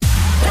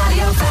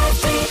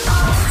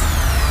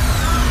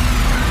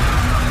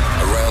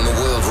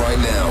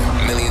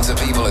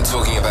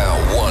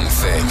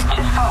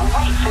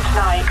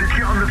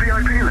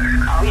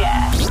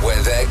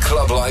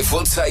Life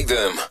will take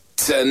them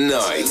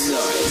tonight.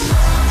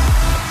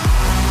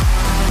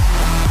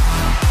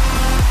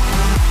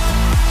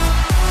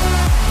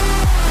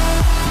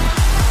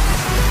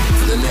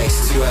 For the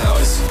next 2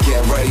 hours,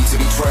 get ready to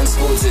be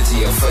transported to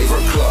your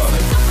favorite club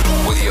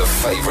with your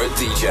favorite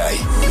DJ.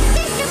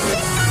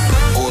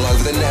 All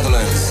over the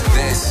Netherlands,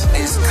 this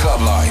is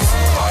Club Life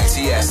by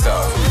Tiesto,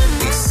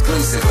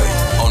 exclusively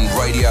on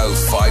Radio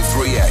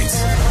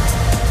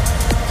 538.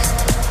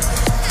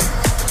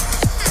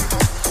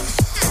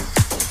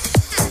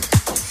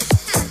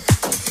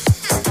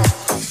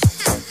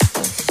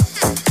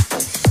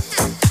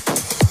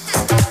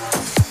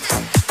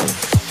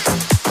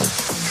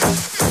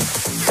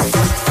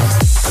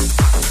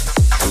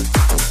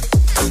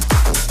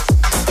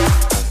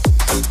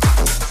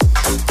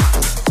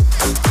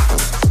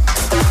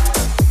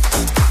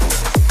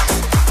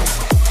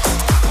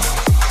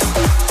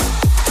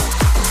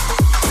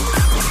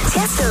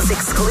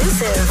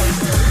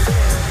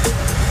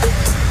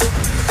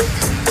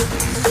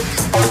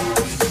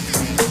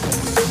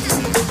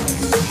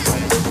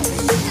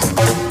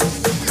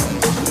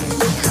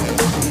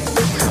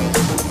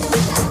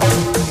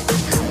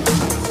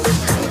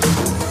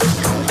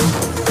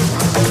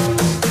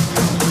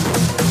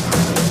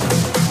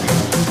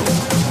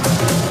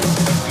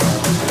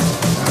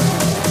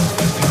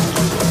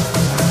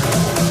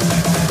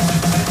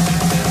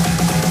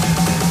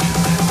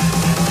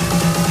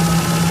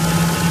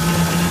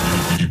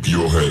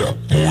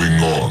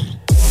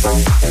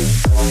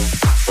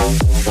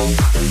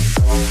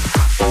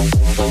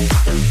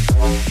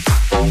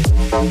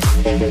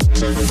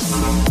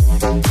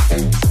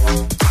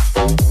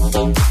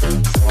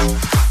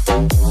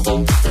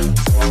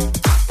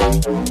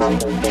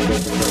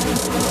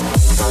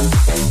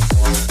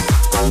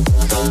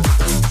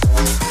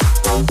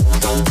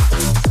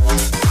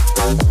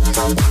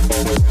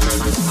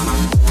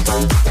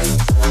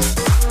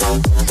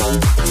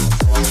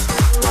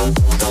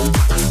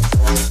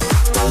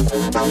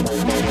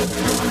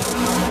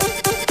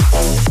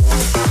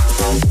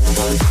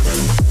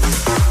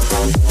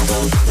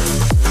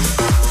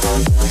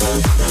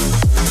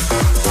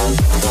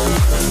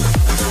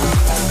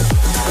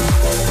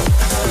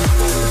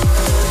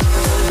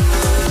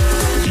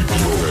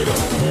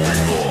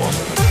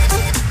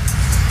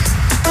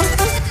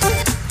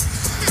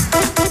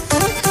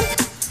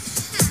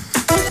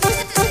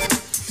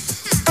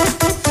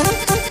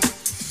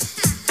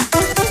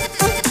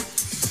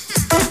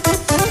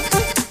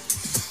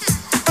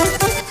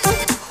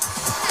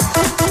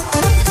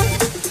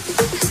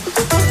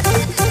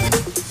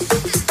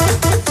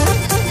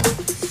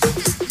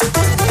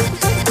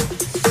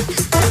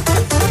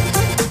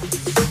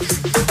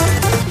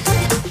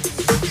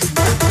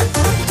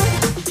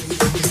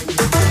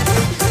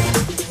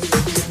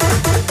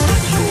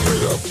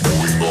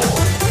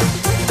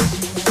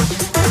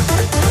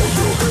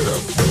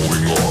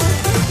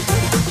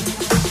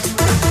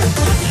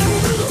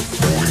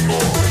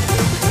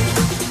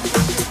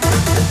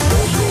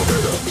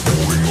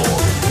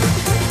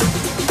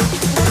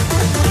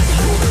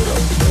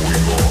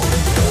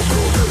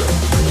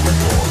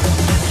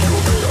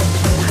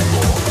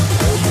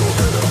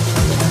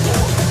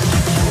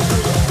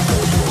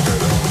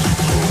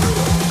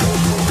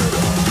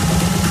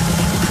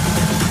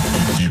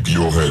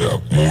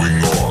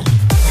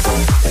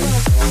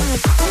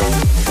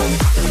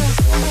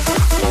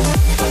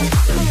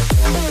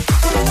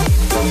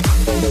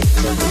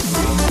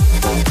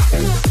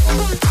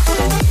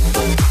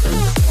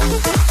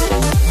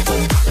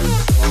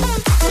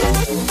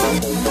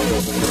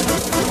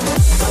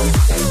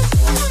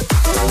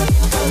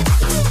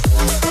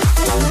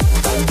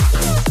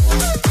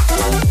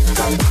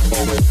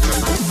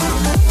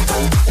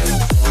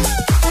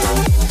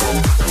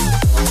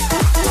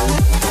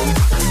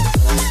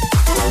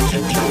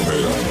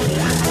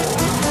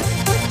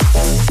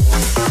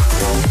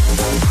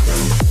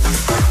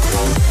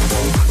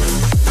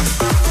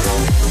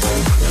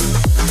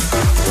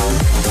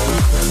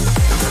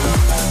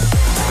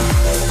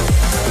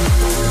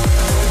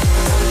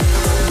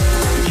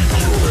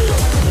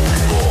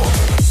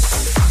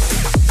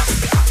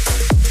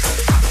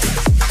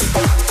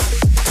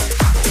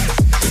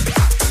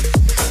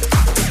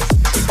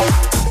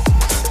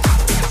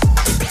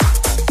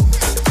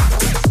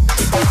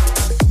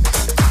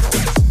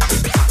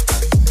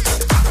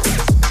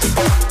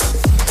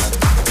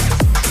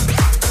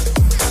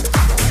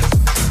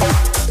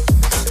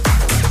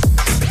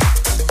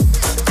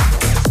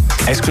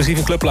 Exclusief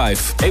in Club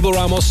Live. Abel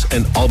Ramos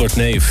en Albert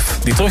Neef.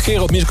 Die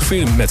terugkeren op Musical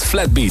Freedom met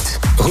Flat Beat.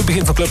 Een goed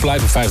begin van Club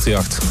Live op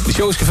 538. De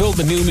show is gevuld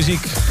met nieuwe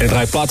muziek. En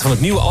draait platen van het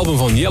nieuwe album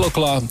van Yellow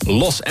Claw,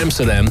 Los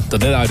Amsterdam, dat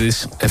net uit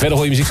is. En verder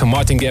hoor je muziek van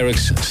Martin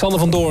Garrix, Sander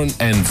van Doorn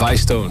en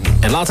Vicestone.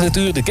 En later dit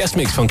uur de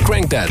guestmix van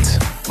Crank That.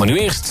 Maar nu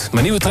eerst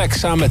mijn nieuwe track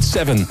samen met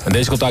Seven. En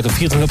deze komt uit op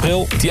 24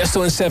 april.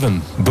 Tiesto en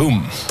Seven.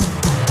 Boom.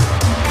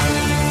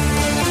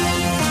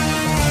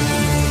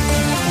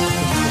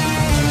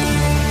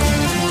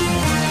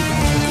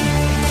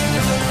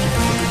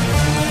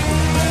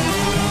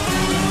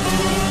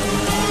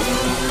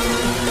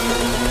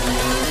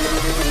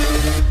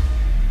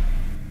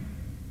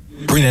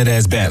 Bring that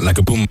ass back like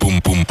a boom, boom,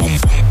 boom, boom.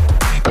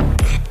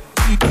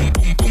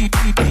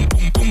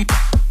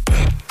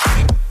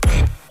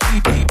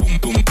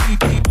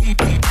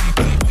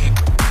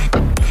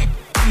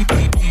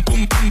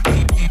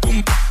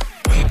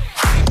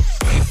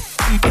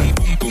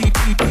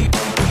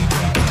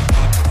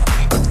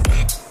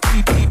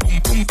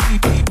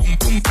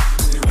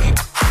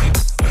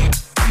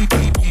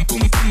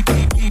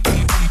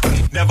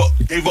 Never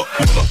gave up,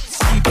 never.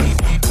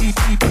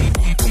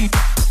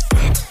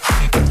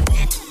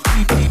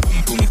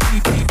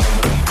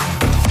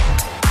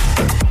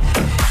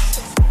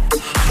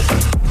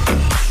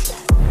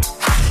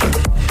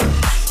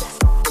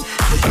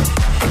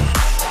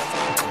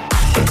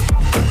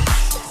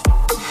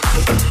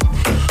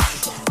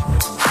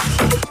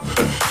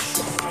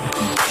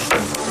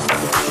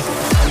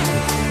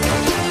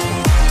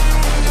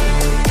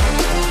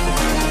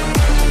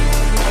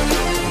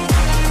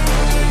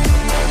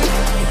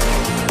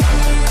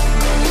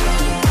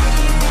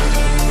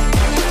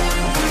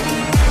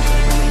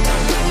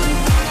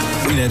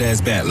 That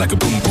ass back like a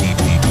boom, boom,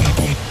 boom, boom,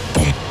 boom,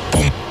 boom,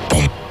 boom,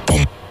 boom,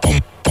 boom,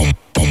 boom,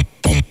 boom,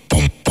 boom, boom,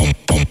 boom, boom,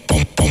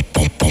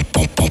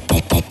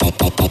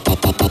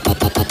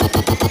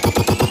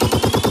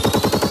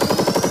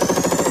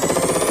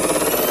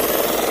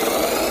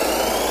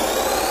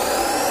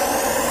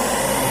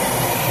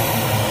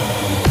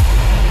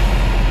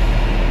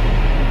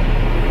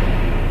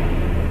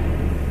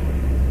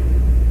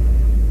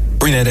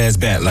 bring that ass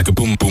back like a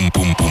boom, boom,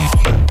 boom, boom.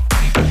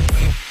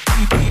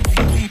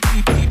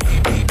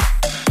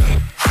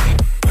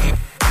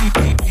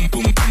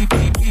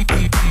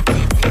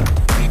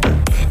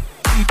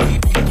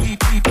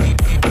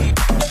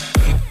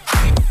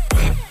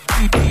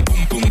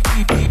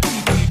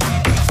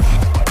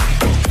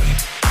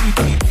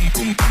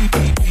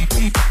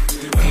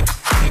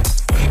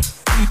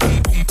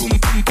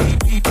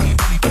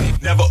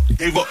 Never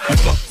gave up,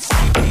 never.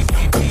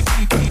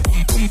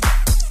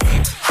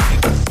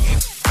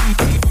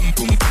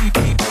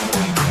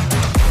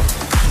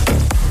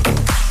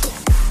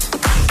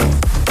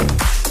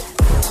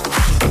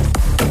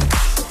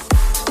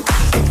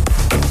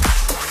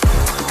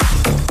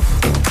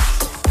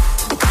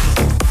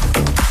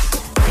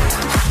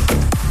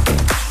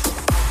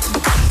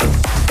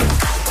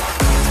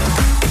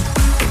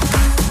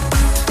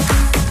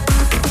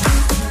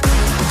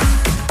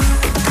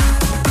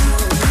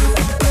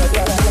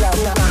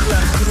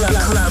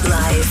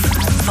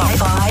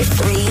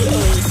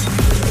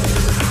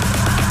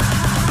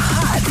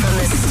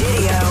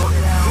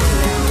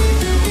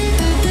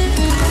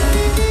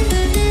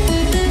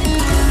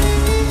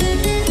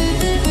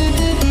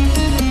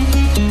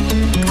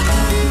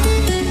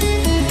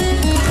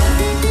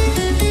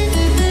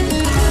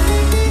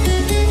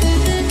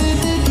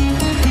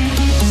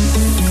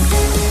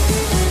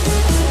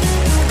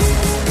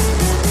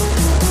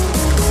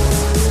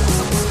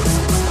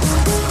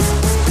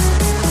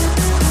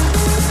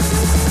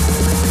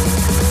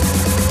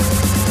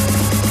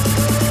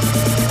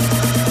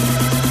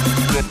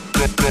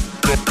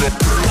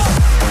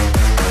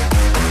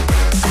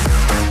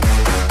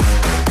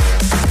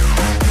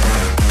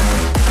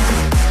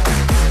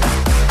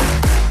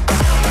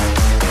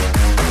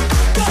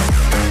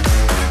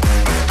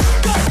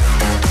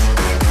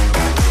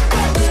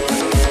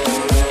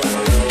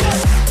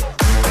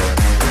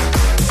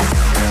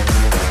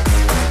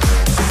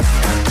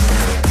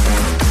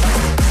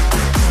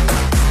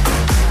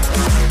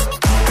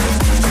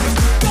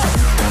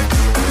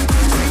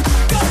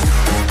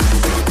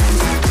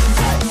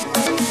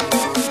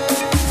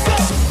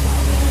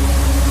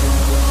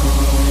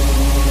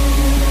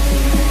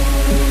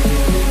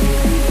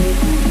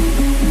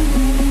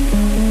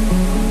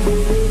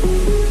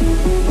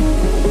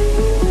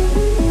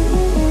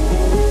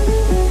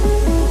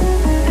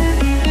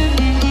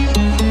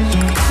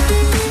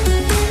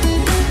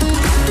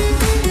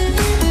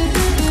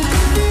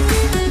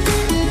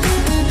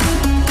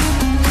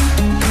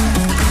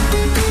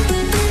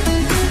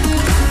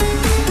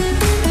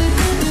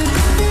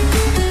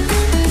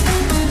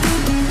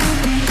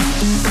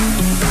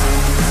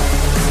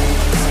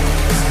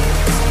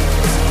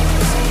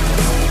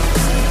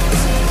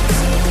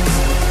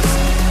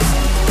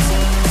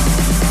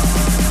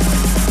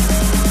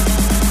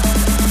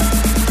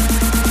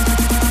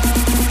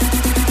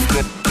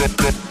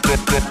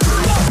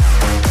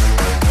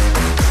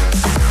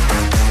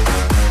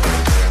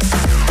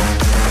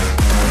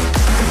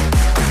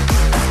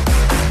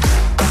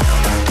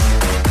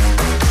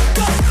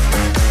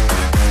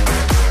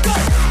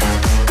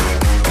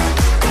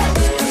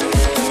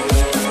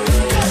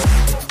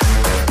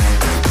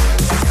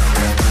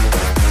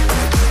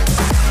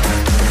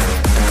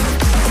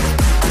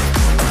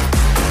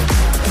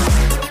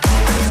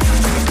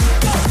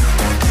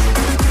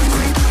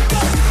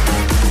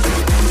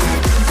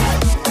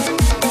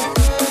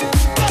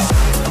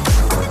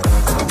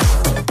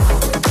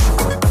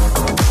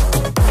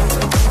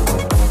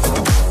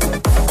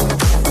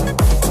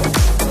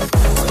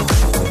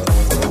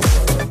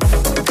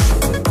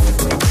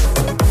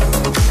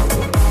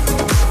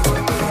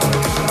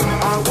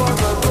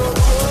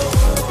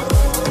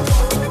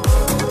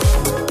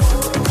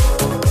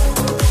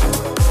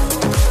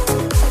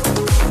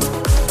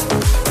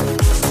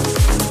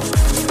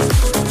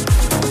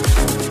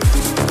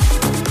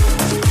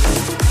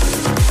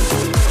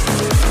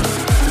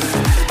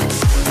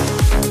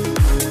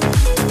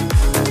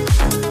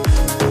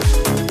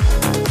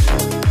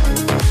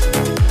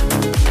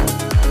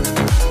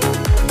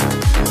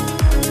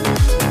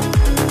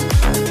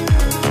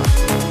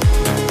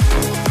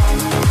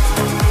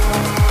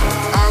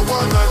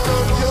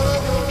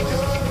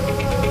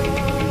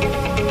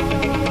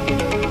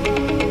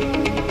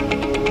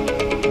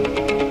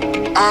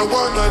 I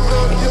wanna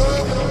love you.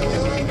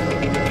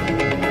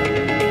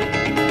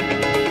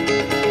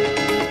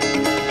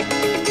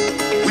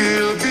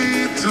 We'll be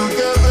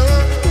together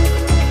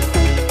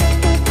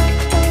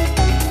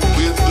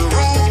with the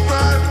roof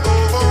right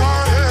over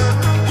our head.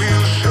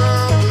 We'll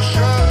share the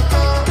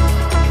shelter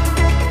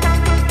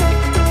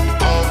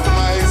of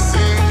my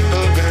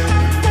single bed.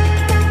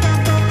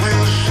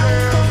 We'll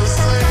share the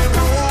same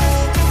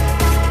room.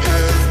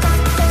 Yeah.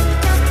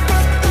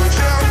 Would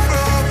you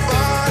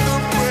provide the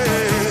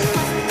bread?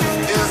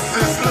 Is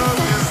this love?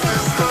 Is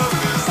this love?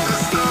 Is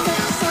this love?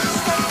 Is this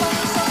love?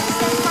 Is this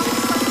love?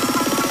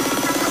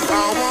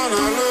 I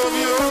wanna love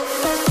you.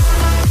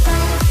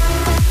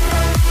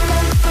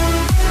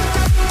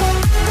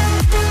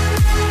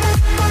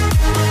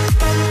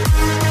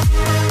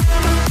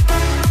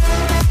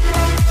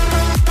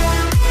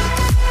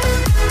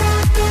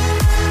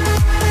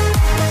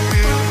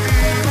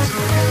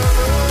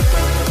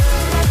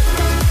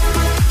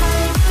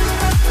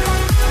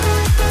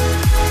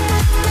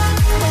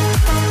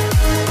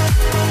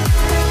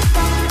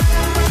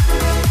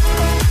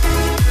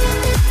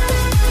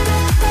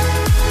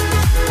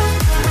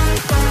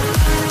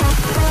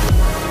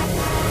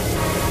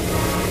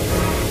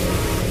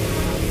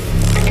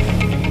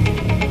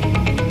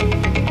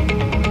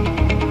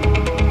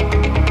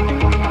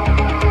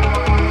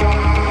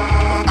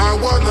 I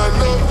wanna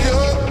love you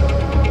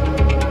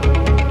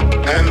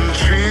and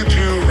treat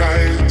you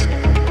right.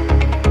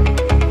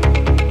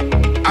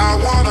 I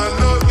wanna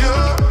love you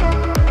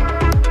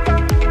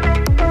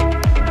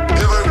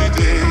every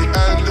day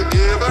and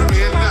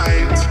every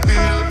night.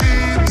 We'll be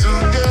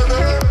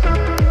together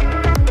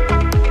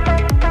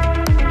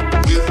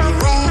with the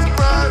roof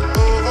right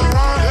over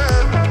our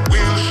head.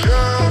 We'll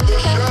share the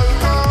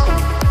shelter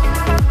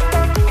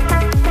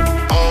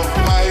of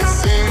my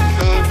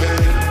single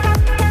bed.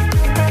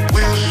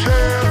 We'll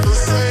share the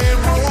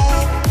same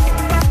room,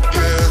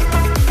 yeah.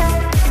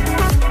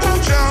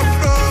 Would you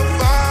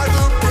provide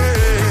the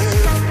bread?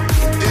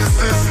 Is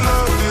this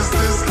love? Is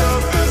this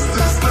love? Is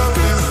this love?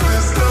 Is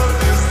this love?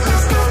 Is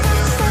this love?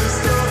 Is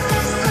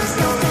this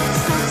love? Is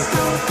this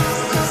love? Is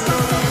this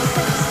love? Is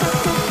this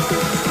love?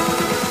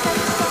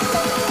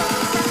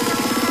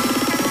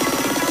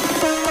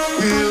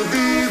 We'll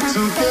be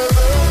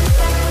together.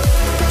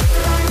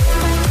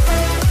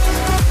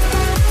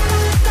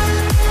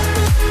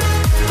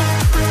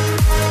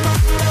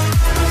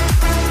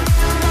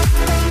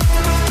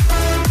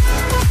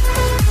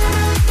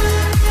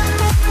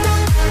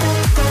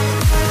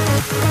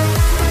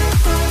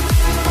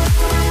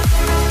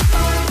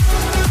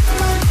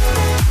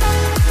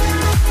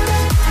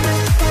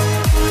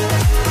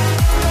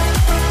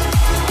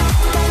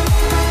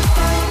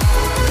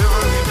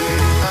 Every day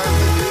and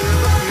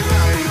every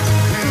night,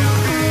 we'll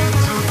be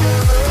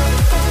together.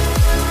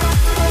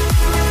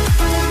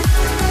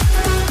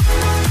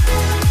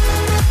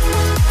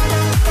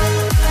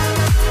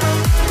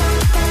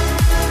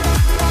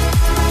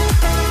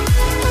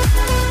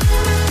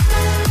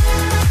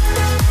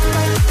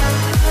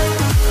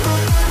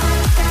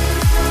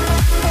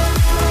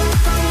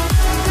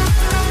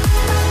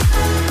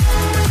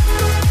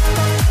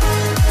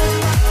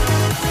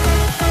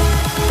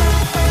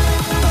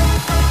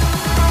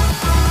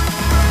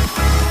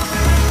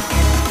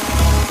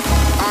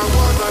 I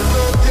wanna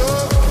love you.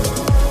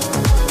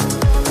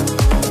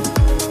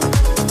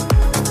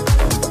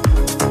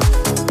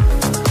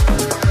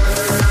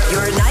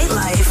 Your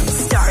nightlife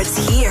starts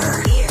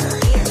here.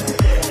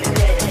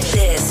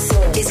 This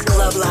is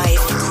Club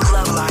Life.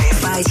 Club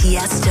Life by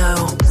Tiesto.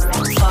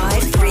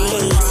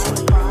 538.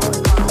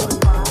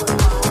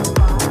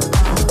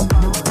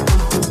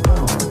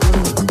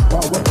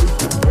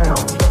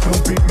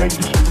 Make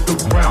you shake the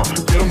ground.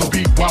 Get on the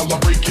beat while I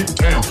break it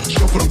down.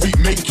 Shuffle the beat,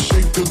 make you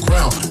shake the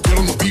ground. Get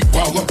on the beat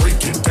while I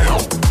break it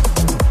down.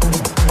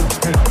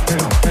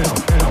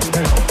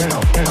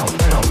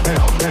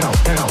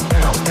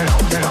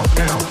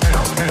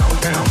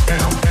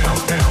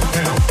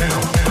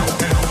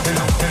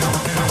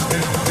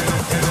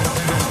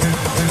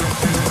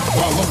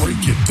 While I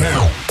break it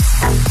down.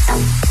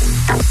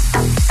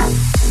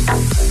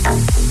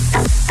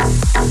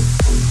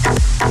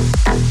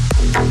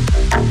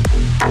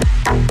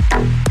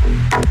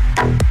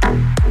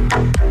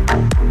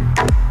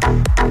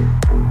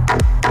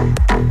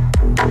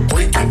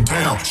 Break it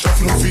down.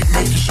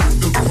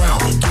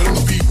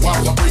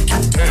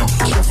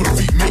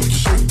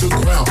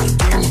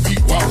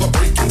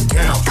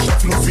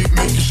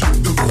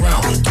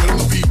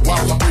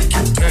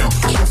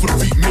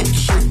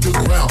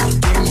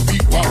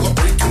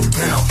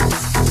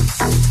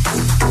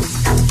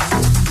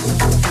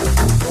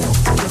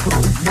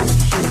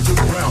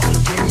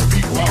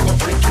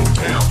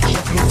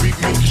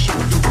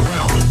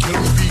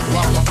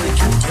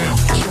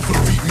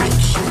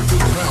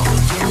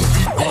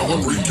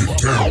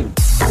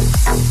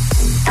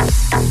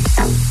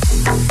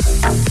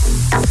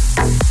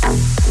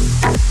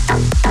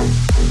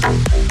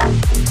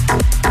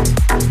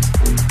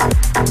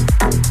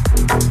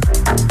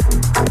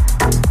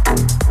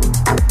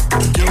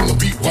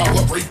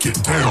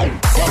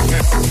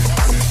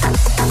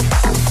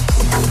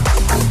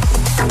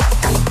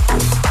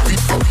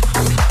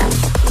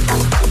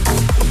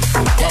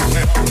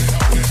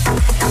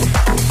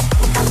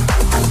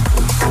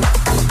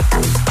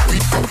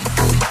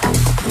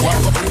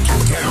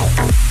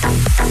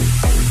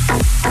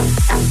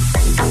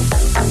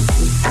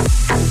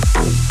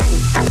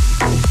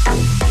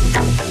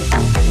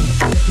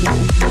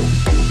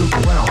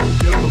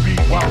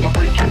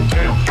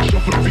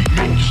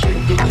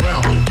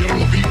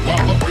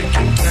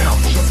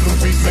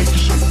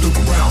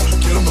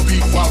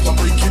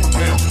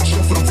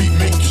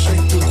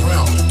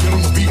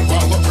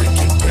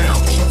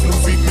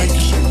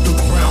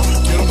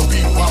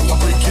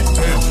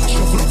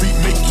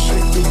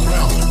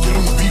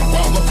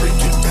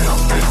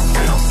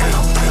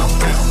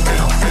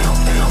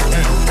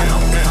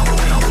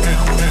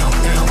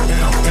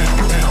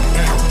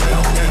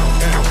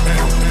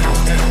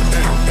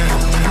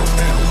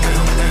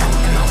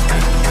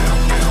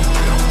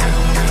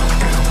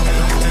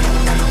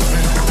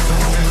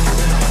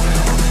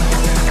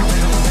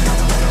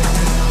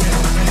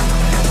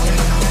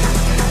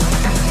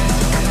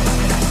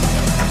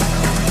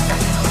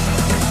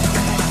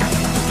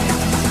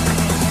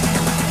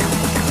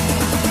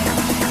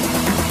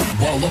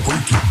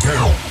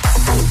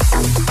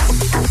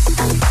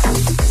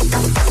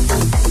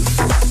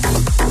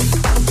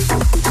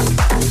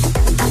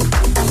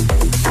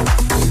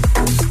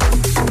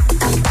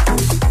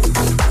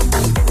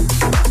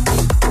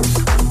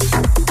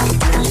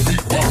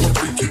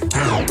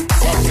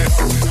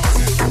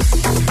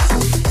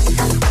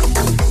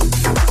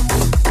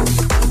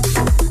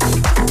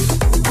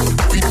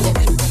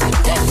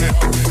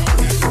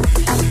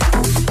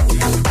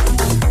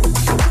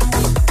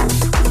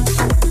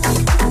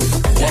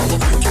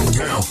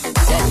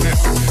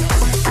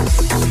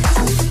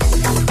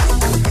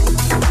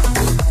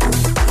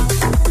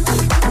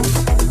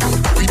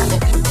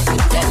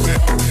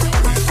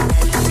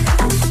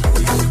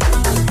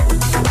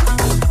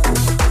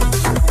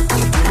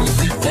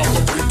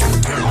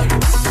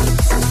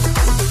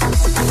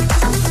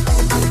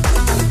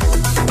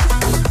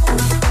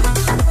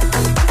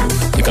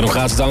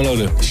 gratis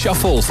downloaden.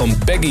 Shuffle van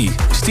Baggy,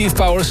 Steve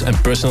Powers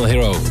en Personal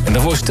Hero. En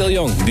daarvoor Still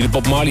Young, die de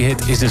Bob Marley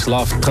hit Is This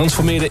Love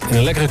transformeerde in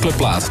een lekkere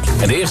clubplaat.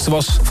 En de eerste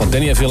was van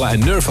Danny Avila en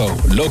Nervo,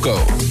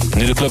 Loco.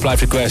 Nu de Club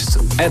Life Request.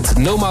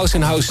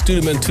 @NoMouseInHouse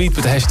stuurde me een tweet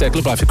met de hashtag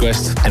Club Life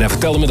Request. En hij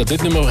vertelde me dat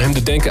dit nummer hem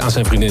doet denken aan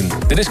zijn vriendin.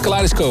 Dit is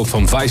Kaleidoscope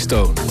van Vice.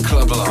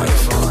 Club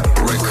Life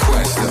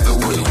Request of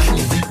the Week.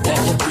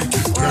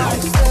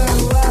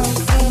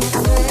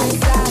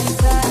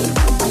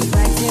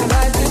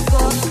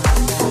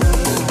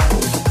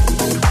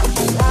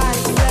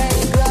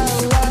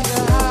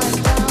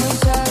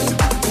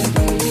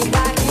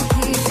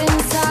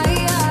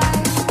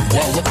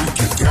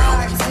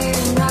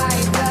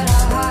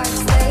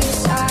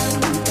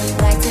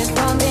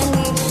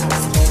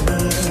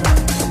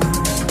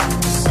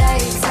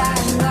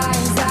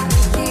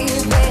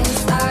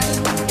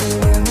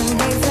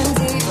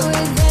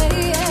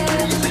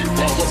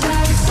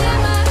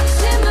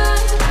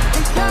 Shimmer,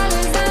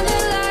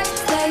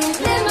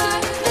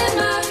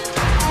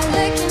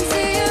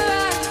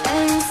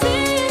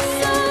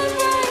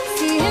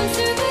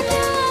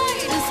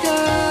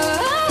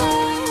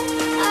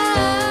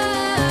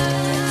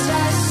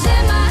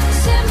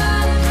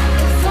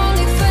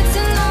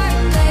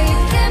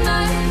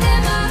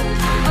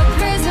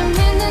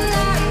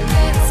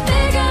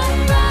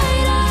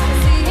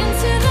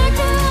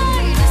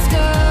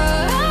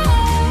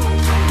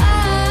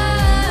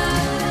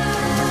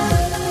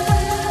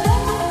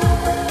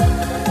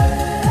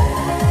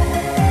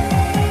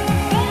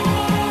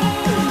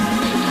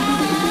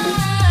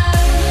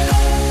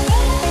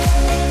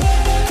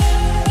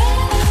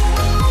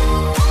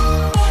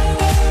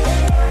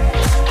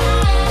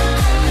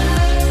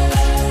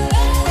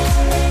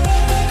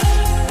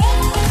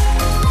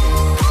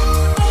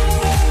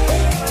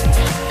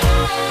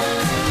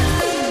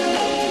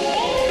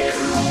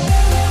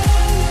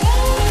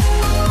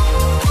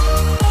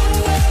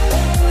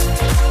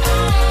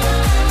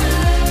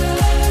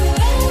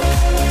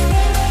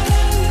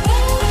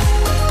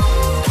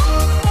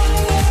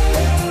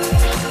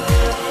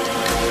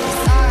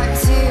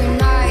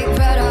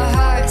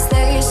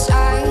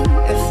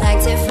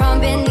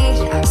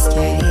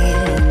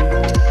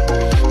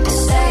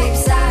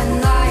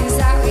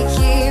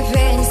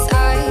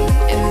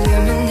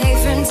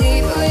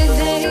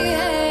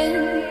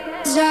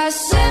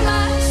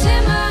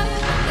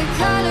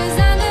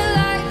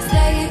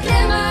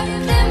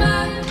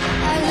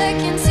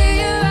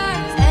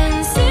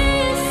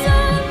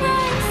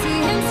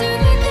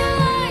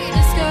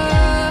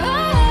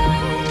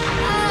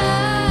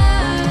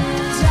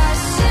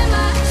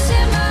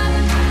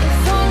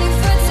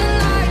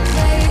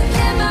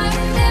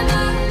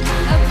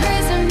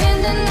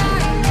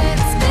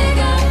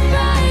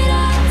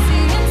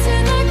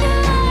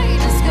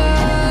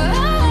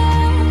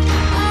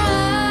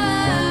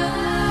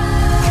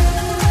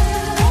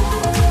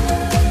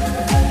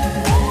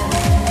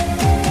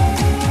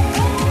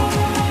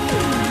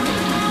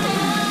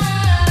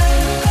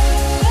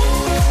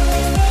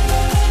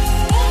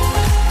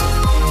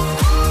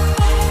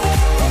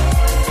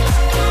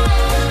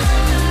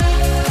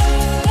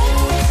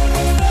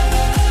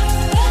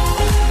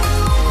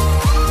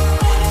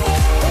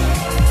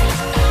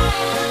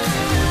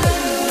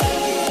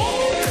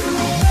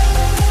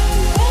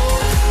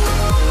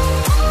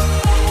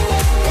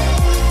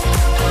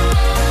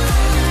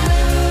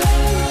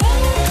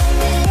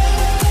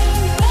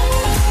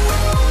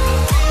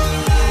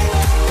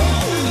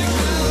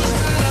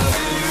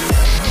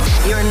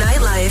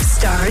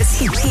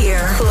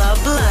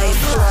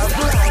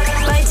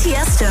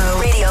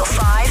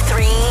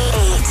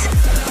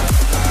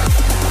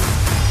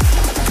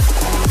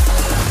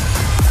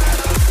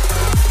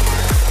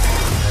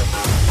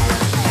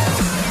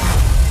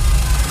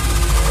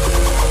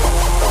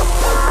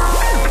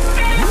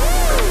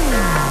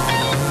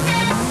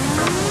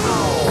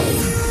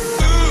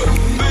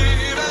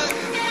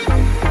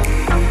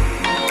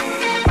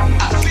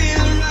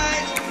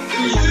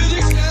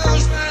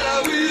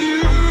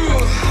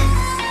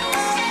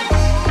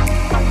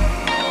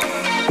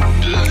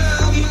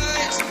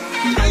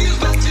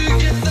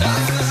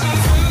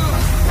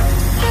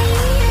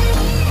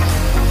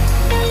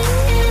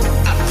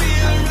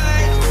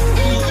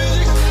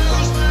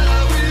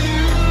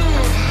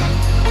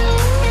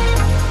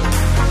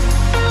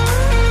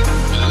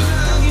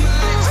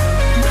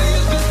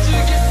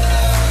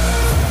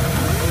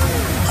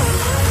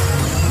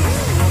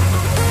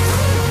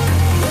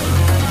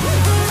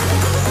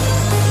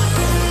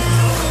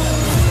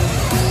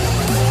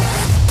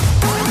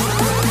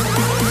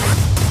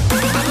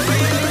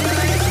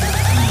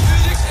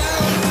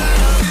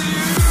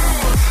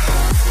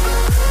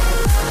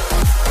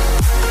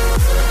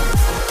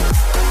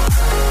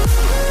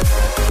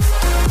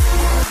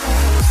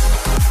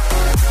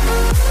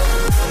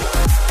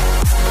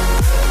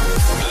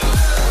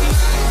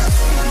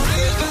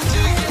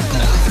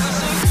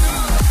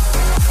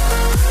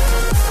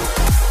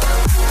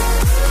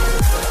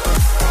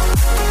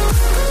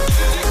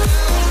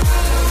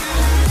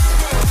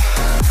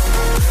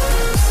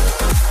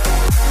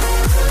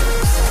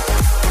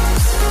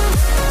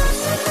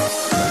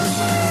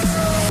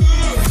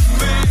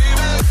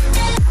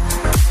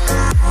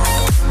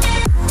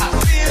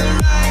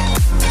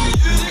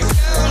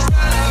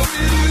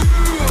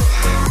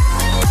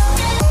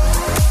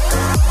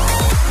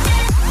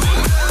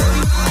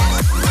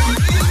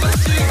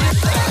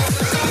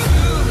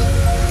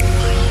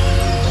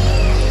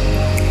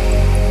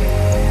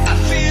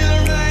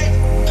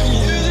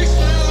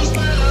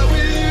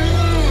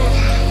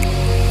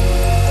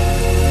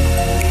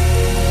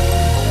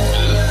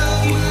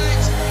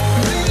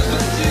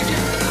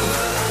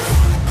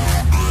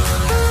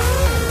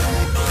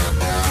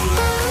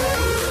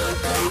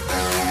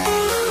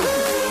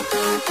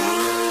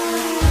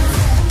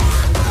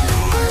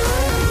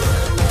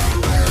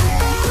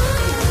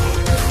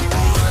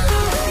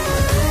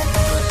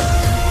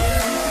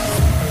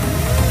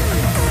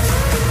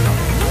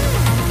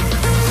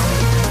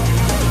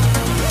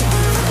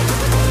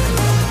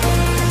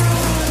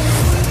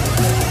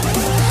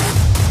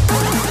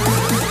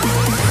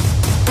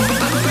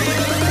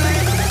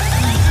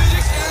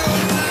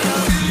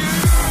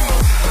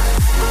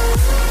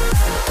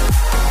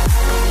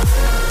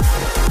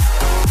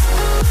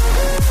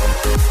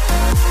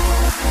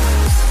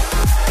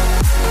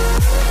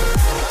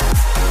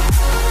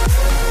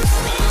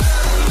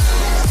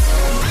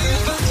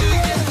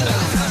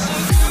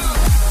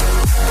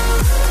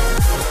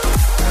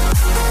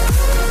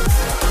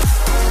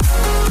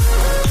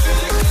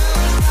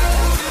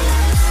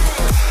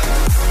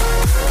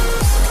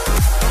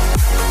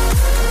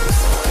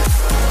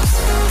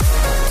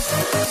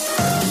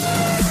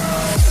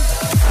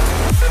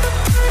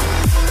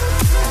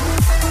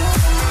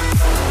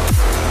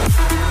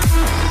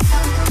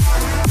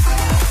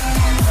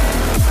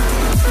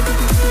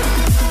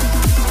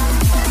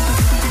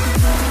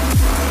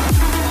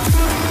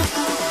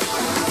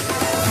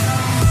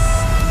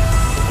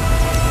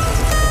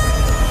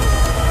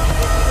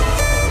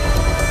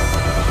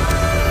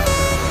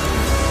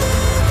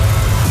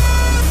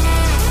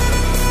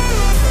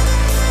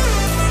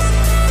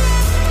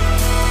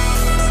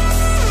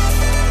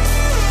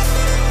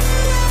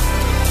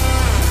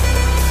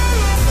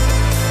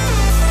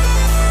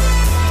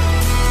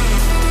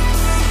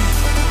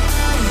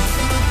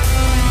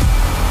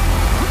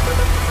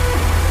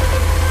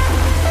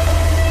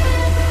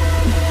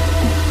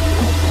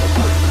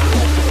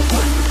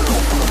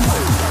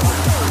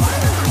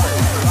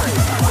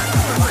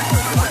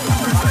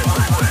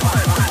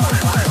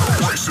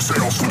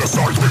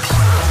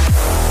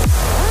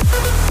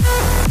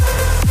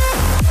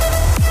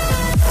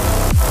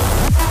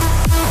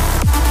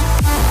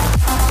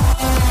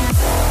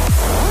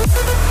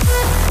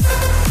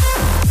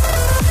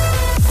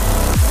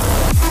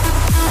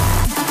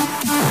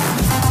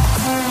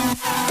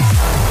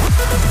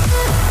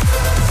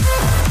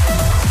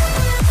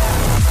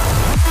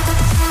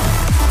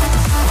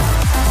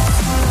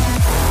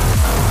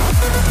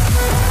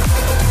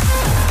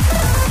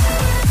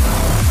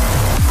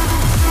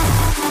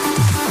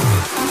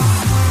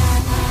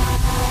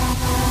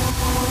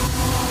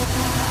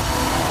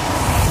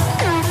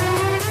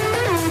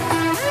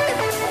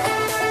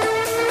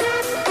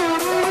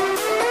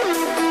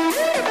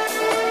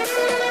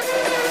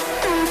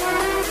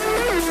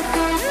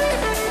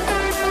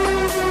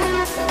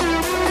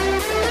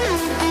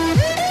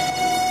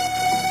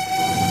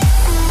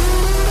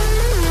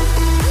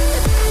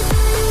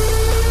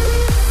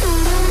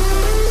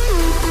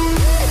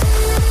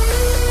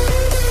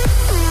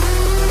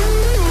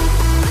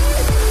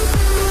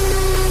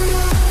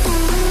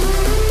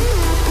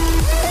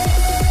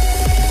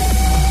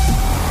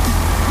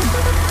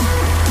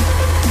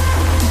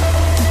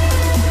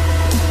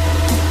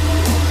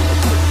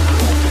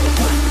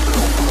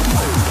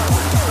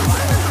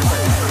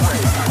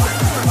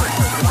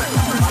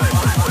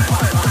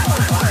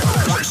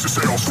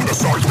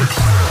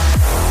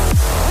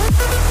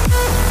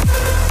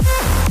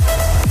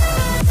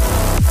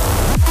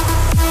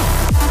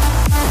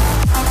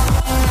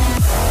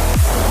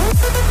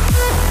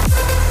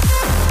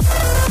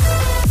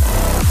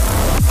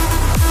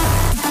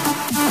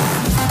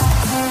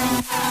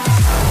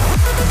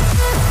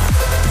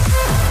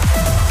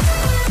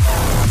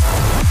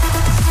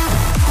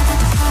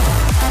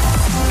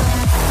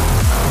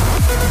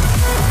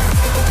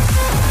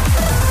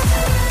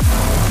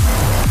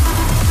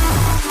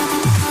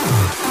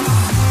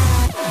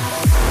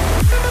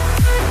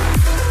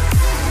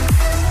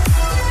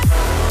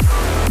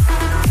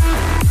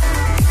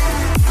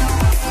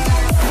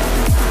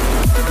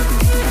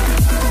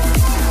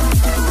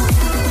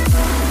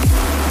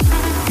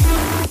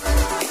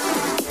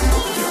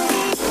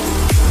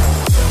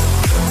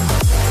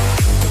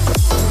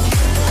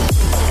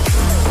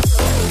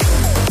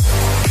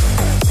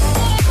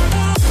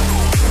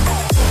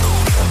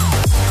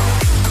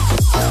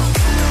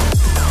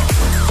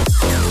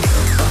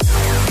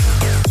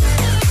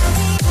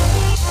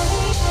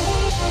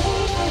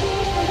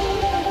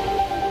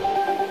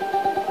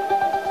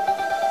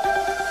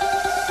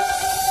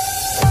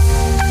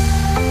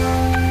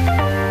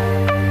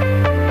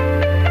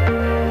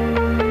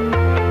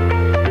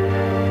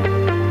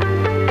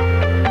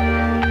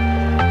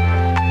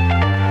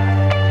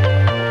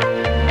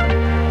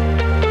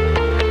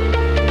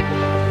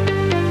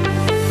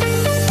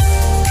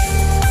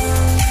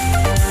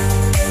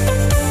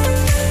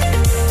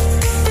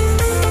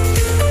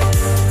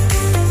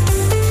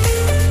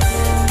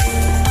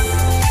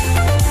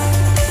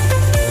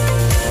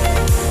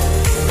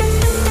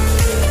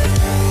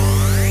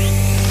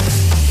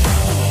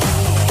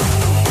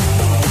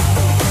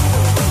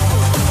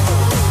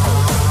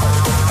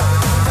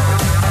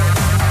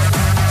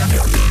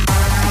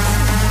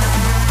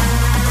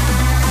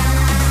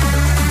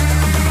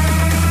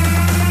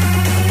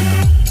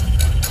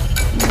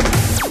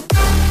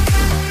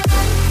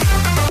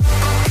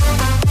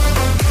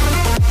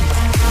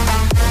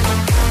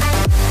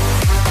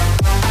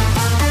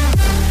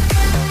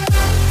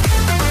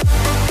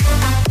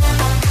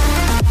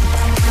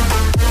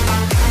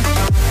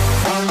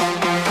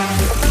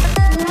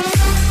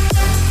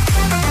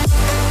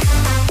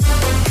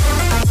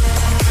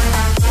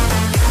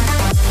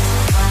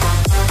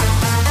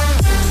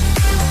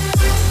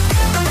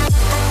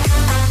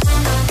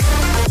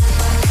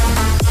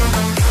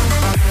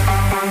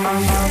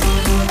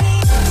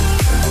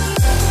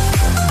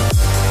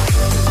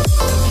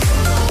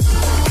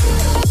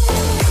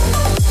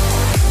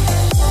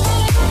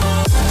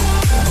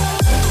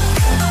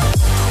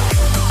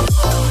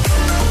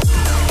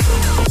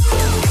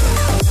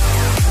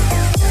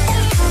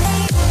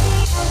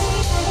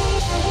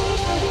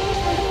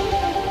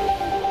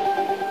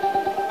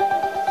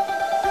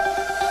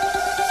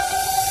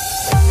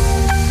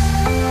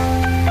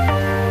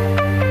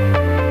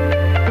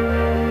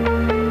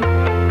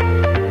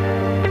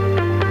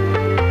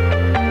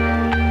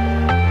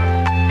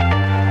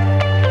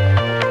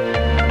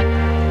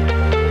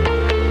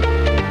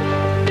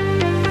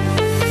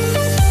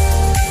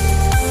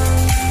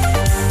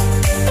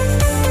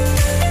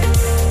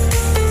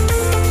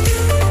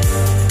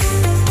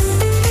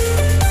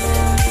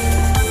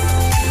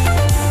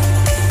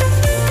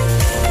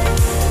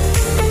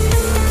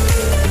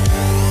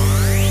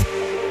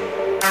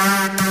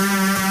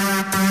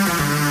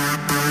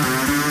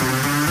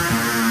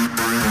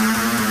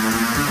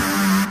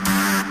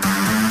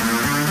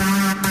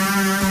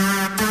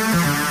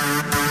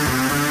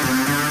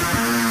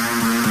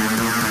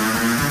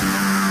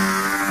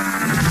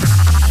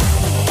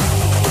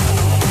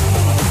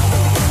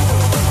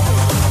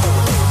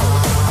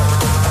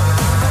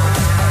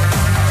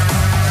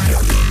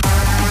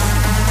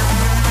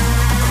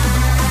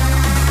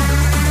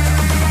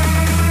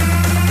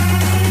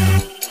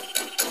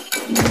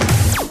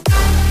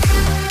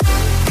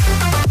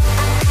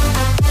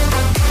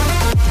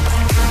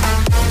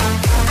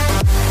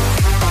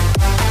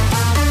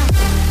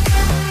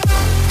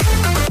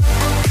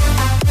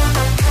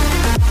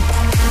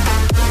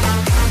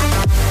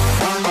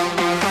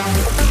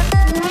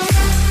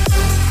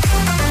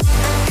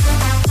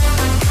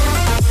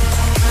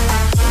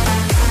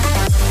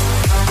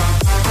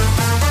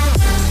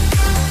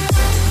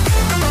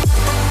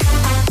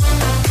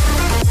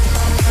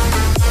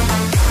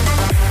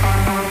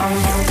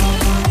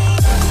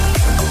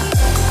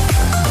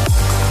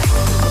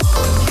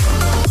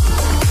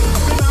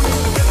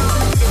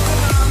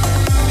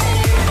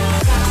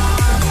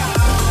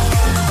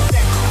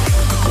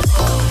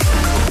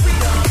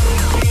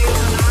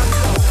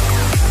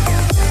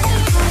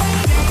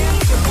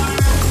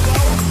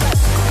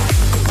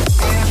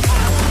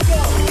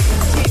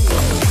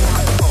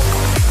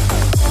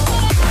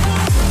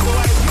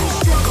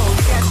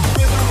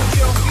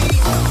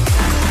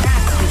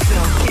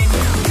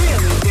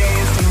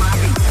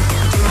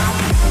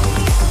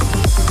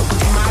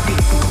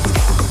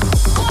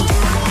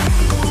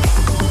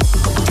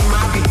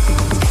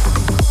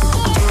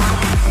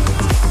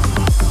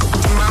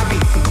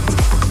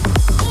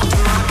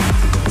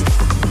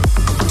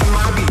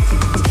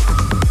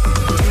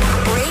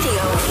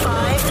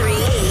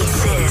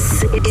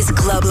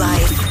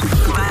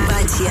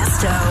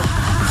 Tiesto.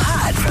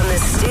 Hot from the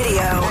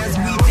studio. As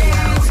we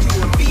dance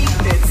to a beat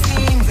that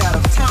seems out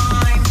of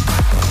time,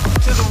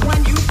 to the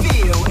one you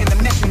feel in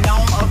the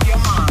metronome of your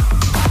mind.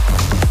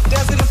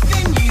 Does it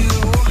offend you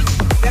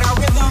that our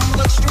rhythm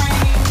looks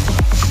strange,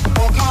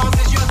 or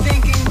causes your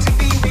thinking to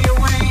be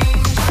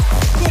rearranged?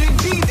 Could it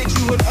be that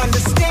you would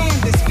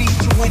understand this beat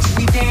to which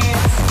we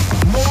dance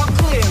more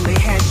clearly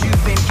had you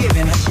been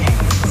given a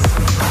chance?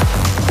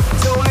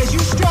 So as you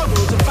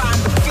struggle to find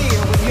the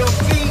feel with your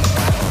feet,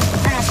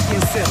 ask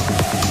yourself,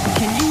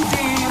 can you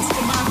dance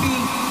to my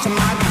beat, to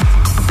my beat,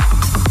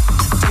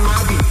 to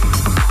my beat, to my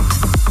beat,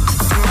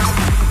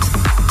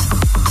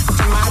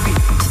 to my beat,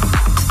 to my beat,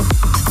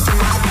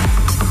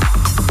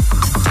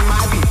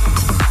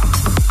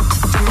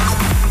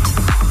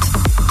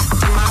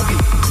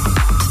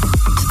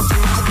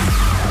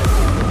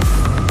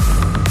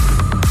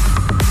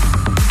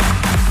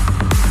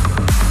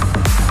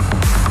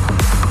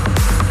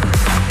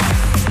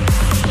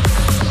 my beat, to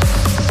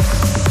my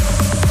beat, to my beat,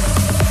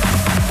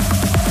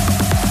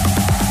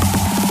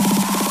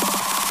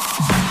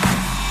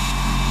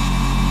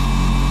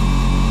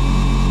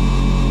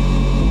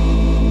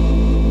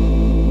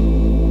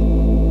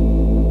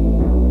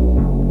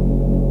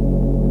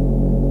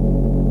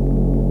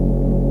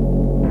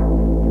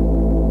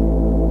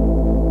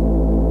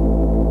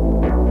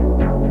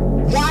 my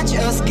beat. Watch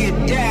us get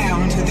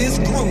down to this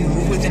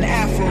groove with an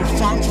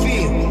Afro-funk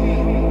feel,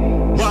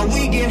 while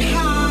we get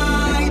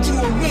high to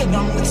a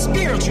rhythm with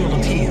spiritual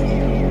appeal.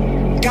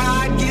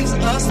 God gives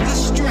us the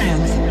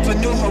strength for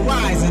new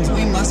horizons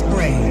we must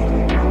brave.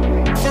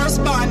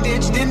 First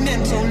bondage, then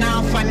mental,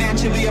 now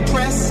financially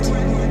oppressed.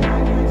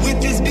 With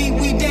this beat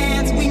we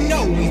dance, we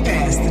know we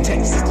passed the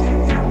test.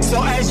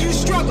 So as you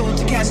struggle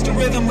to catch the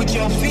rhythm with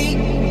your feet,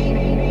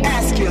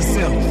 ask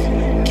yourself,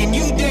 can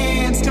you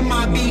dance to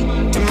my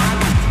beat, to my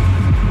beat?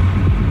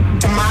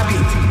 To my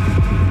beat,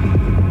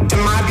 to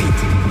my beat,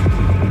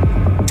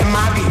 to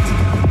my beat,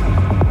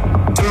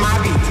 to my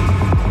beat,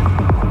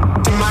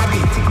 to my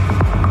beat,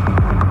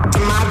 to my beat, to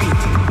my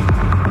beat,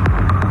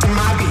 to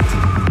my beat,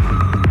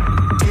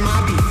 to my beat, to my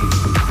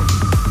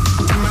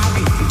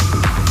beat,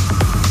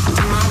 to my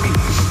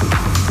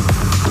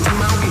beat, to my beat, to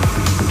my beat,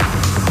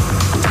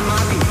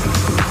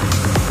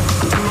 to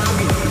my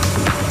beat,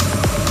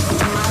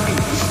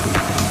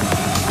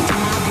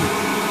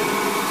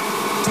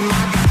 to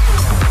my beat.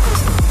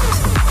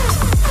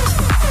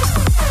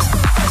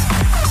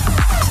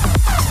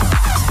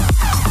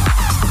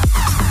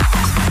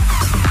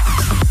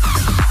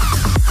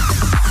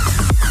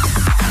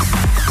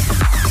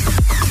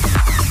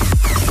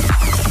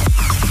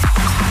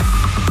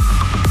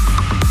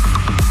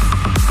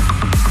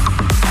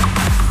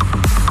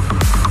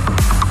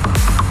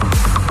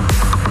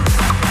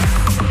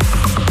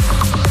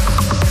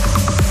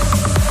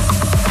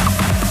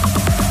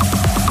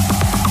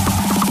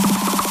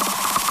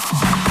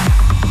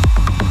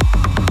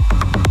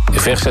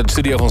 Vers uit de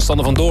studio van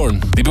Sander van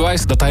Doorn. Die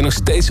bewijst dat hij nog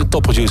steeds een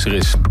topproducer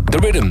is. The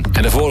Rhythm.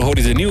 En daarvoor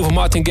hoorde je de nieuwe van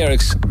Martin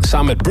Garrix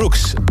samen met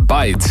Brooks,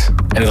 Bite.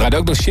 En het draait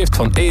ook nog Shift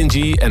van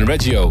A&G en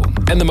Reggio.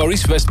 En de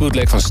Maurice West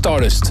bootleg van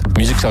Stardust.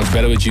 Music Sounds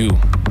Better With You.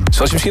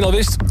 Zoals je misschien al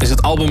wist, is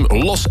het album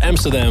Los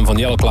Amsterdam van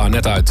Yellow Claw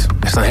net uit.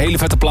 Er staan hele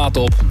vette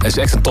platen op. Het is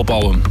echt een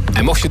topalbum.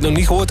 En mocht je het nog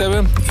niet gehoord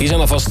hebben, hier zijn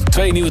alvast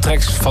 2 nieuwe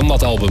tracks van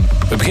dat album.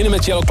 We beginnen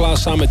met Yellow Claw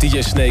samen met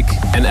DJ Snake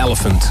en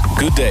Elephant.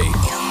 Good Day.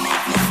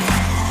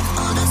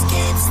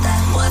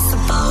 Was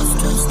supposed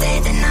to stay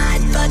the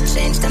night, but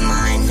changed their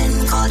mind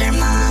and called her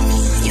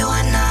mommy. You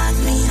are not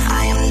me,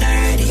 I am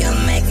dirty. You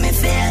make me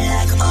feel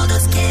like all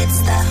those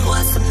kids that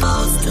was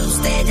supposed to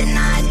stay the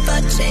night,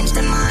 but changed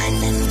their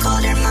mind and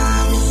called her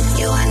mommy.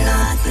 You are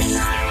not me.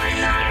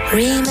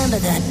 Remember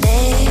that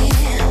day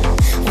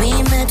we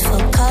met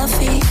for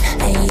coffee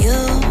and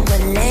you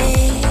were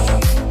late.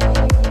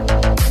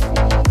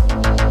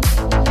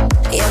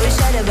 Yeah, we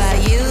chat about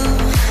you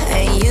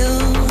and you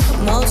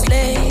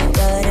mostly,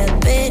 but a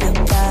bit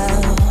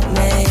about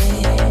me.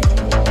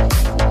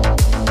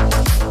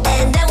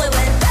 And then we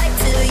went back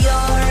to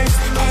yours,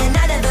 and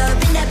I'd never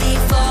been there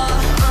before,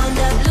 on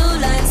the blue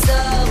line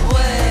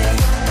subway.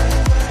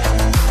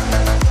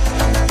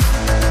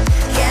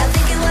 Yeah, I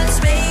think it was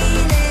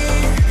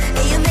raining,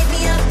 and you make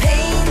me a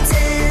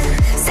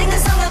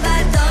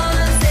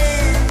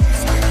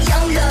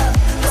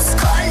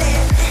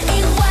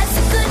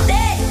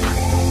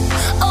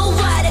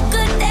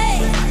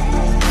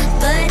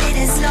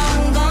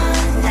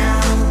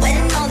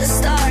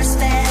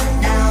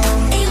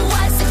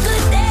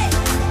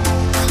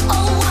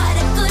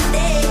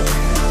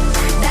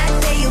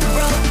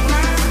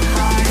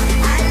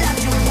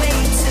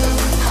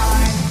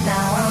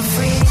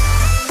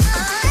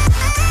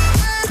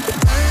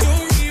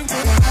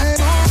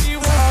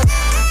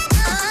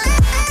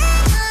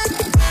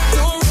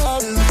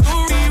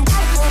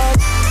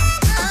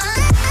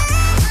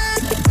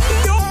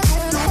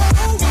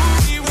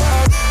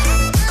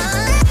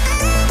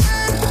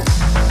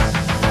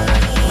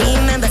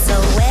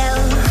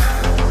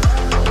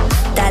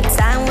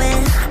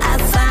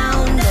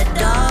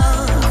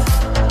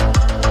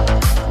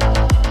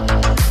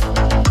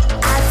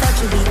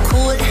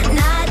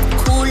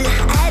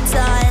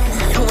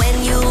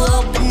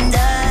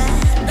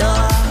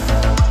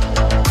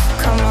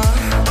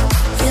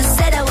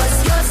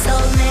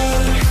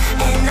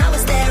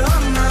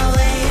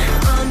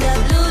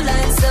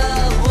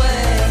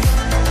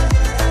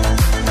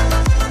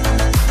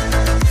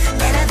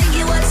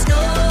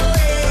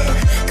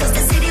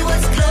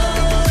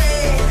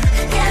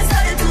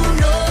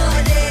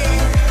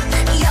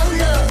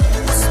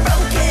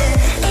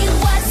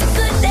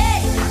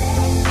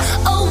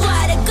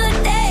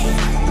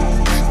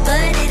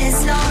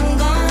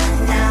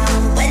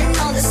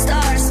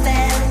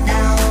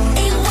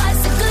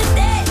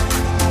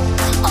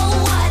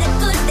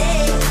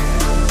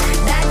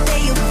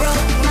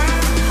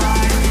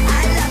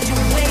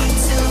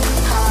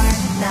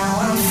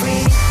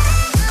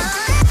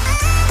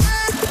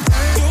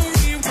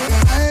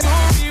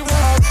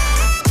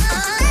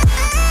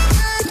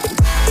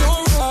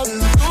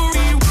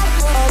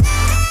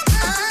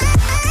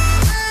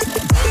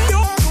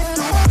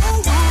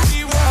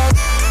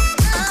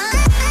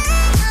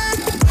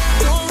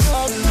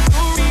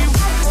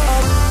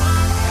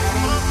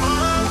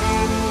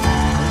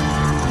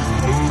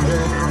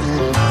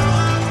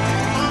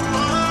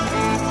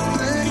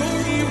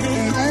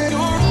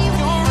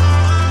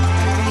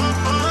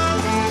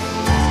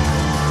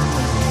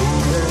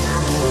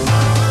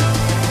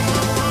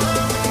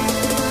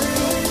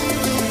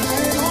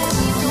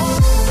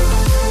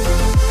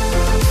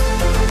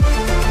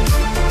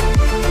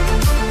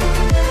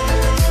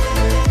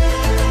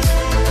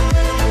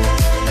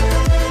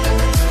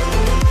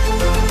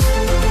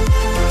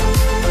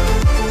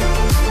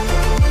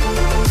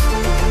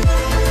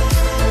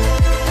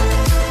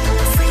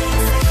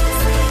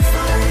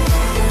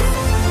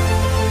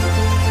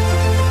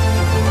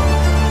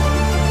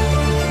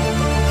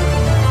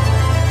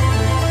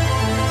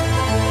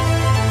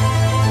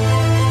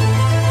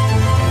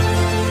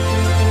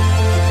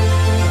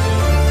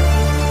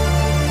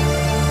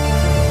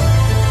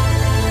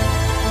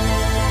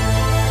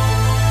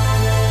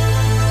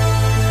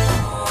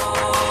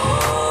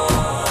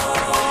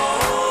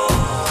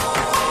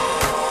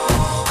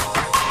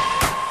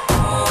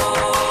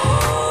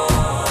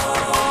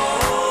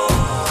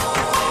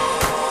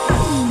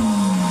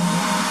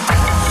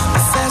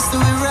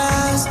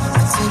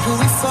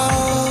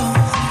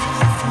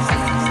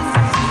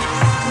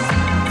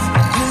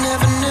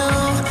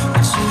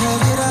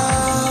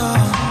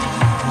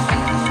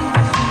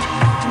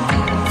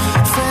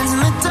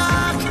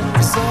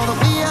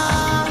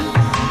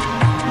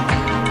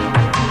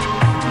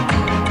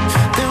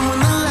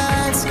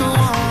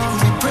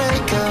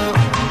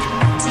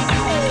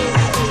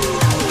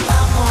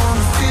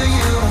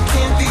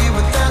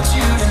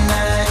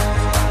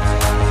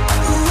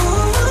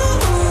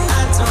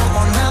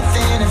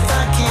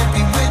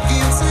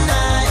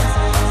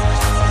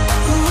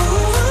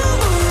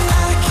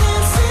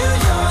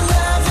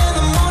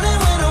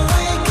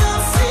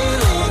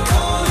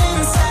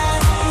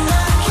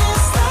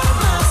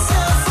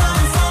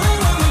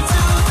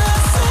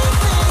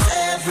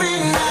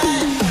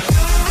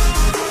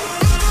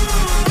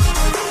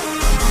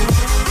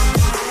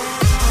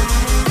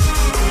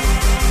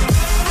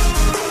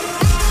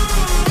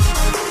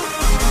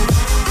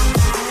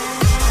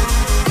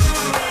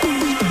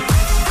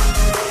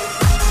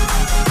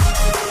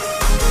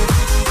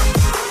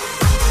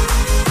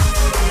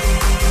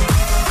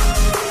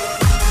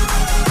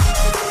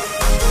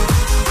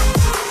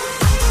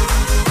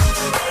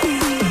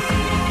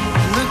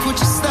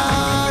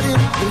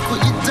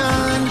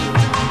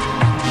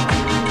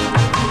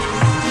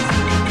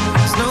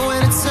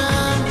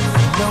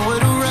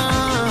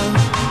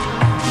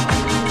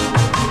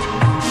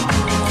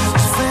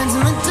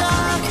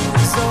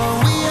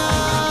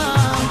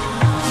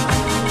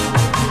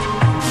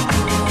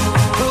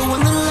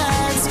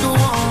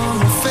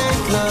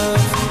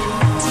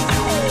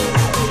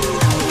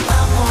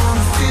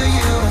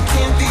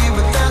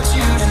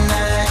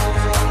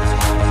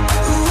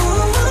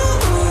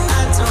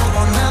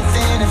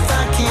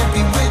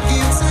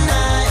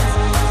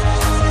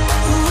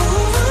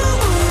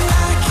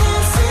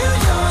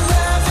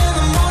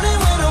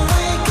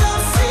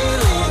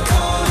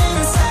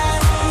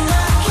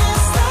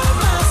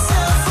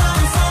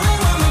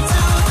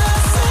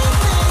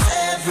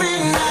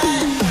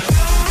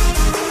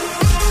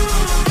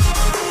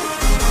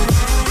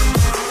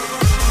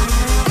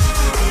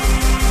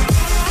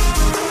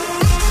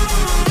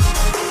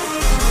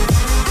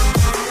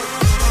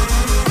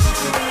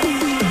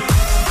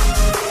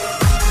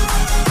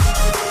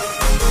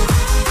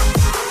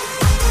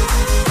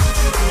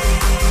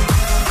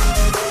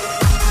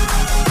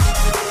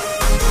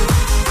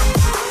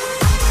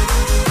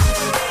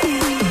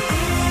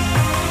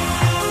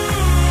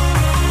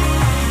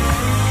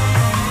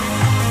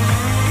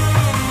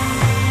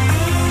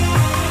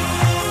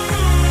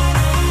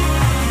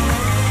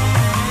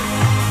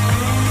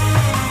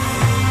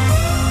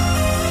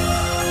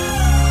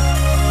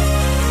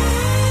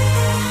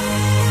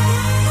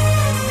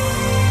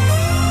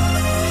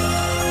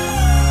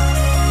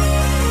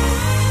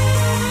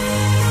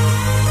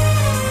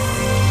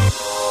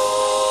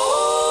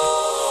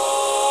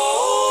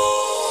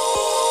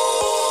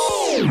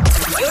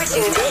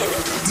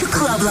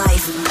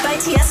Life by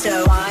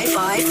Tiesto.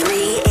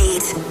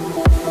 5538.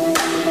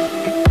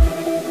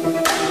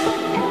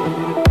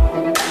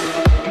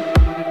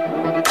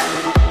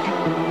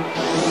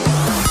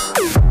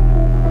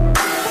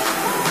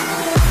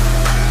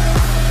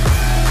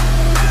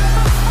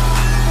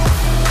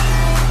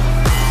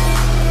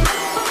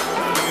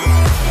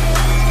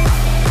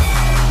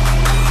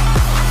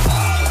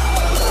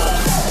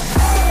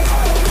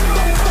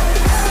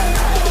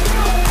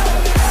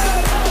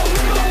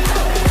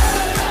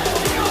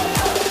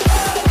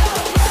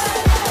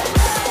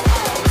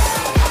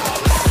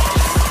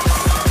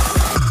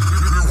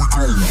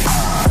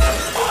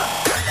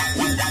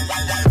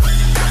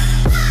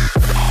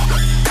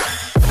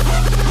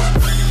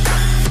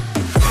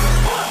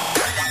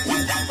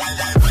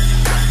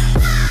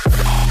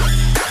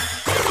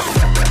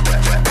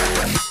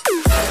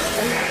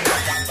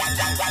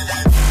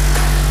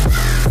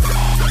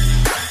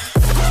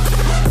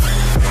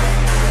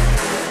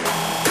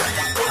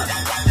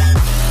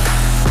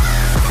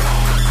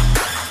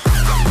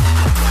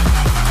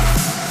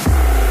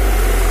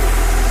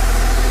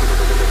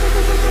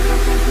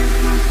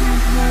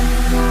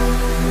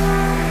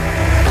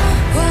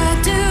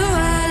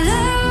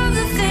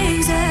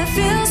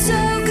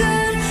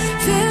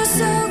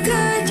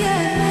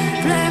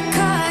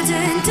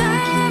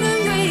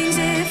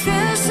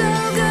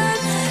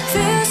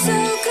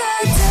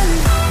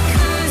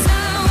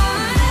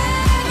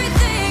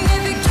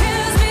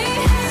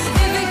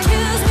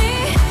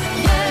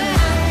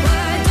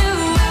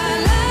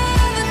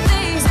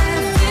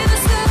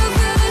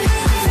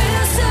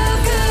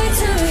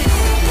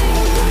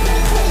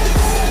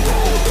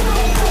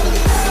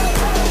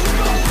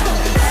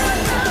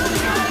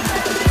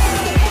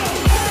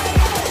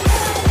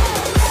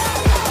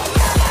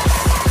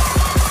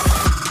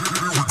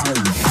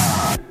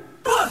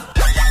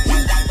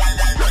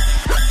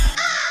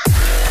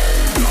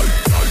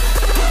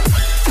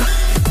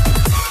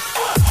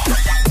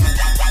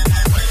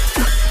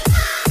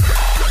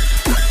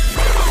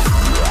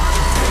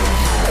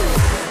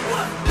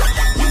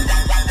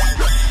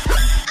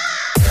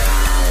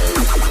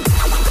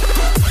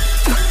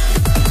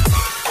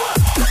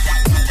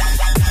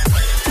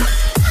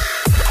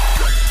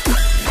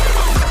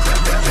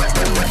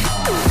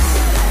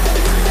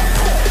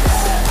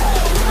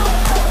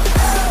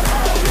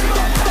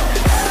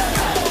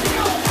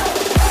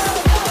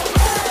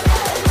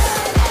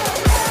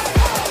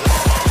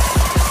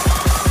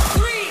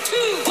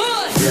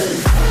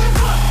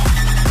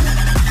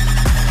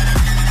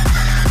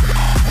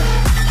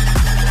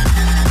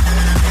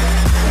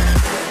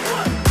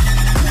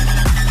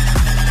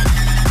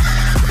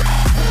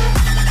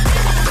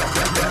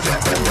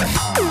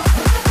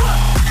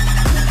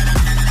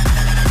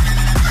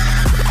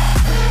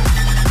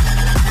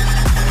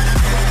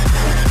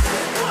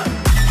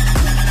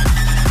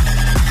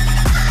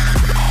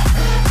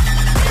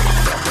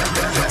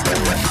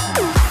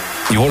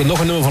 Je hoorde nog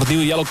een nummer van het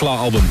nieuwe Yellow Claw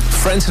album,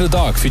 Friends in the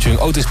Dark, featuring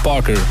Otis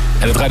Parker.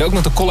 En het draaide ook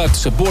nog de collab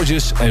tussen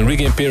Borges en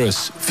Ricky and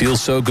Pires,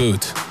 Feels So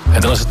Good.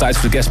 En dan is het tijd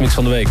voor de guestmix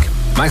van de week.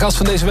 Mijn gast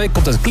van deze week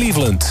komt uit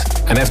Cleveland.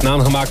 En hij heeft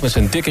naam gemaakt met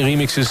zijn dikke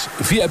remixes,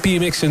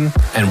 VIP-mixen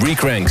en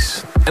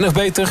recranks. En nog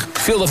beter,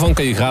 veel daarvan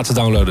kun je gratis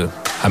downloaden.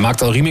 Hij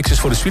maakt al remixes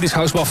voor de Swedish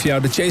House Mafia,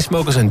 de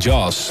Chainsmokers en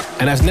Jaws. En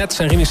hij heeft net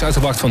zijn remix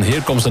uitgebracht van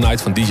Here Comes the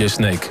Night van DJ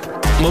Snake.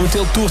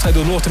 Momenteel toert hij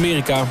door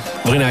Noord-Amerika,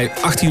 waarin hij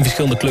 18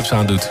 verschillende clubs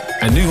aandoet.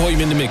 En nu hoor je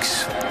hem in de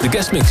mix. De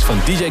guestmix van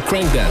DJ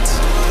Crank That.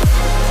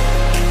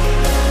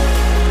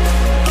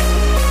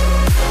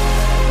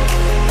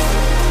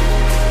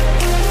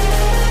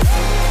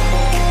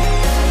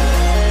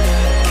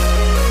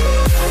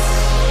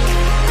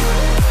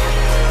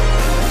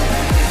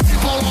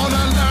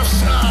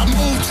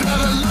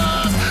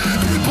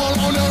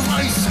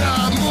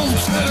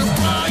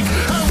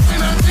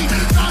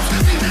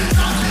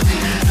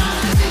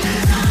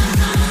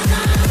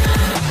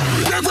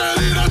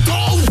 Ready to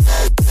go.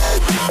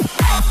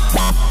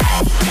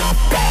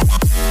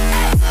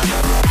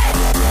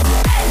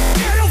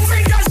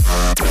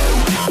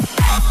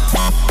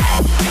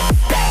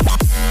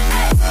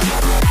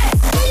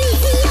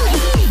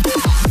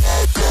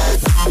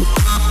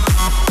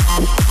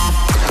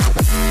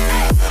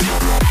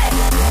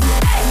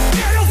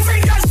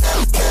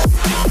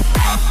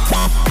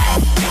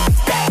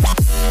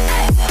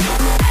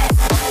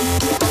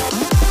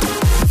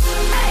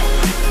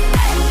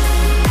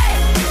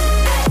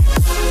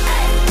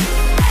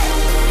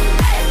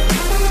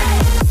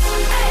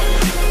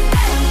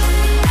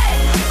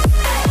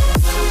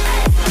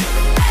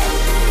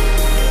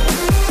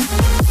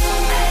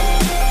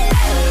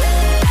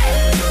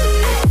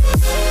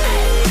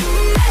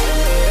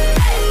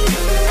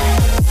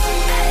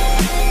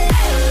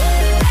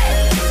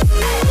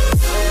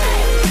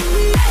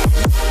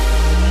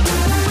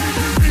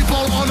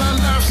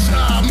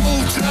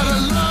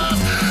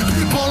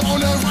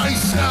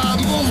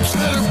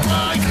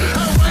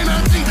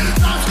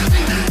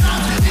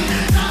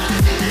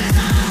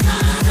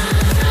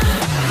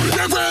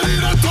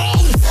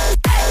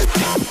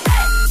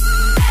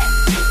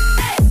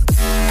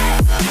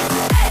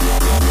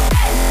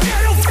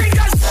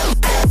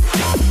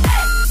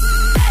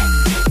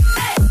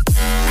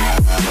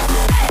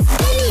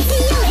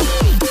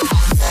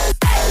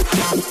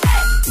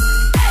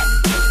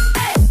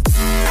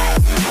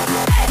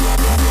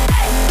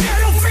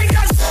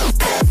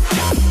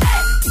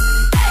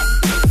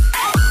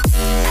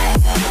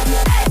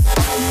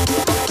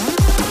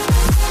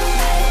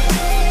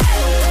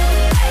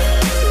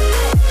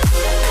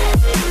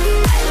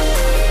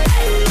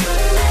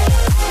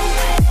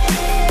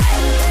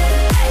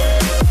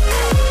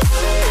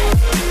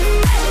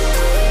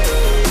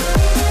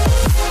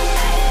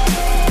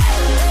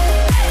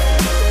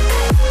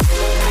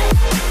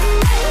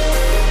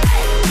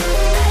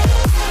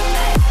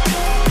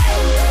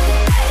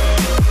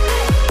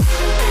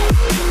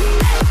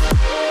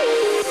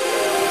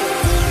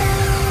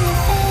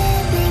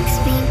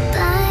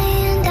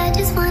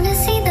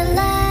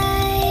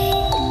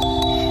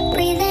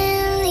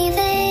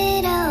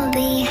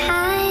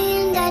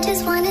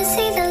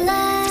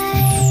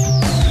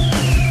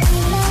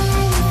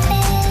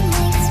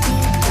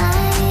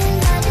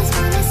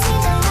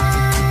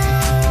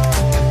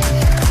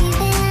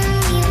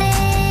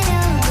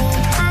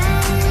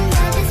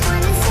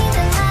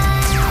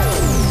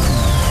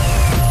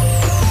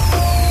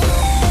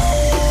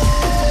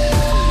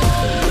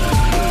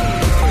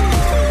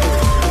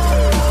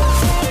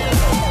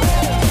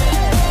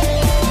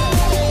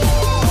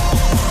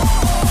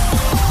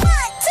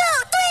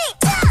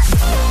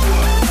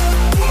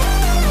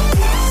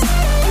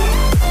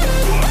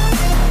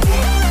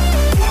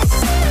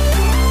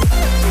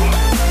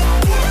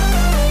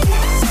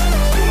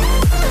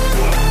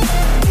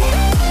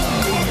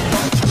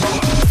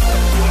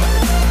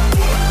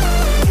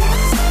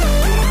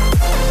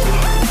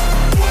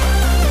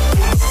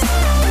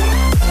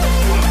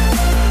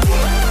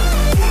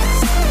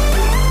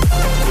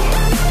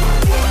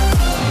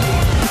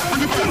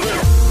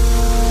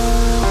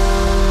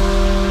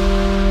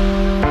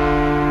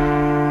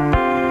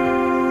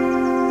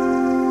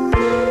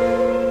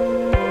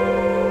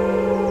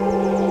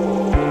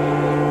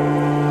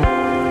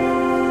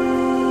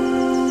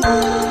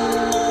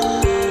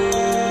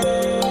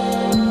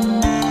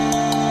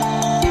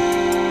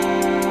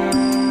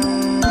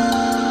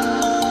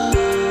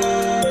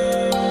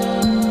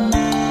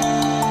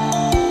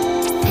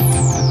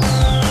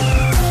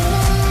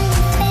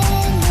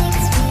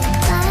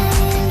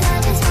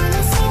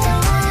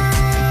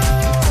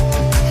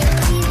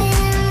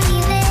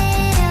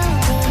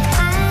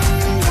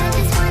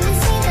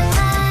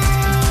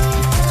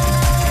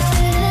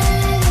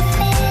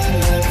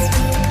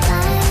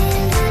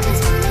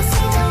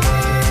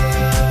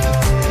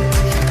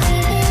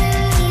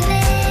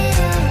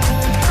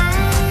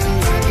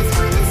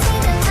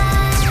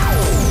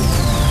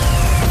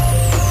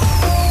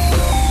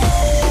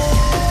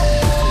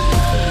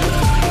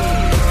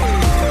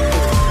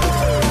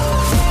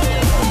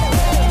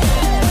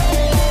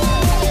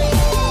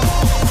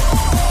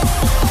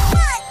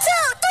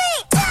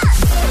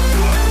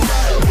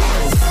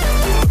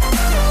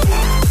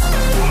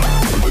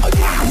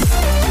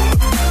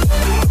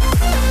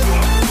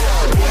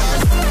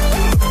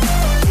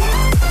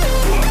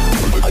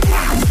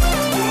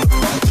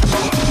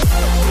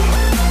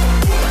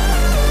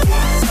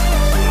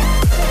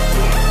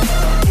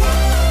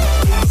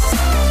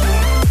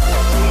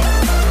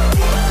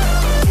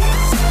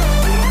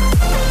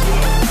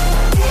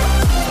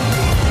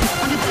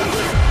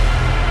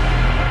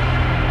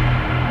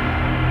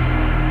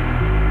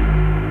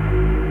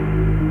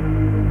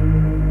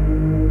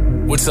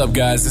 What's up,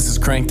 guys? This is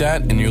Crank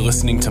That, and you're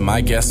listening to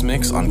my guest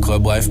mix on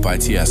Club Life by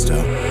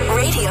Tiesto.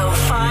 Radio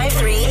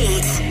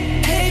 538.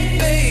 Hey,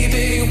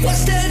 baby,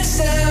 what's that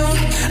sound?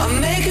 I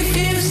make a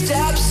few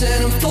steps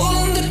and I'm fall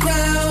on the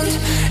ground.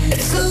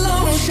 It's a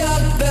long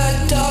shot,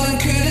 but darling,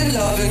 couldn't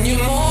loving you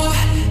more.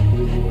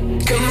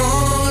 Come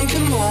on,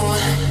 come on.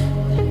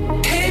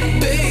 Hey,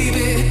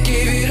 baby,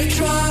 give it a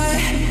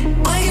try.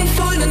 I can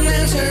find an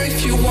answer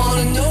if you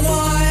wanna know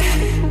why.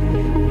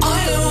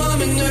 I know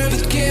I'm in nerve,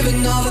 but give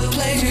another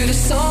play to the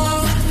song.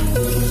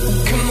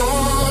 Come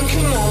on,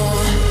 come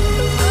on.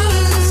 How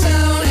does it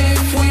sound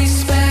if we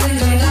spend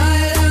the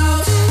night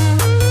out?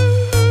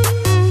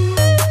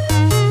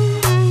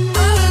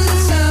 How does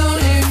it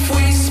sound if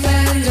we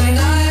spend the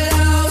night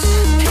out?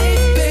 Hey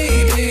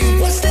baby,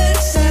 what's that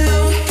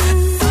sound?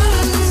 How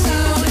does it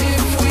sound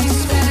if we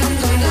spend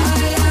the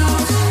night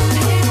out?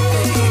 Hey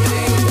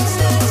baby, what's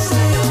that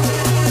sound?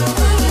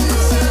 How does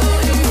it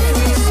sound if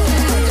we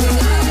spend the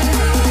night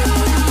out?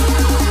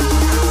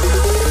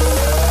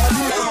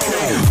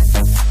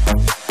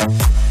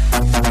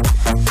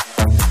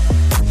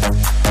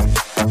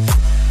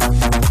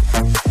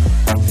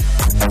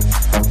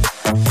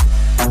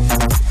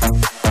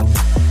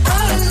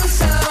 How does it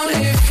sound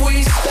if we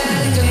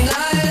spend the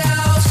night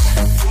out?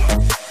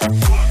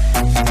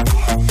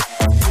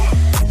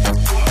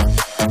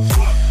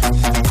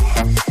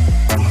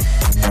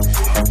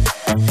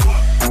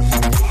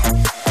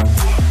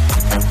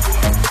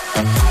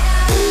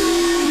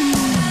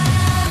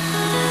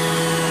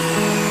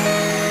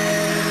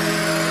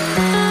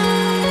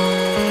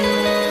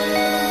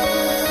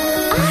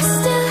 I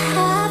still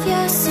have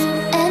your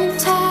suit and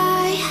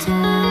tie,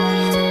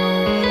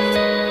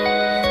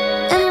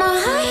 and my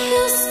high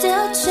heels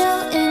still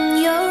chill in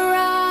your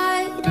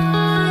ride.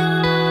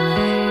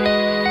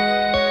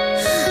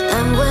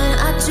 And when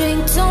I drink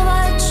too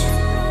much,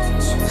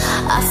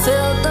 I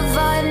feel the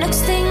vibe.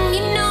 Next thing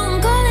you know,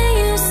 I'm calling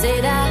you. Say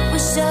that we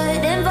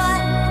should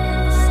invite.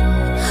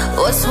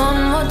 What's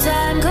one more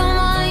time? Come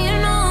on, you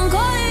know I'm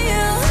calling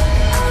you.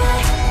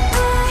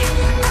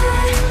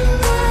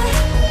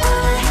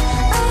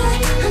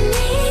 I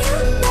need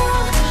you now. I need you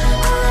now.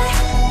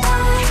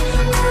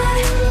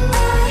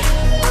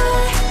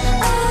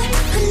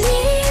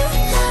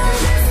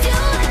 You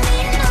let me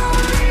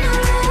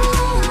know,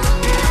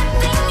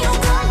 everything you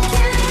got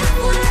can't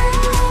live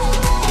without.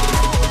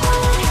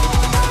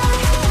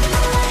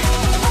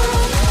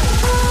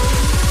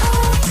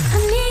 I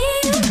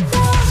need you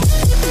now.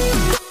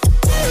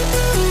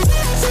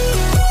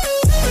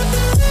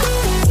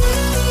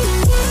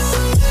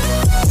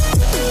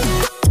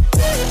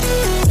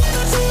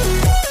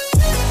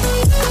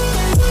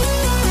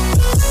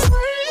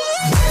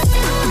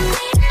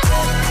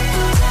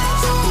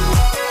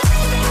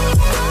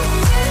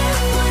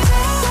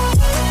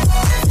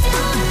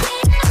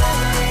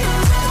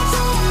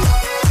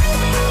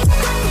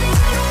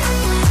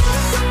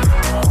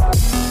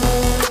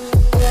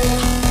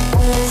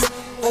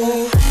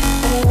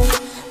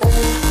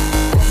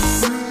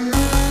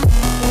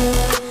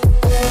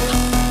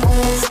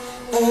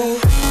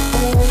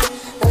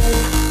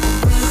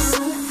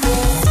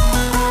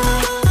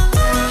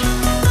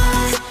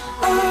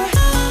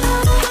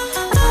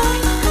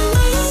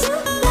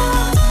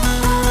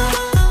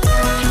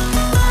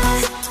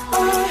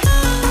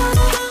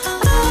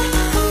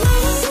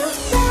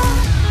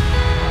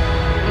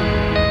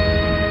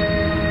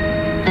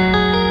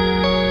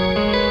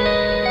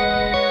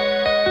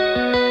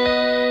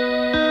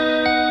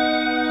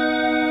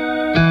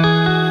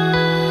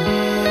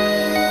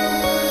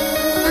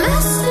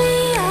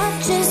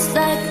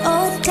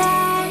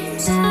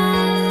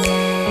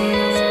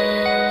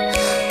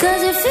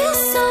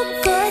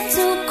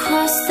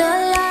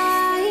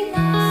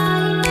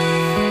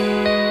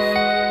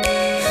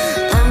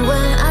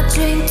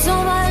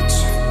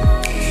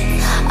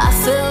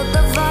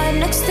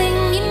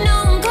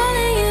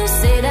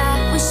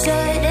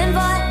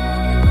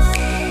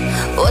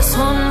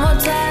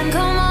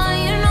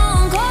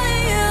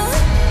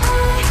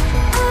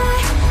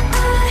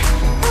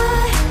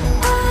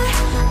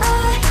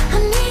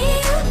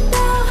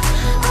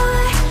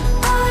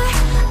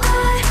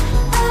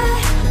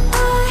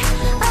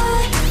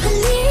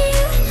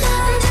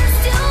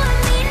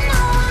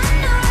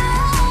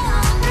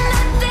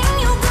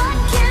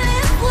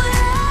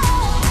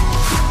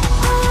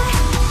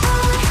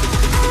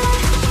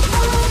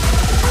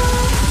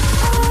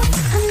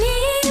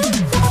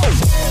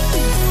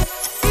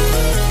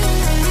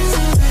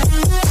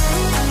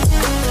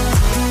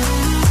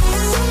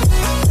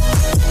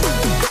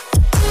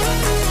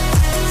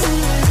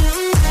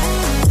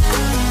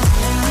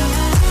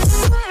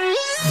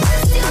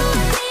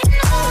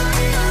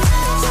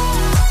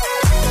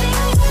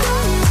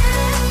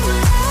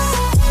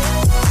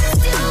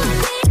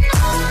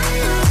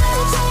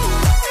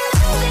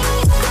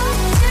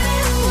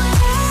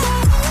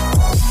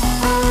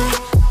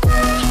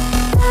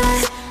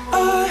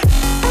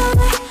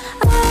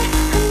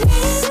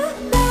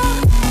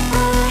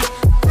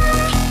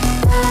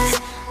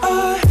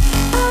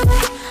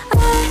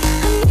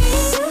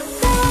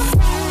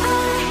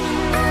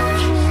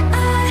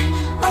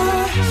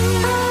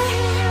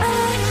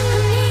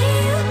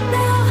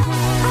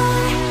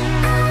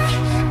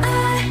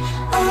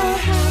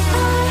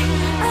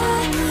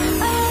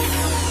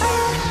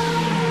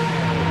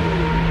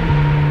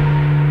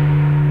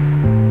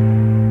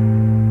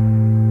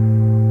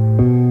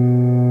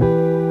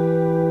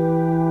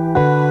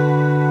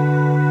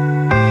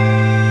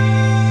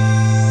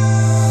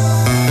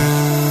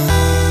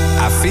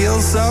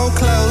 feel so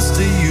close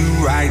to you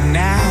right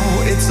now.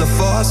 It's a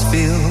force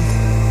field.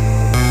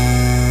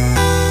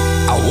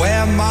 I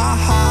wear my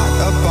heart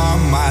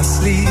upon my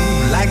sleeve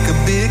like a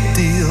big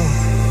deal.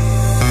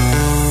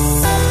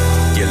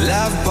 Your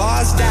love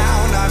pours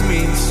down, I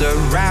mean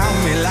surround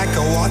me like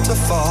a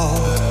waterfall.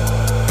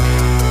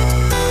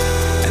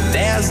 And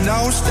there's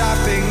no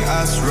stopping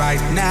us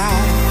right now.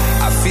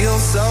 I feel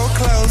so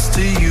close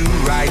to you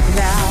right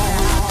now.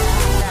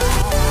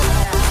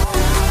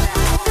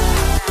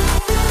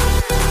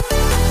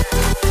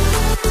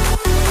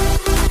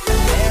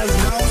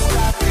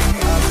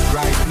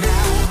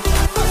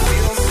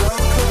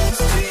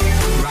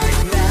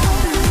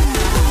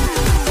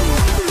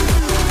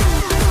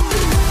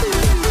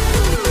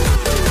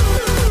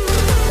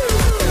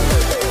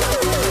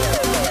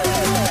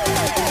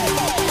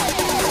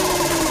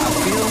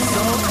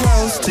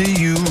 To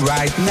you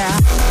right now.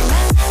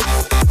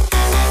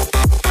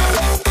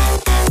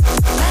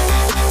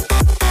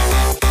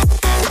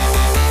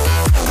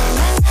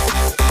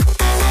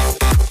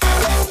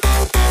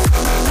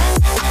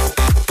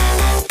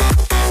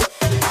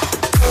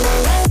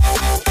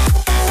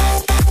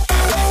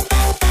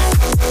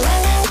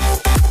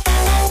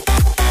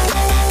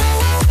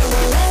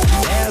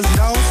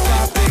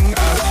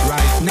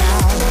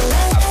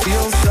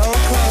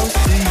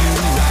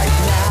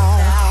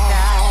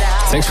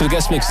 Thanks voor de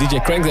guestmix, DJ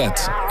Crank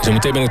That.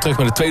 Zometeen ben ik terug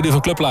met de tweede uur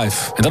van Club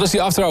Live. En dat is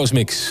die After Hours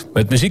mix.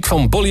 Met muziek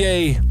van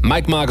Bollier,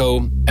 Mike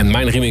Mago en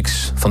mijn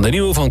remix van de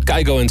nieuwe van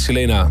Kygo en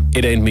Selena,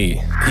 It Ain't Me.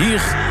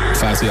 Hier,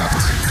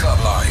 538. Club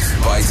Live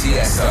by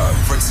Tiesto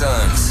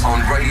returns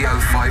on Radio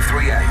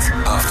 538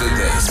 after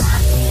this.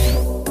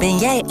 Ben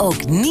jij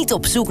ook niet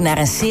op zoek naar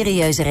een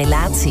serieuze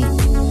relatie?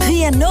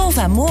 Via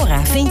Nova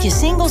Mora vind je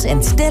singles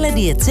en stellen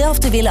die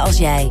hetzelfde willen als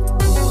jij.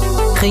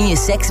 Gun je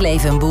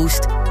seksleven een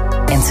boost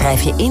en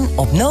schrijf je in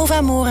op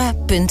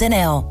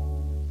novamora.nl.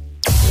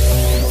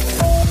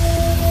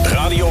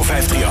 Radio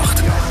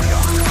 538.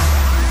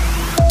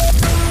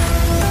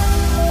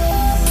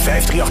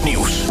 538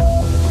 Nieuws.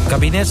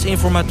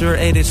 Kabinetsinformateur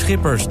Edith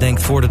Schippers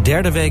denkt voor de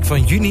derde week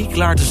van juni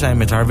klaar te zijn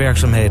met haar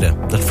werkzaamheden.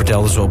 Dat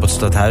vertelde ze op het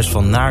stadhuis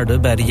van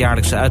Naarden bij de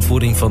jaarlijkse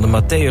uitvoering van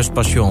de Matthäus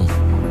Passion.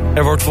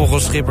 Er wordt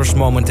volgens Schippers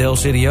momenteel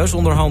serieus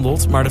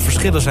onderhandeld, maar de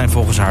verschillen zijn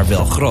volgens haar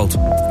wel groot.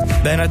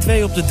 Bijna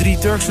 2 op de 3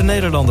 Turkse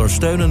Nederlanders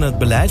steunen het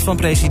beleid van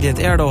president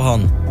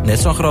Erdogan. Net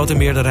zo'n grote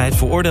meerderheid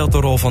veroordeelt de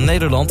rol van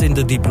Nederland in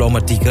de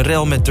diplomatieke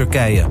rel met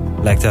Turkije,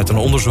 blijkt uit een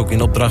onderzoek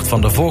in opdracht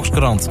van de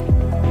Volkskrant.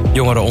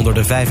 Jongeren onder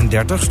de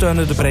 35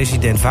 steunen de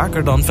president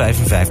vaker dan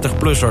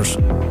 55-plussers.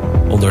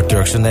 Onder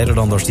Turkse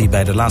Nederlanders die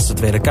bij de laatste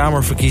Tweede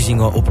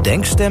Kamerverkiezingen op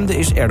Denk stemden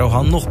is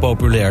Erdogan nog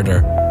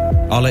populairder.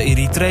 Alle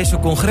Eritrese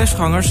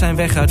congresgangers zijn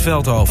weg uit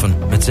Veldhoven.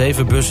 Met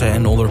 7 bussen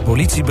en onder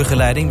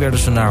politiebegeleiding werden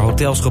ze naar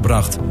hotels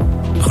gebracht.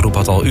 De groep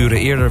had al uren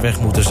eerder weg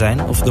moeten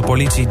zijn. Of de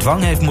politie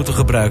dwang heeft moeten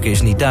gebruiken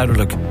is niet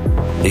duidelijk.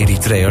 De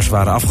Eritreërs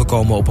waren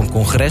afgekomen op een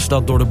congres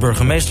dat door de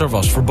burgemeester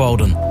was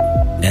verboden.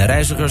 En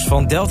reizigers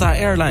van Delta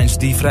Airlines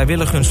die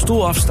vrijwillig hun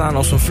stoel afstaan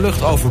als een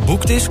vlucht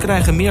overboekt is,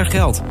 krijgen meer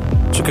geld.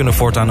 Ze kunnen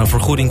voortaan een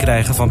vergoeding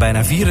krijgen van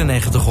bijna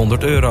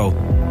 €9400.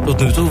 Tot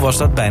nu toe was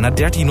dat bijna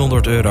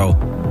 €1300.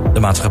 De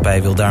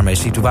maatschappij wil daarmee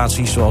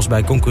situaties zoals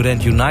bij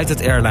concurrent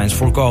United Airlines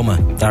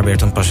voorkomen. Daar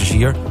werd een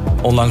passagier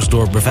onlangs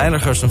door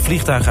beveiligers een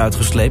vliegtuig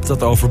uitgesleept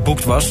dat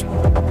overboekt was.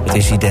 Het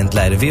incident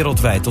leidde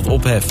wereldwijd tot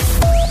ophef.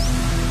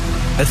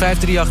 Het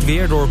 538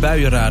 weer door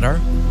buienradar.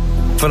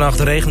 Vannacht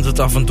regent het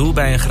af en toe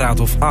bij een graad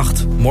of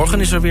 8. Morgen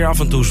is er weer af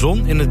en toe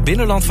zon. In het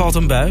binnenland valt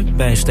een bui.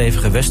 Bij een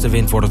stevige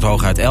westenwind wordt het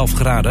hooguit 11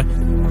 graden.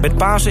 Met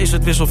Pasen is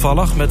het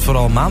wisselvallig, met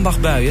vooral maandag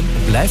buien.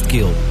 Het blijft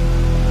kil.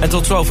 En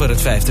tot zover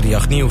het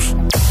 538 nieuws.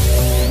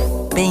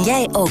 Ben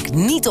jij ook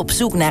niet op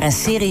zoek naar een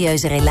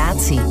serieuze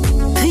relatie?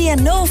 Via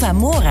Nova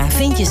Mora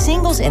vind je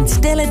singles en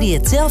stellen die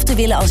hetzelfde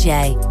willen als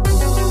jij.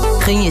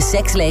 Gun je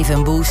seksleven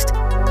een boost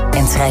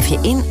en schrijf je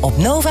in op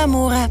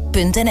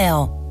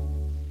novamora.nl.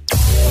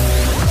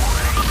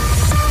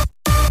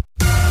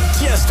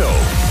 Tiesto.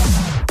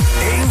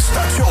 1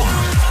 station.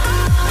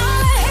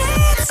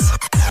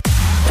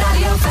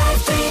 Radio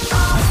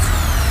 538.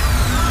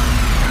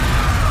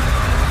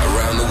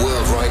 Around the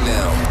world right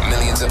now,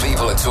 millions of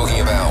people are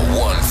talking about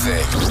one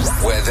thing.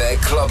 Where their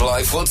club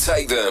life will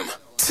take them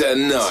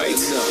tonight.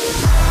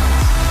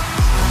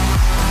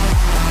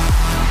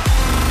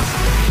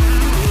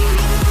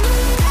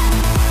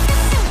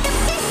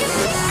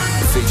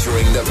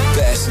 Featuring the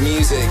best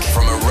music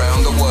from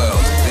around the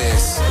world.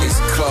 This is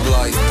Club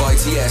Life by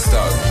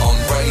Tiesto on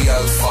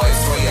Radio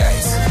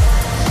 538.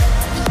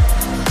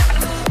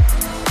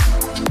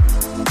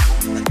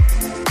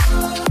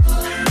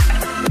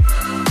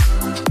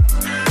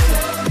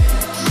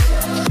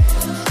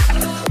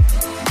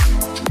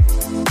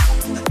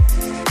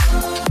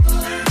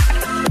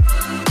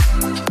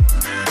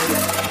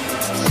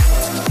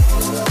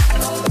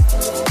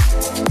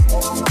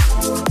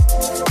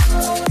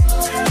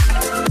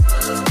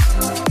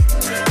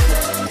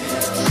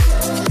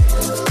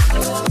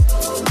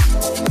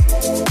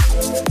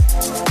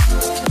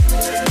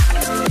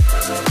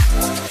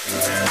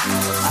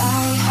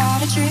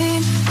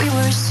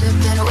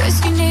 sipping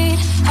whiskey neat.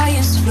 I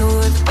used to flow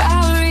with the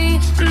Bowery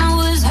when I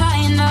was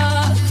high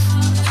enough.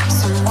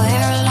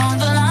 Somewhere along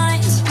the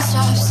lines, we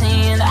stopped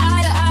seeing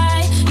eye to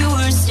eye. You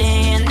were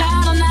staying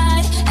out all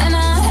night, and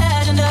I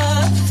had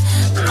enough.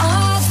 No,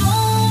 I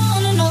don't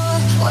wanna know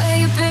where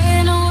you've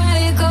been or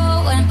where you're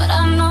going, but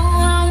I know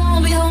I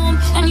won't be home,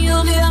 and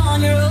you'll be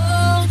on your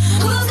own.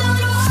 Who's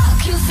gonna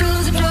walk you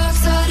through the dark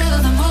side of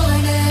the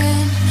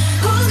morning?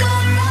 Who's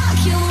gonna rock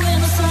you when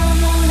the sun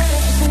won't let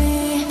you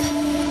sleep?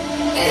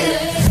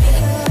 Yeah.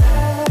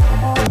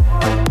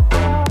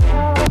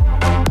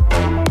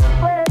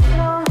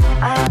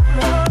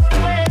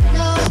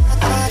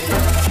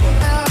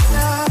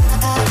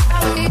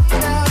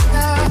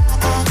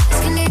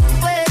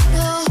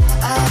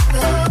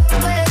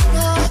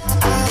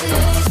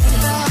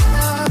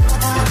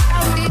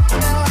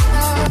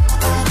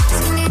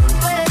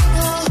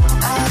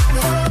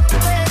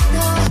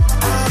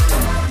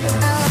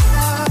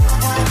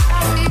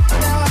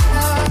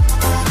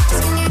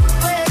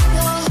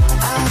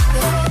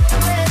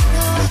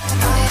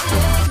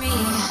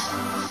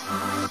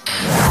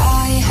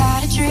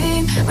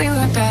 We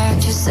were back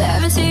to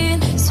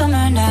 17,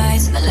 summer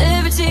nights and the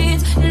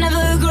libertines,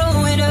 never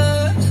growing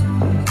up.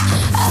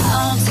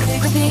 I'll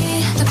take with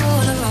me the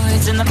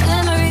Polaroids and the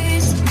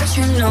memories, but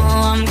you know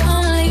I'm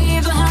gonna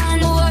leave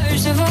behind the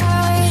worst of us.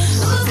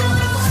 Who's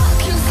gonna walk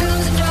you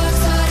through the dark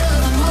side of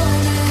the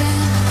morning?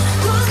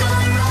 Who's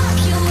gonna rock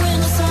you when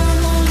the sun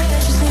won't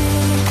let you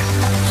sleep?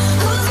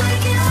 Who's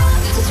waking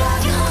up to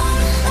drive you home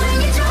when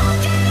you're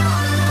drunk and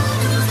all alone?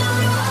 Who's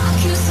gonna walk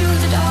you through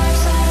the dark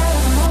side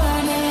of the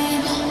morning?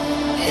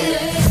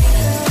 Yeah.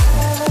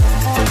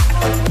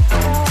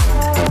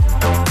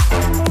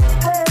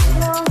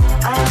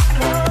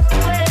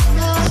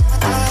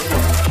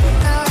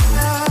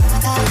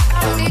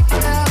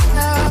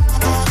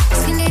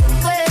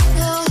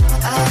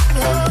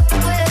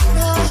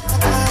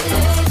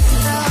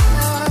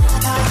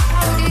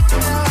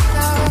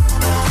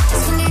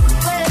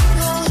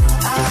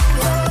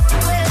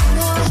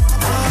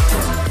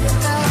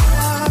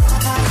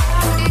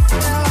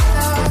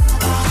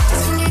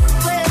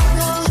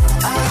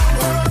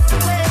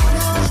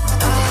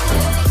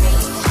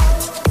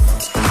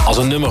 Als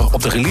een nummer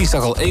op de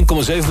releasedag al 1,7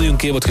 miljoen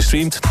keer wordt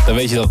gestreamd, dan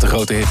weet je dat het een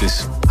grote hit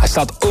is. Hij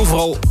staat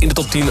overal in de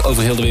top 10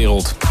 over heel de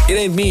wereld. It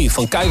Ain't Me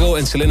van Kygo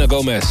en Selena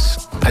Gomez.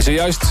 En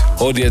zojuist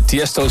hoorde je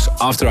Tiesto's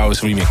After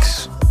Hours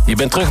remix. Je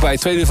bent terug bij het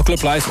tweede uur van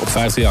Club Live op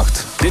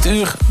 538. Dit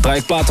uur draai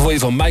ik platen voor je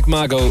van Mike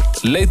Mago,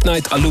 Late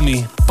Night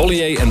Alumi,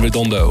 Bollier en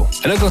Redondo.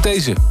 En ook nog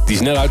deze, die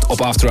is net uit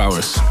op After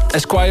Hours.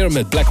 Esquire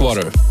met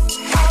Blackwater.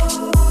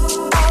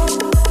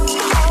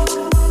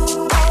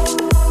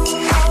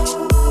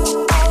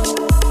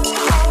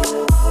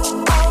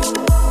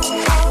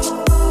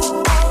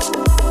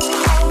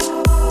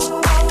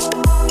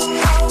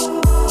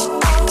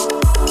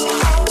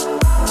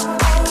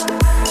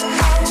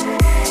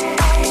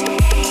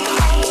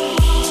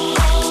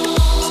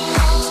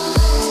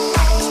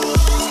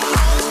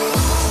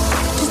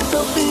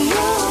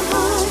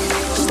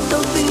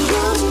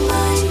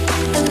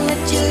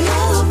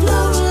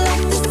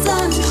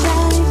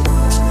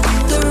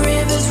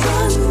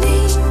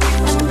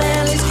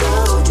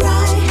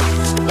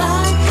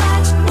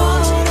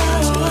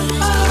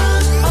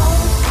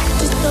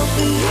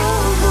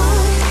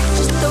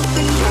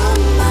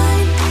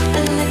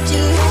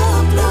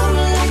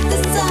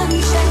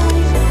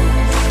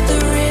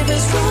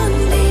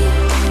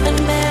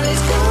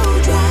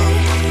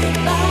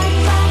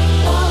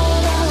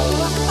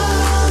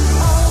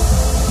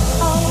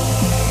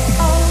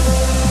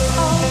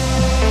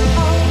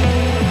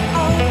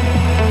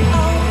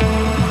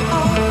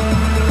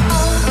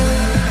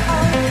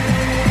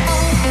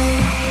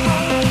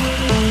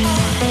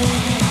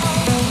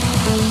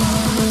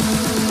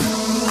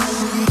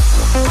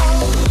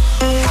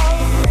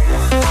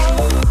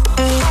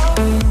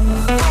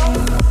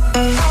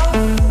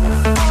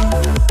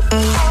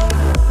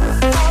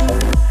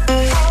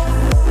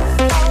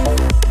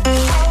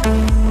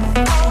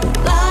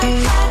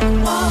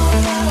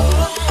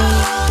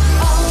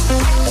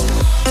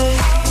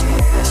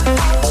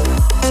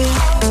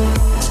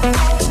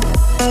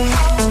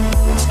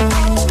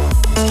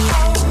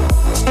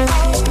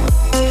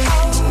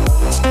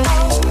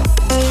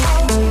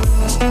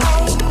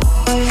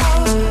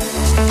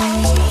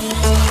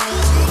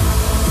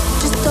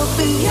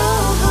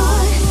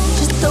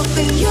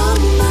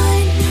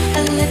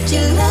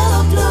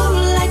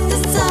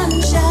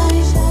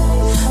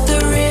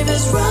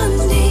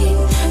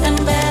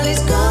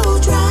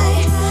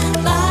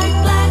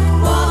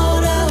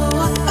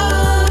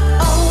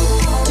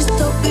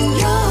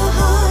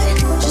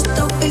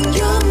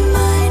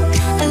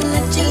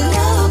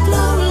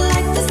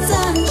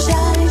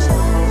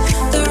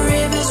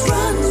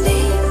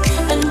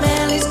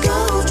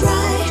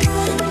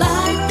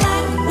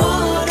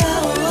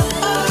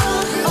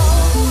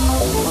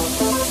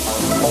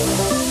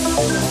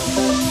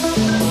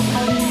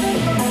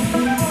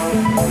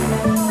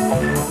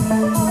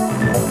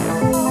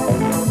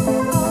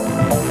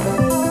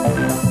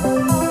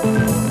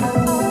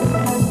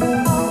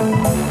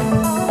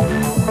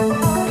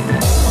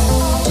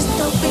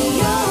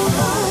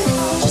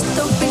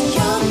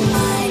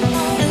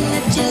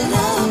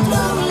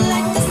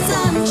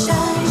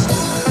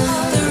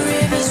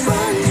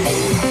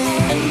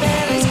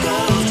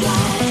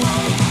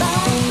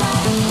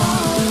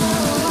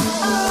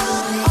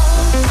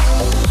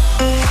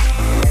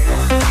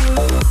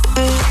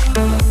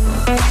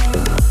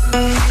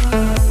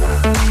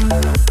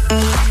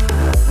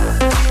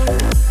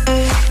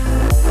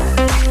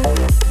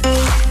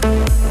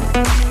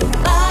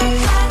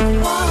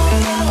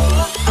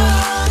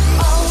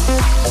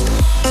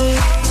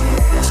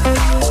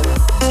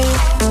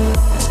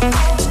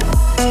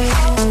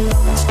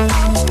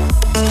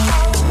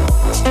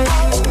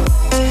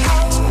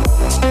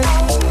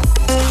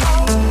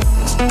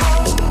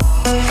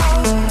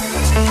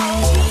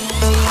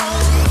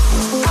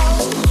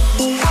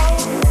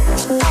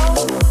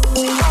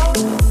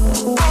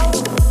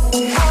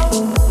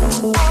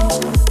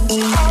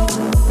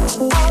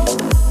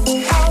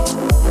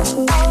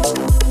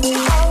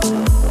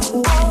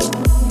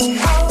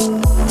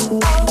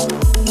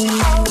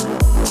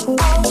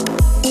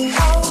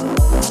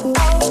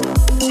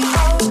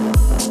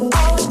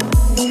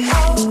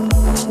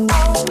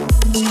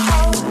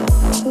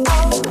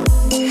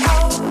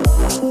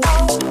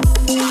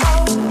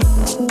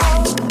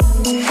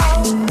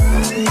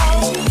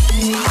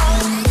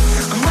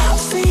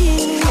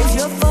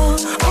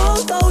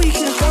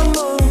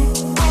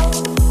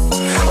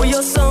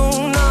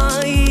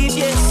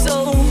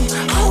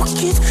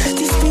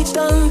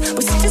 done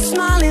with such a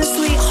smiling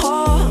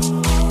sweetheart.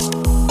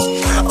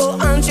 Oh,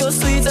 and your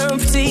sweet and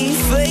pretty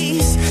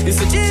face is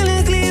such an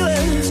ugly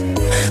way.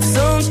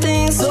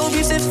 Something so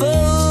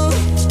beautiful.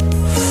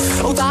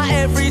 Oh, that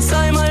every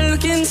time I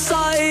look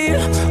inside,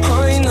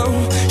 I know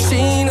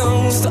she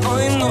knows that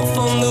I'm not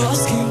fond of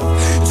asking.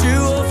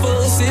 True or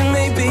false it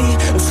may be,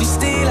 oh, she's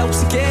still out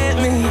to get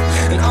me.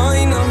 And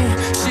I know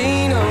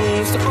she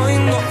knows that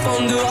I'm not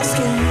fond of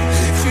asking.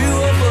 True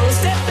or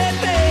false,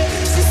 baby,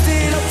 she's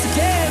still out to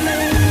get me.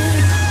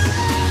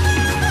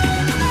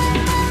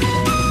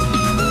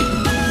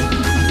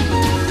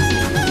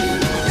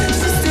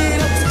 She's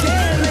still out to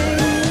get me.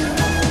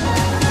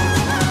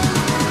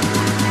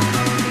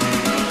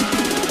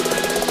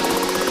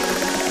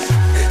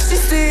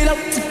 She's still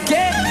out to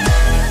get me.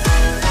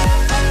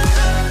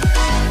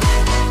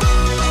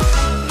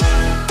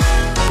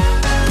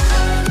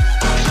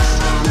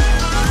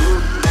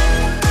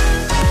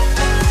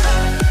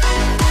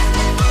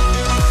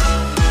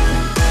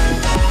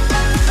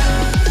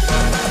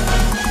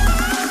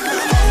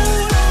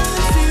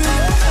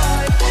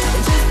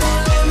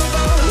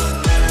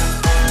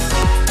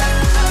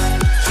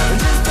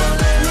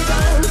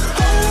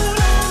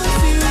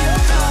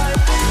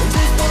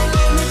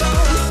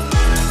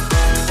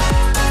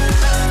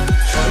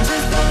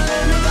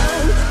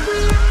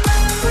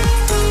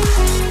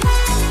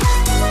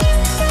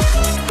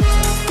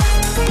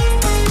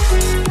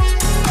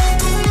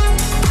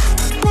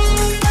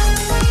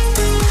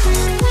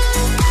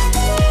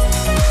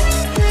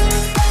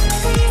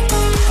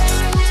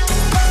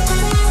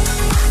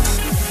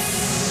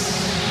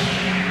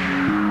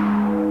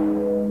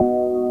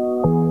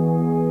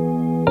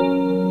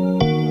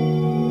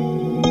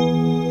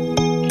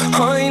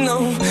 I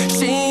know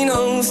she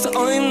knows that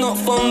I'm not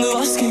fond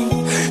of asking.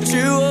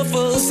 True or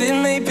false it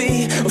may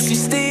be, oh,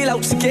 she's still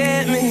out to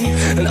get me.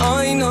 And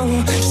I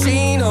know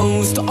she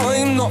knows that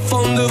I'm not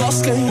fond of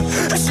asking.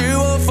 True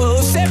or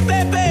false,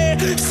 baby,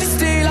 she's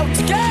still out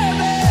to get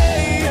me.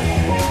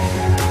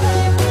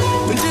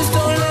 And just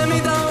don't let me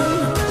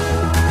down.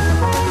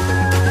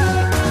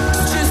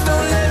 Just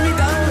don't let me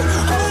down.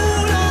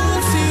 Hold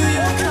on to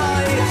your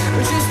kite.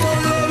 And just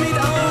don't let me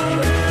down.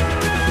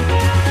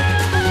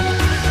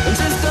 And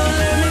just don't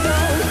let me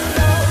down.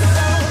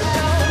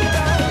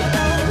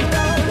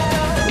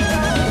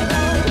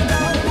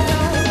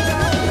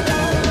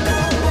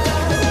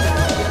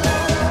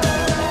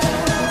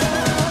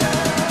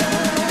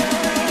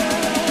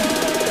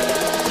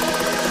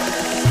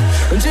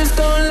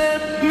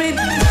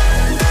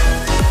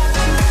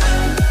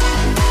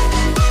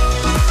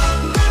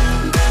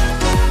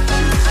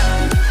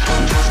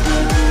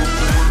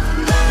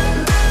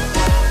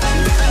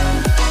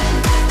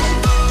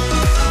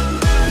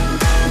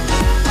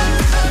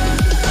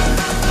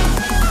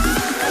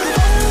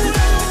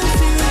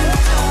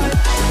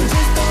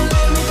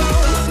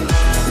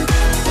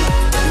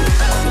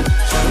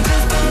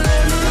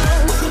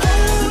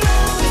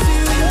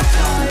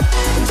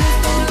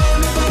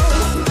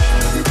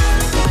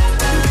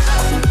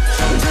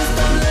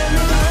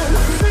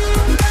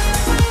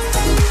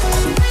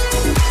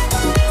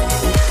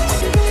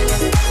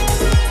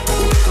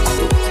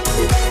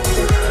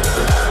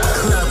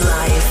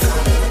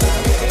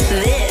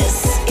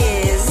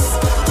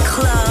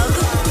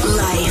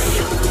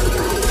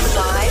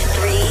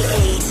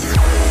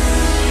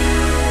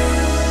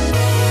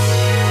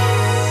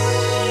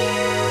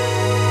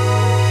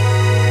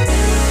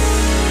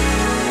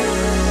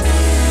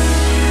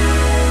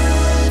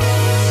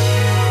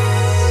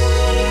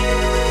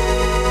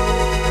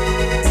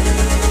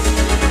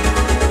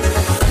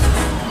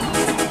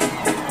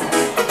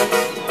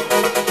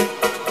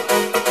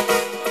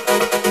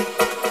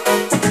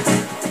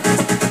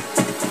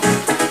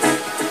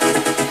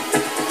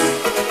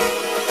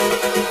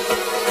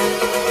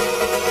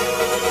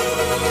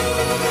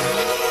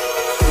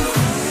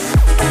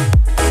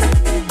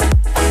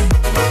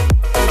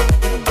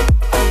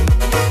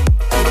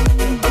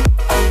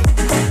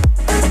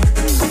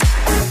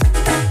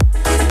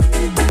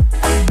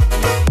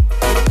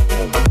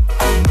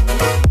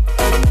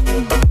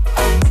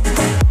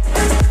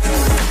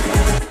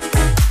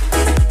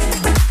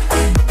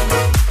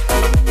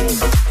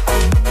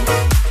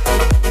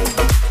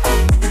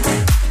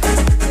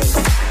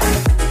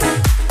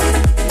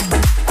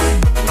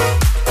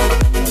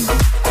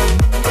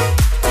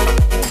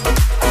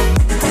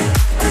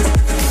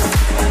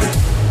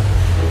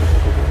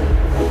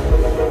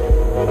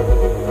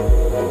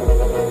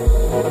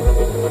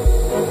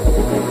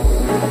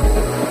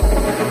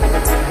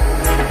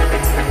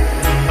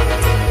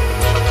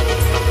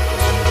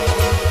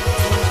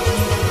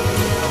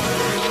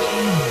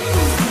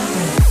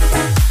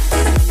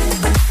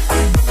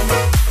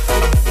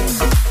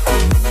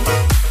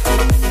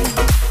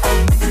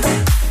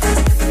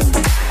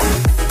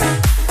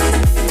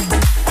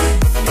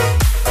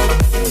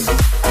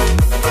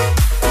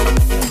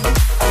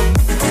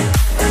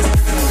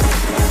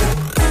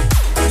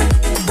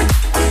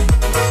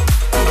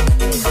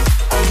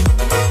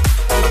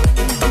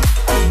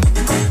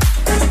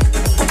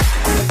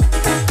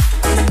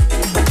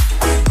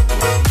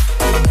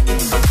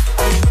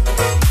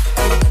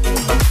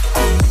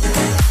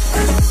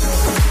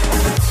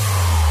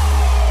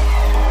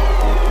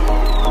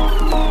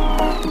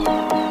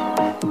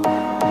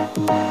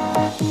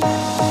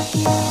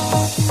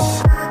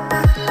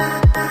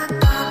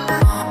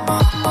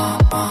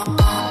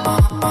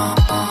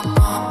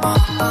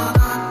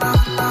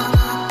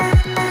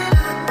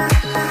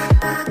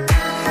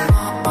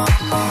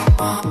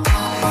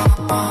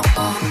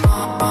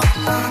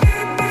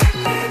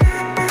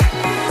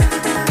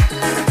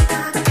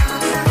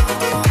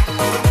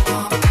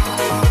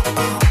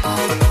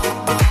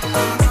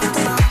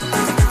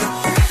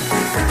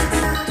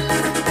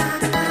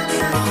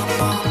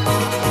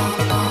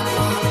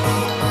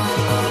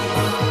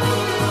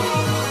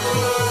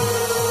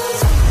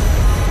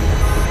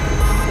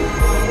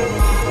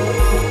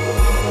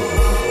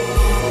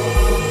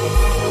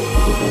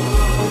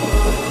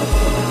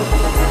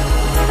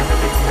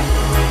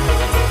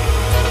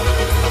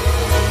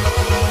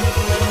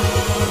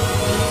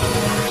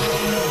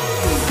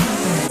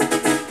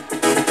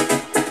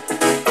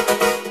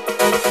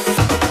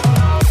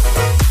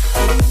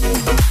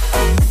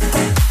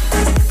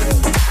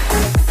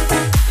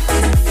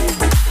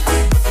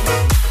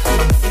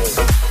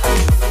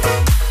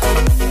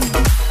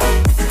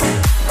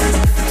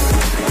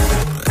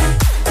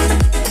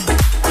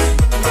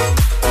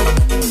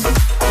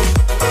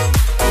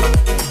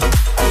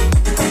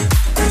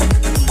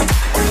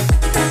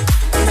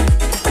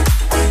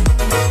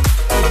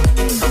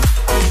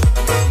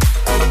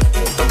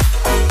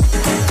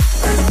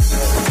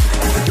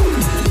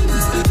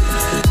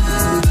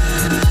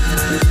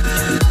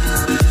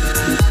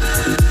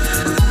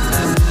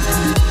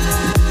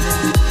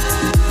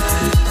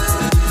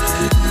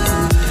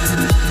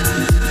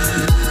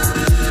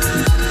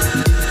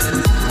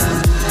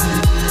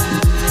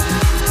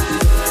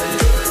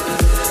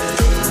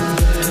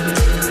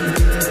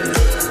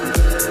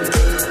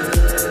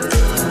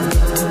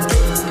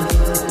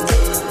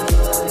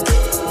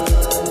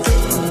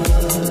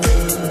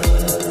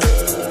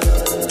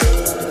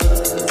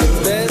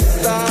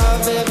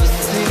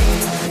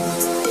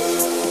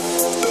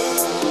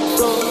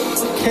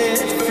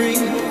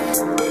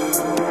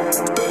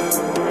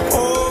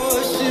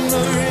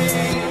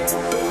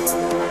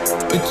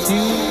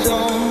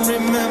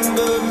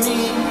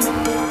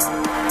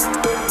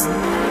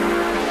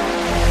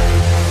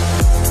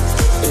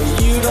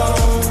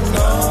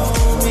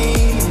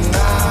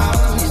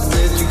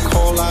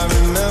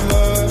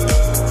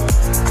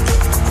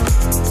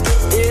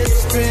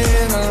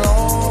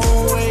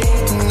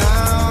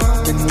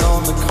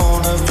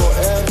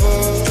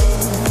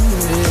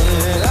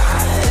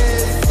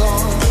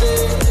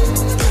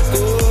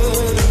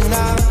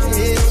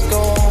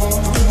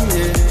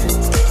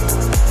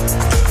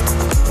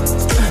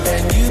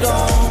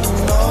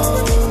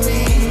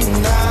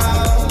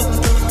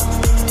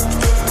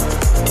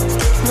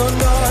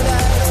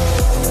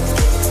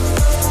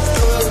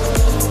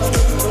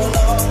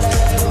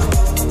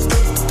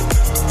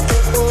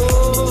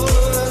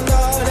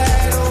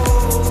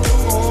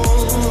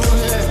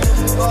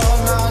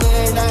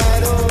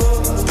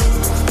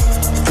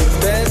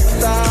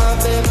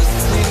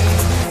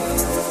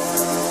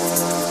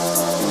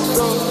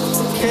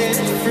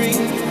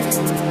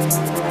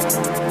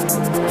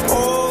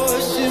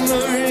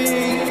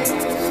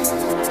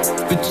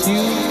 but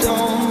you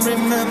don't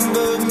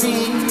remember me.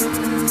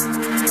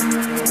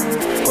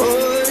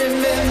 Oh,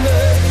 remember.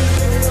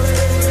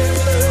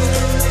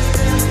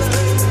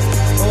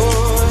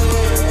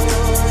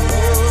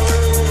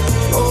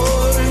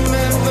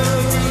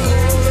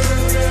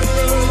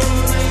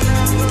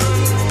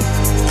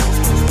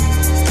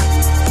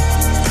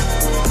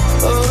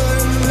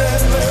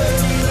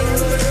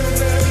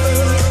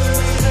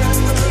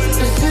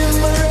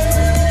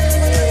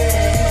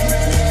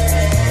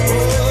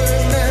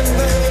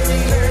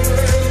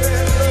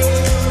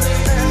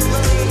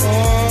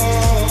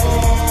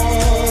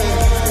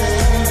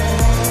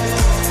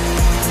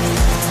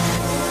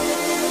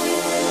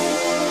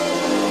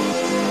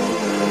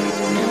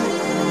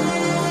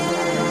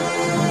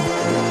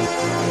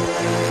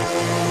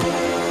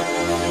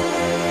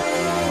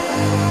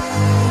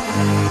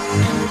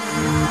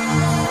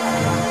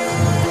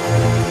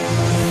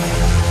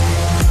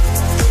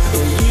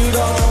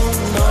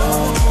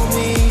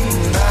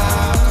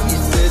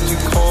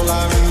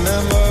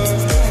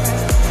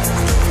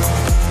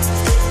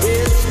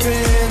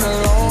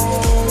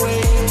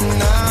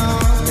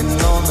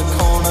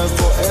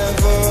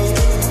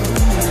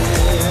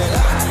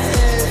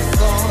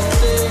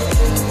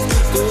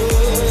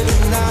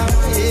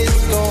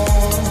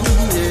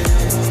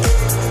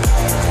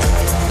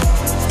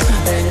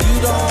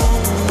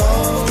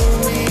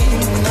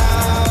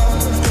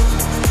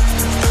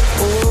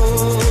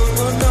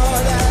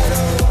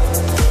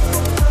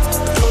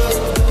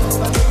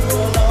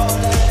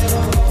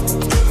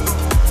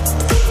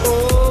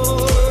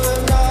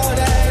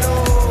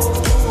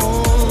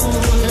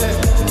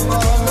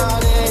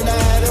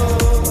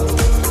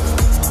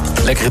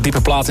 Lekkere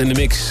diepe platen in de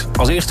mix.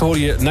 Als eerste hoorde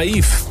je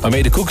Naïef,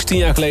 waarmee de Cooks 10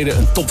 jaar geleden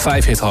een top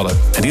 5 hit hadden.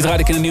 En die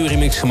draaide ik in een nieuwe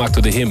remix gemaakt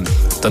door The Him.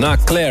 Daarna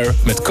Claire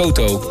met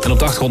Koto en op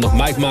de achtergrond nog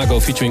Mike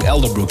Mago featuring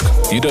Elderbrook.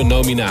 You Don't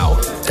Know Me Now.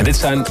 En dit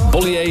zijn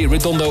Bollier,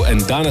 Redondo en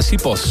Dana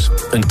Sipos.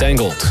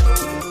 Untangled.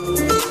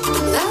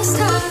 Last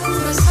time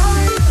I saw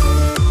you,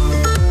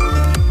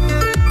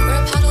 were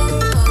a puddle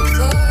on the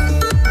floor.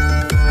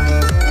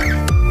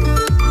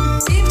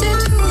 Seeped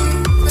into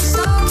the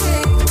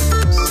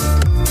stockings,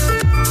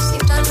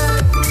 seeped under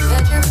the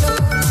bedroom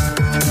door,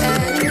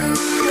 bedroom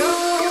door.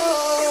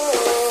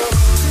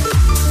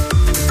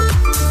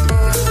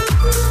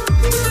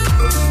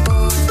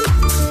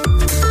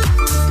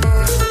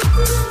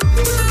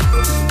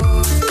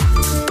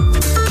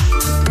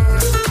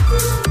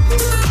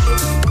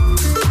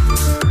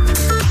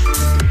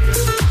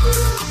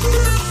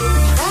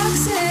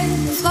 Cracks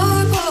in the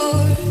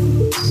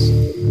floorboards,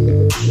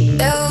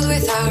 filled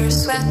with our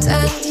sweat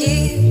and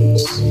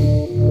tears.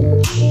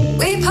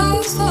 We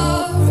pose for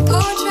a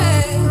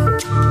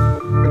portrait.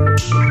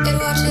 It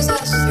watches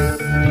us through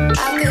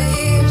out the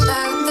years,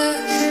 out the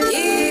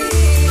years.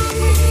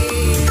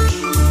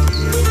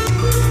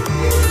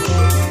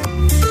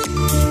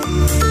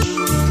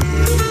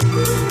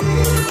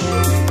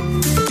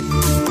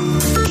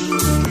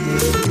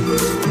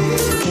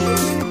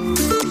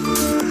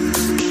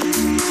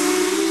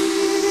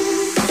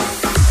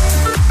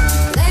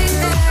 Lay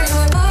bare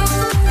your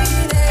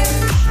body there,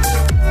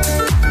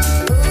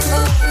 move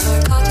on your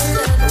cotton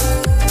and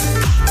wool.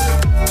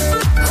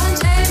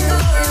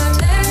 Untangle your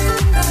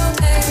tangled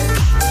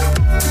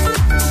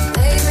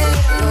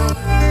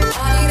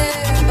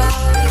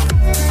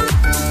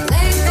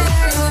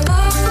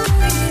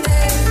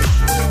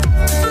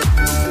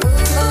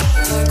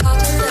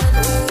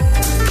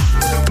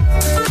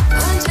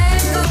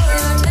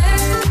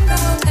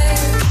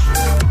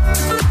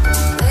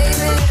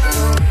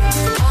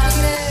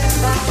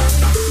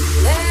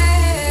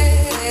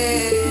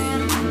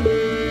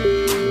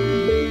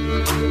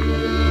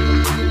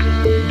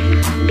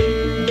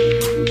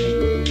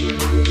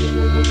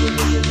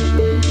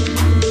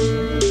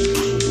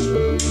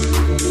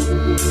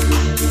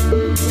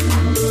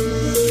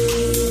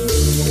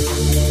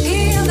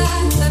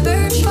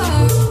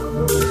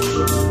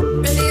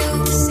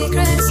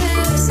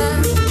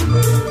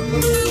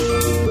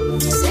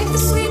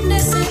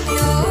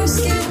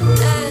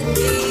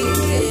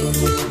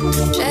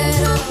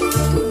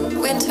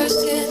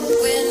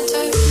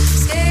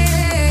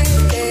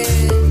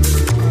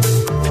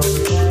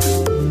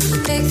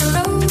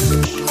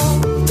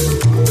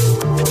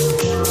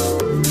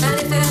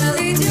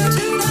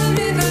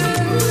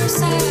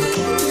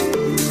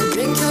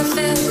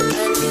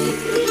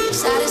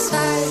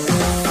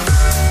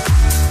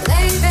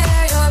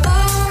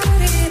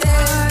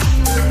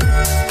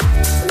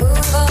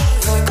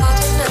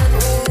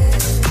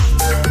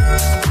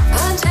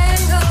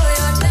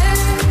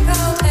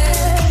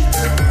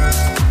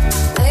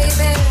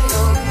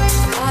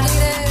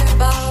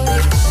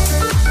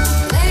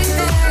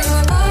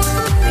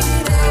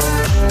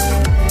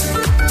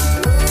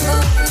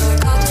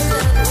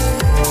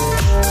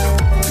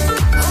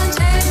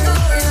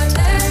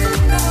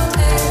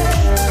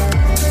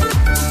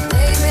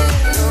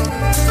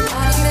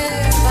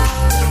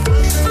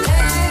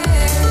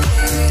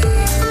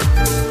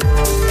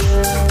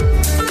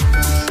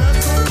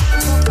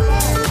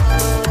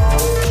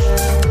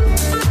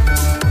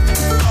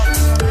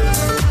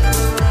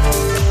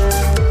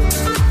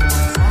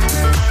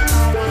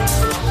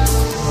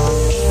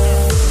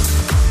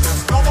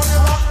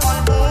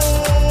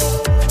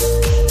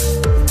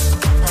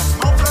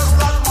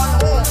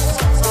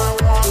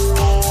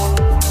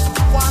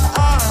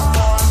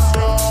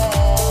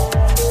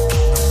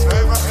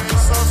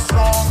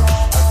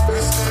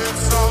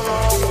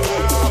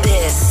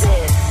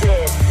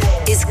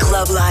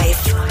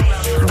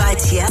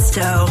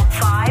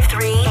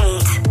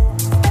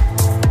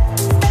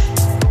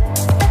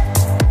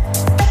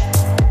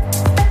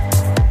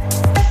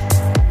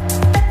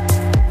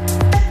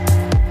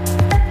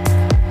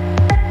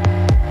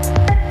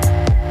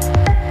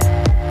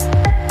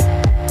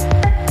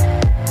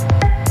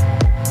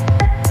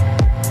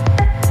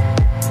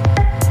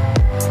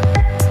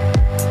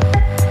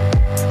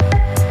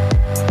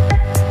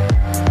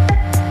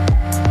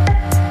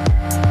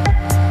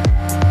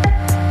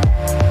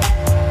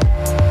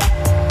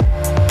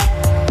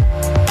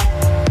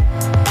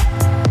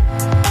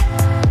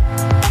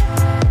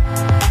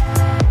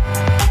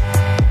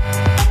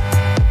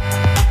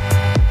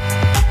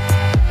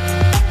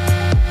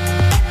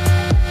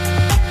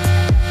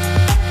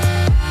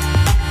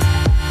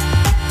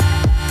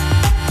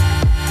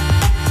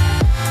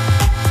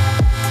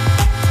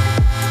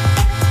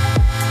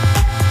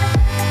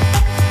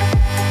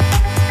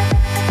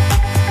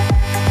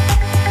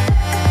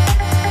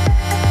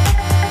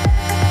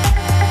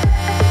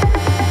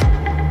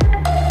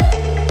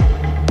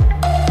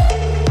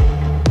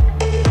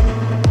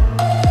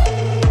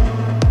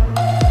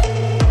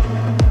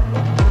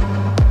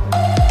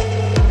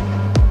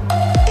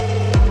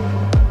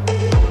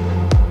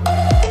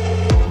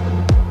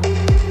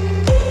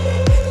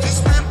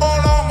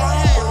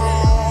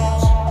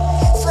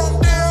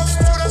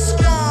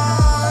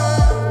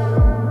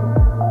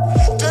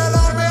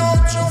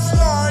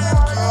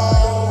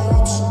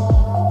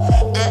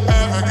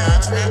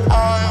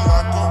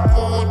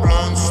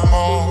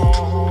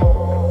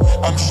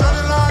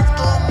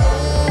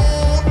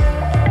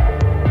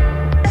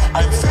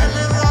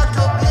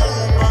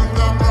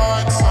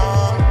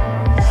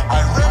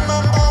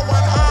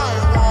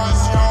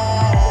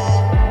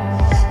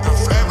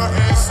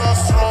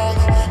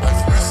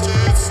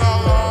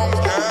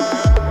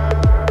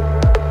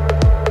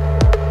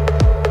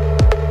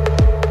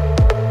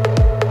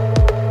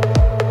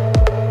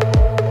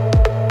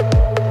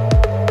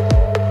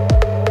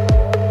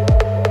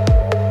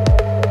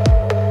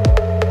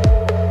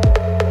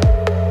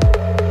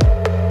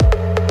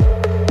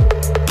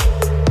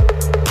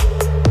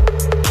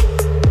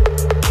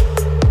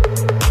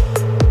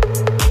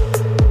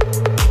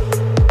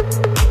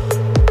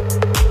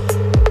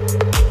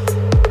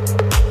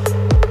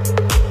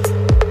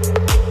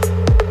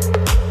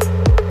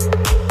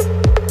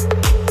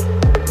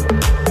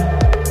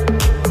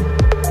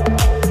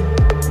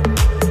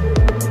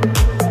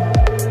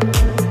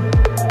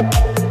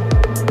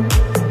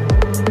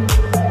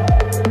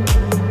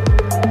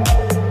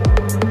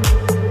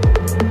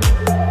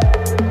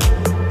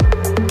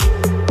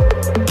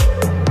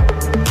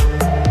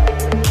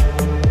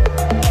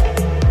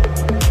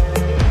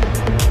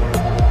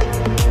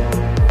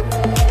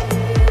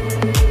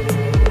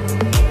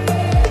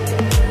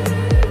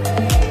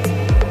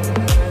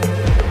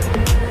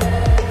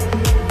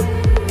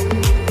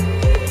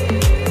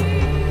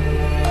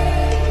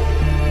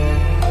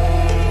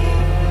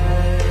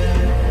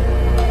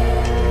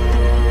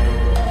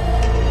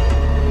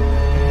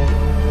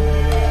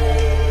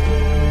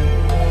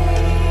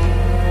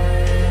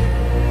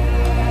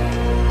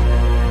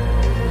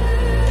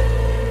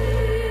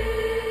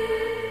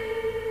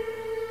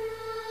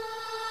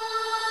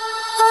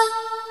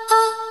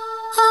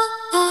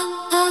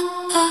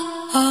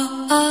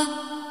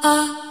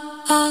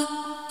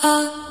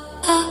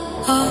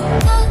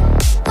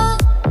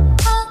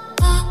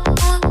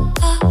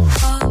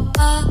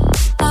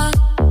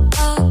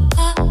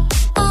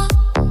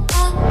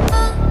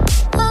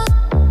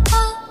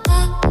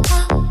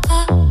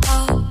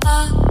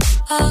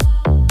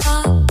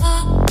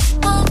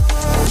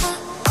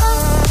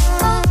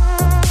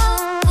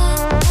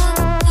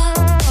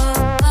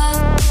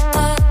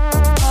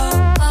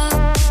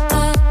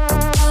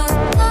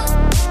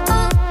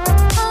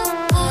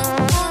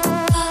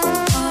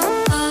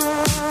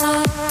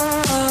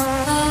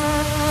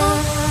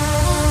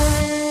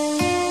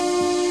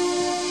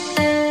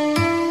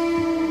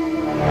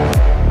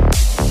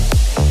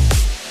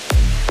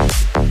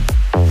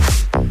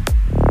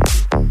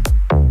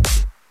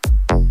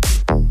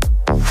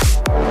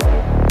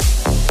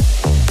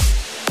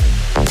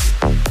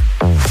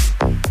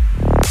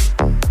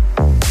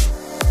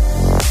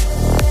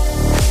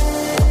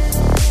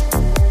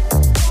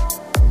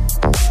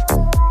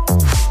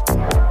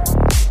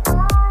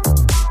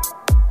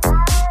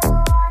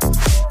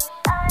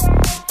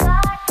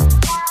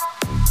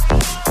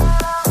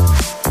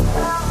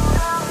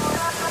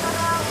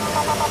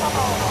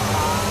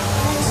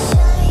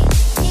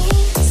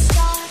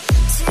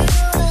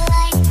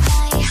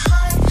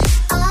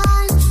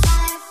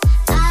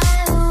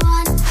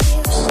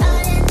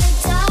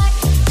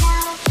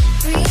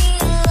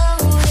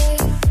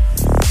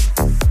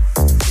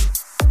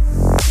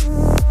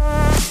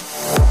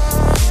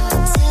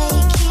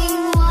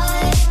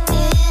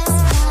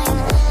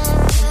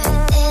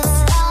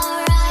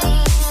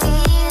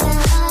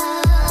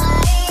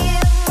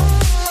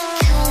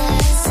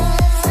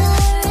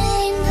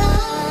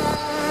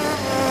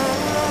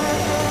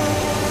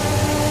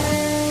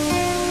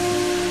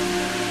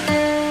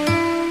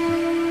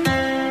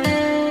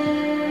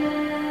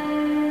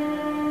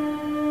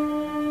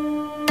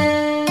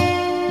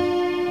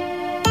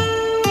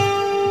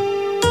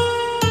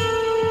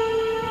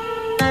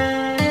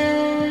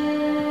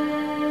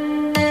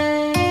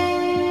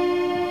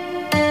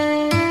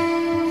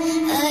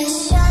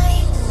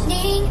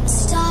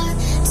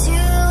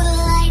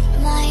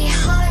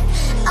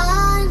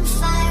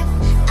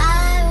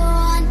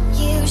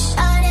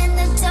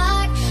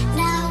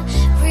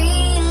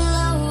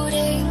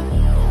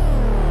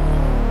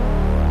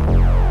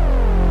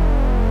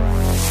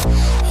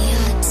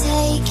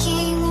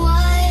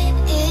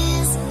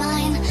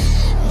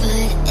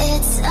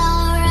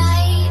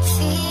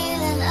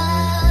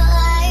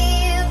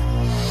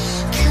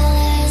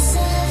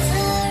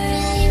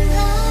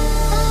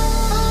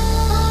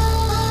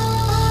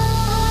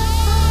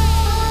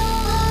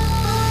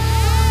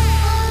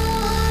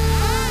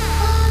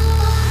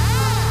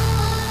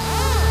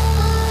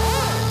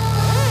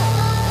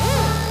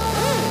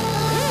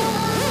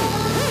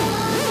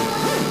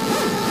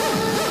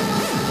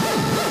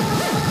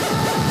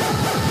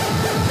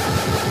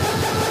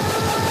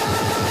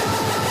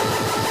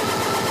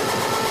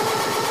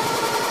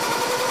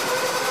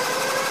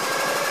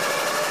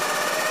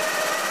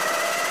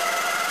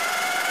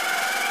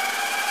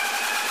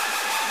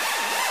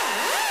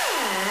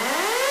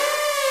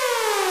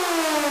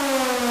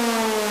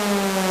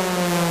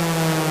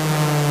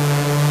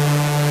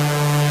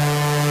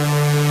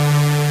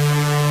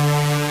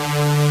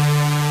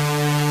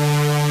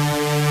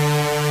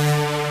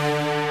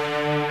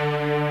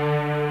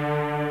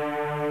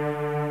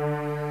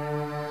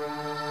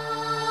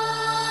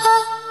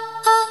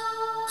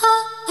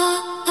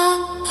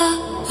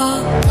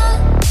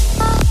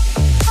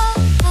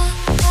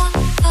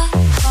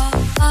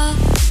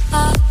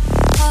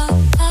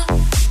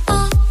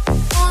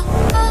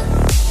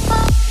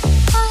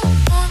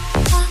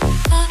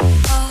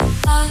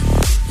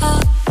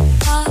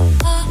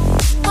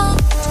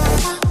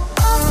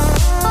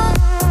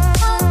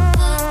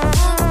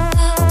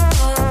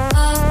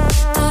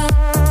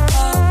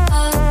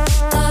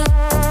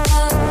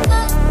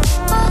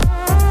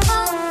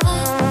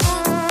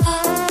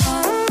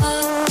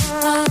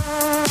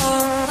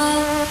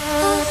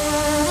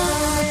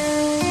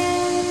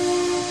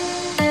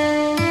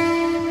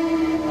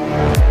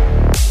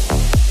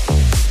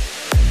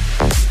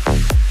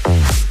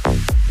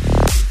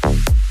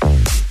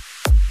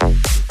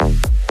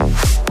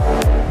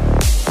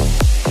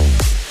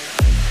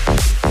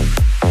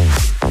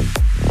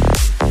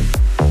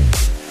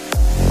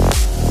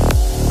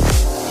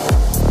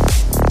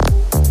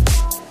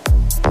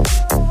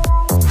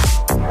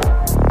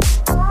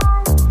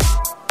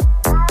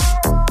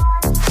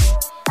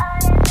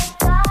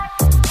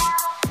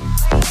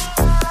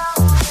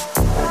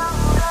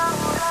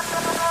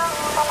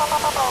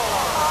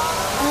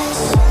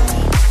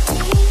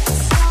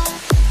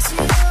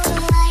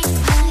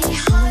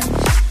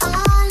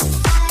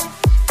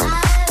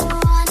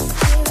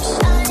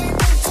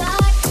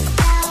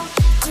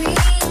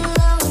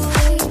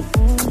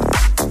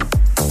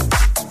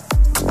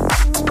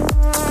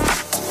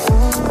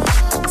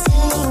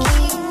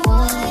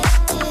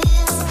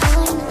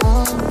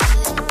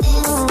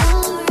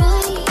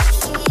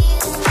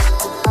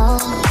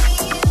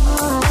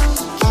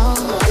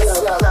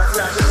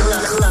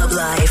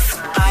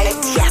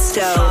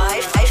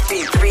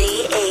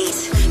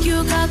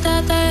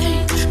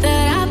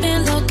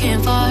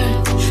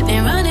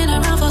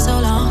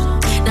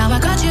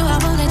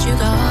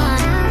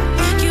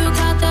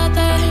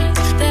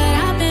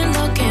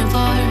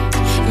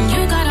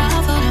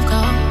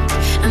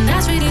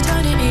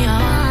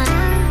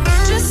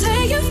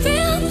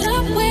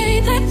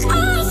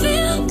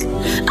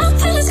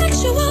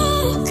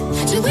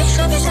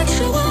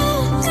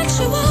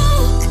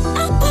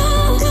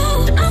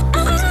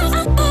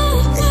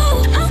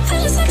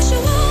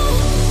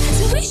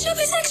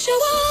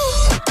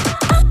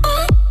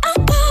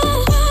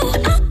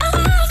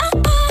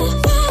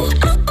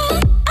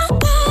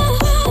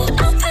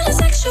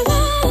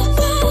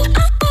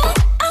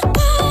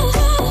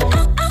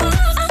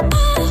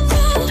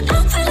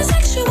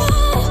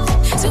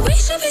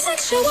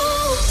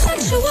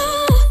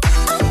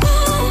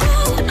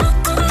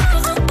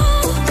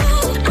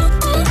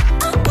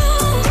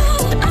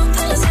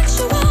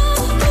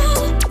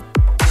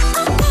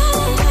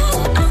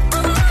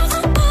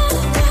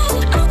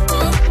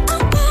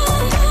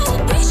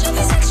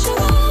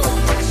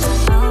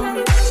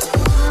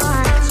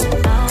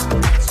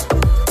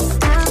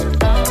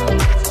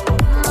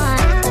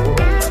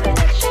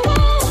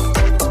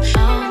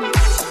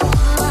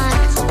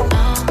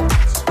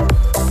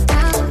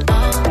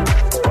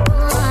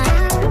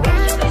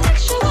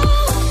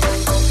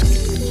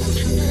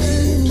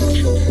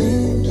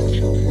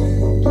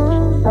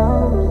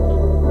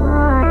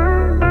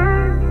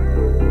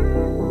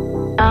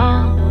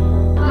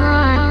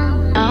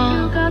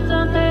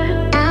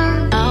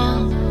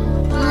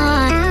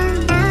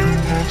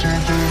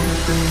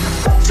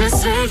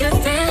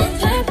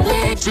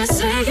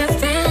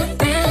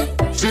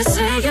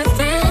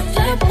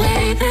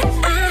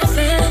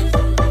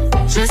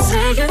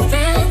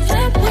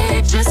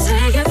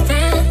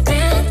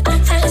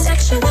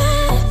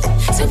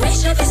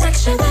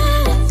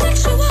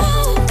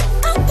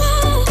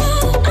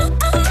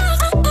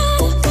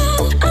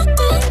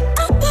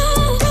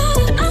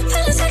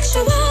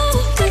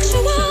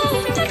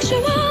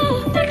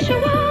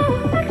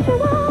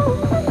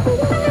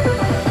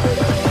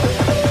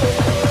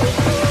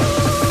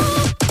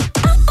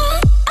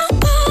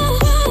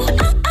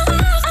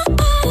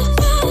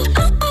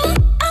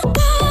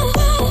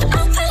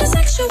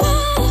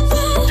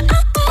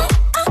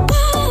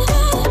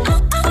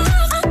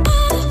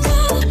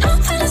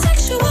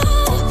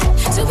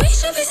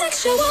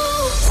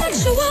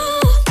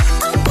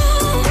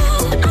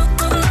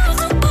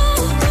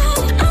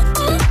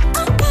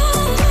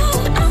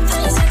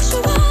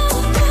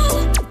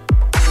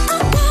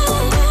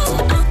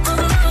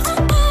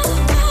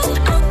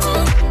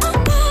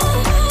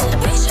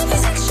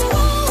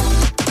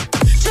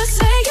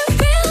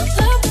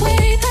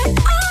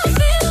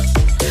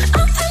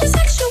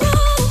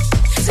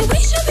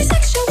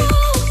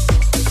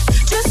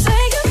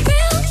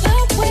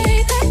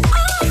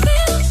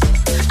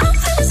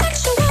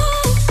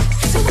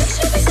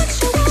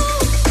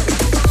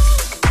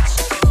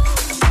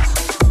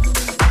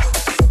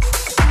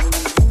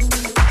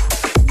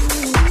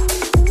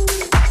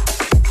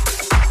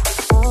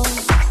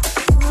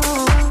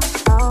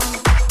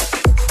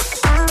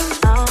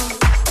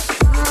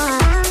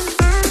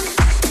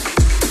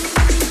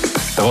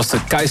was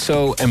de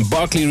Tiesto en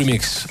Barkley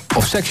remix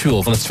of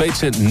Sexual van het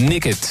Zweedse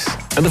Nickit.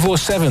 En daarvoor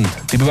Seven,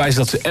 die bewijzen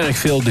dat ze erg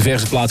veel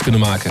diverse platen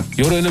kunnen maken.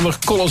 Je hoorde een nummer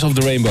Colors of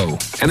the Rainbow.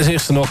 En als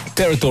eerste nog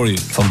Territory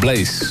van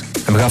Blaze.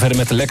 En we gaan verder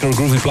met de lekkere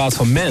groovy plaat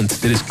van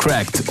Mant. Dit is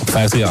Cracked op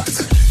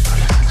 538.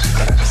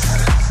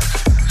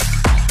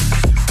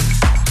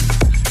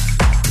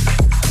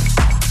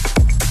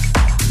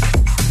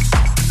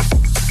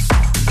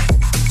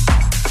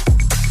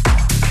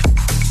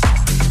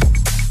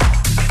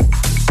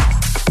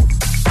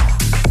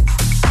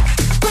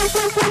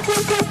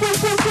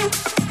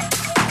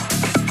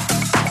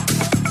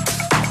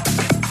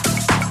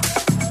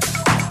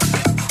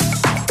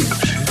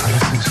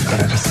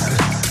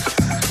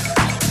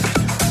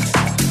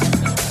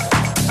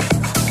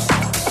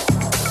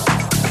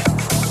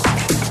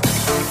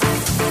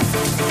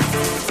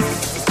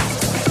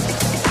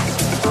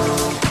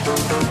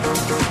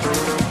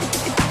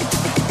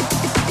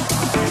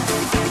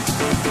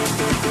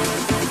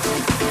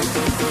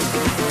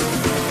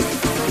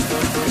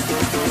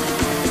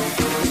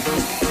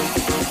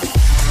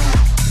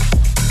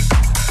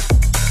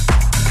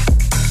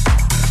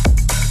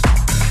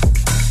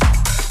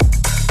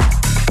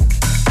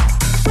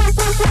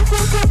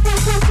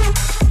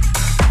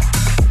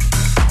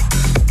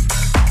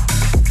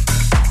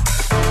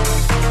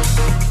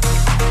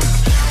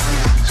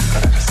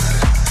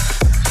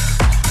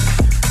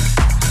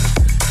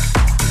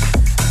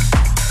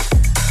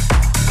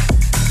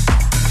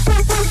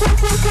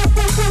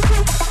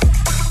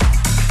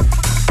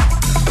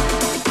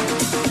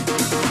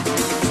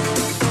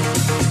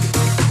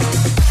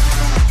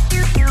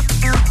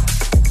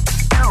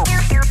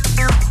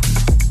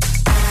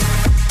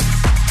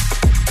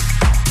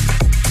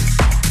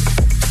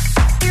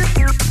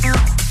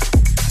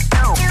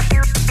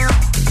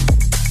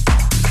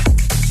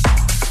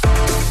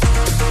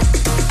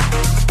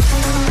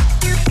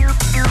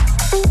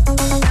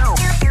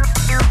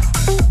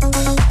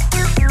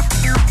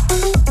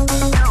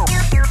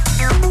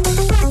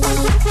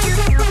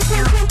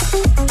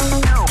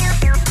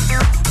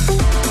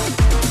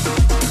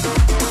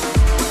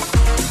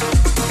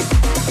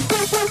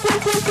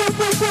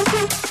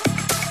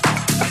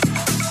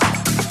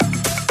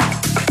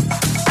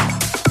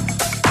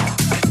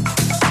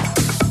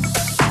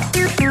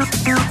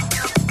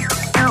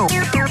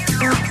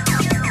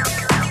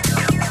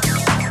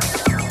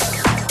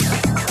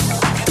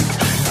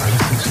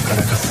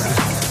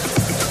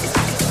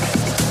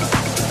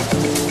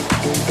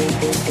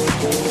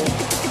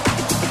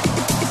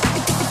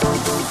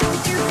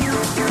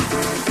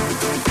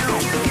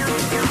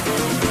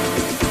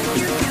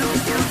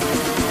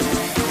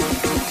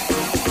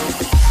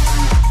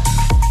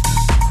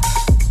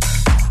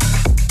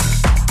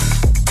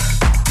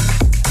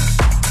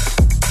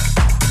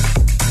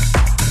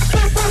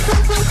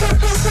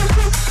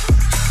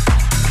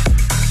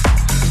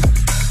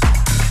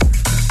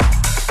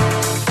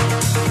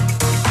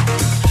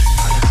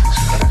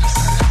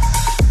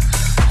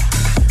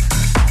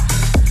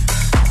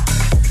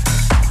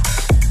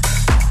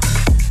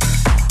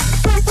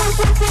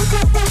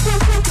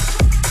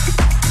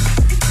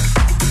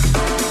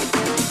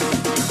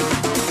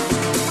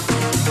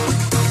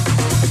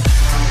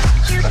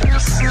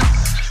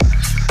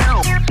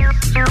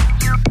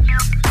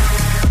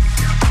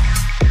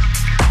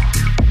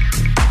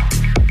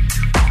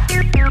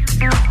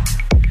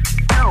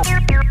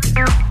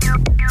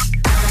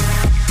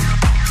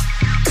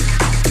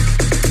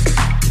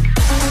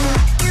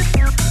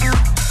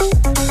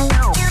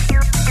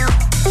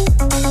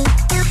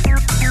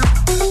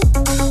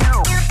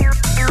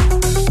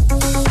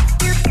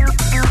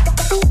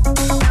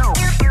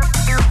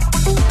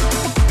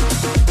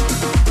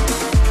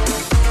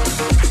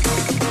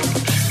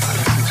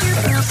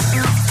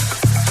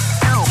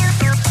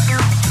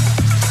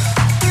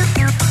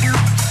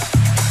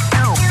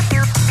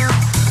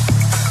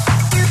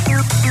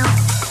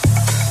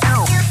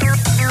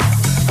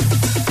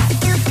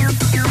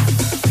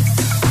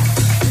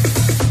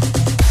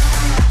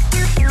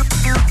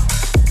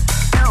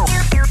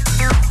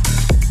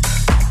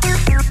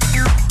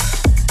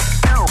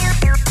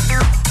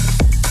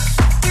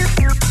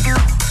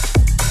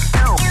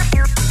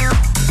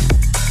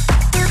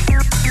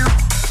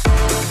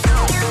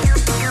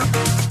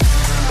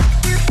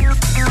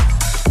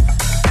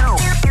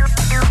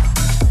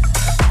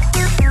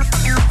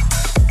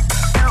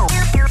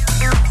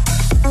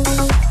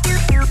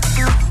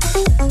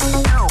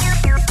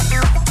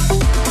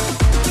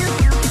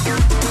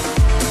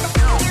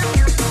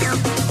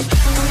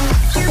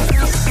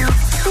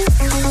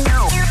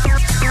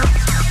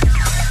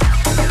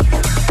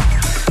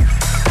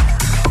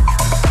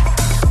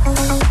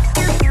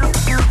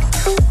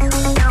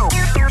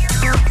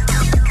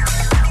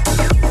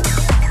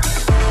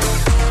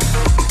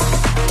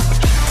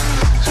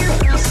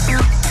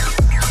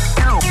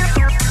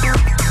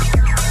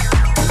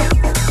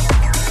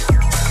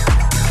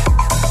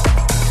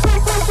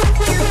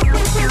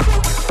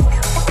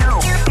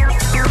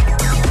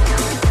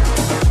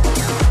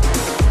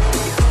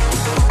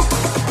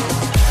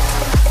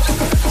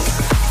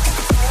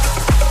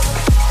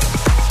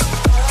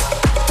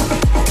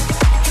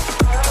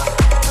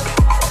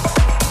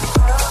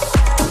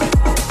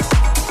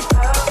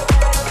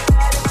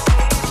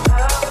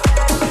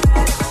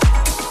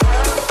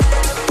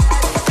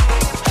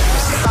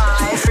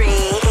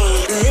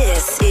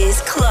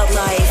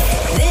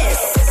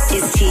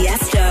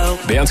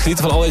 aan het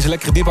genieten van al deze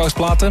lekkere Deep House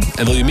platen?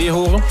 En wil je meer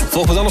horen?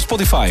 Volg me dan op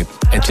Spotify.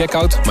 En check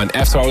out mijn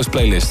After Hours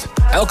playlist.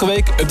 Elke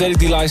week update ik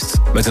die lijst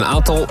met een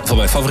aantal van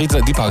mijn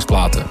favoriete Deep House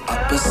platen.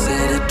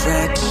 Opposite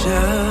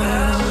attraction.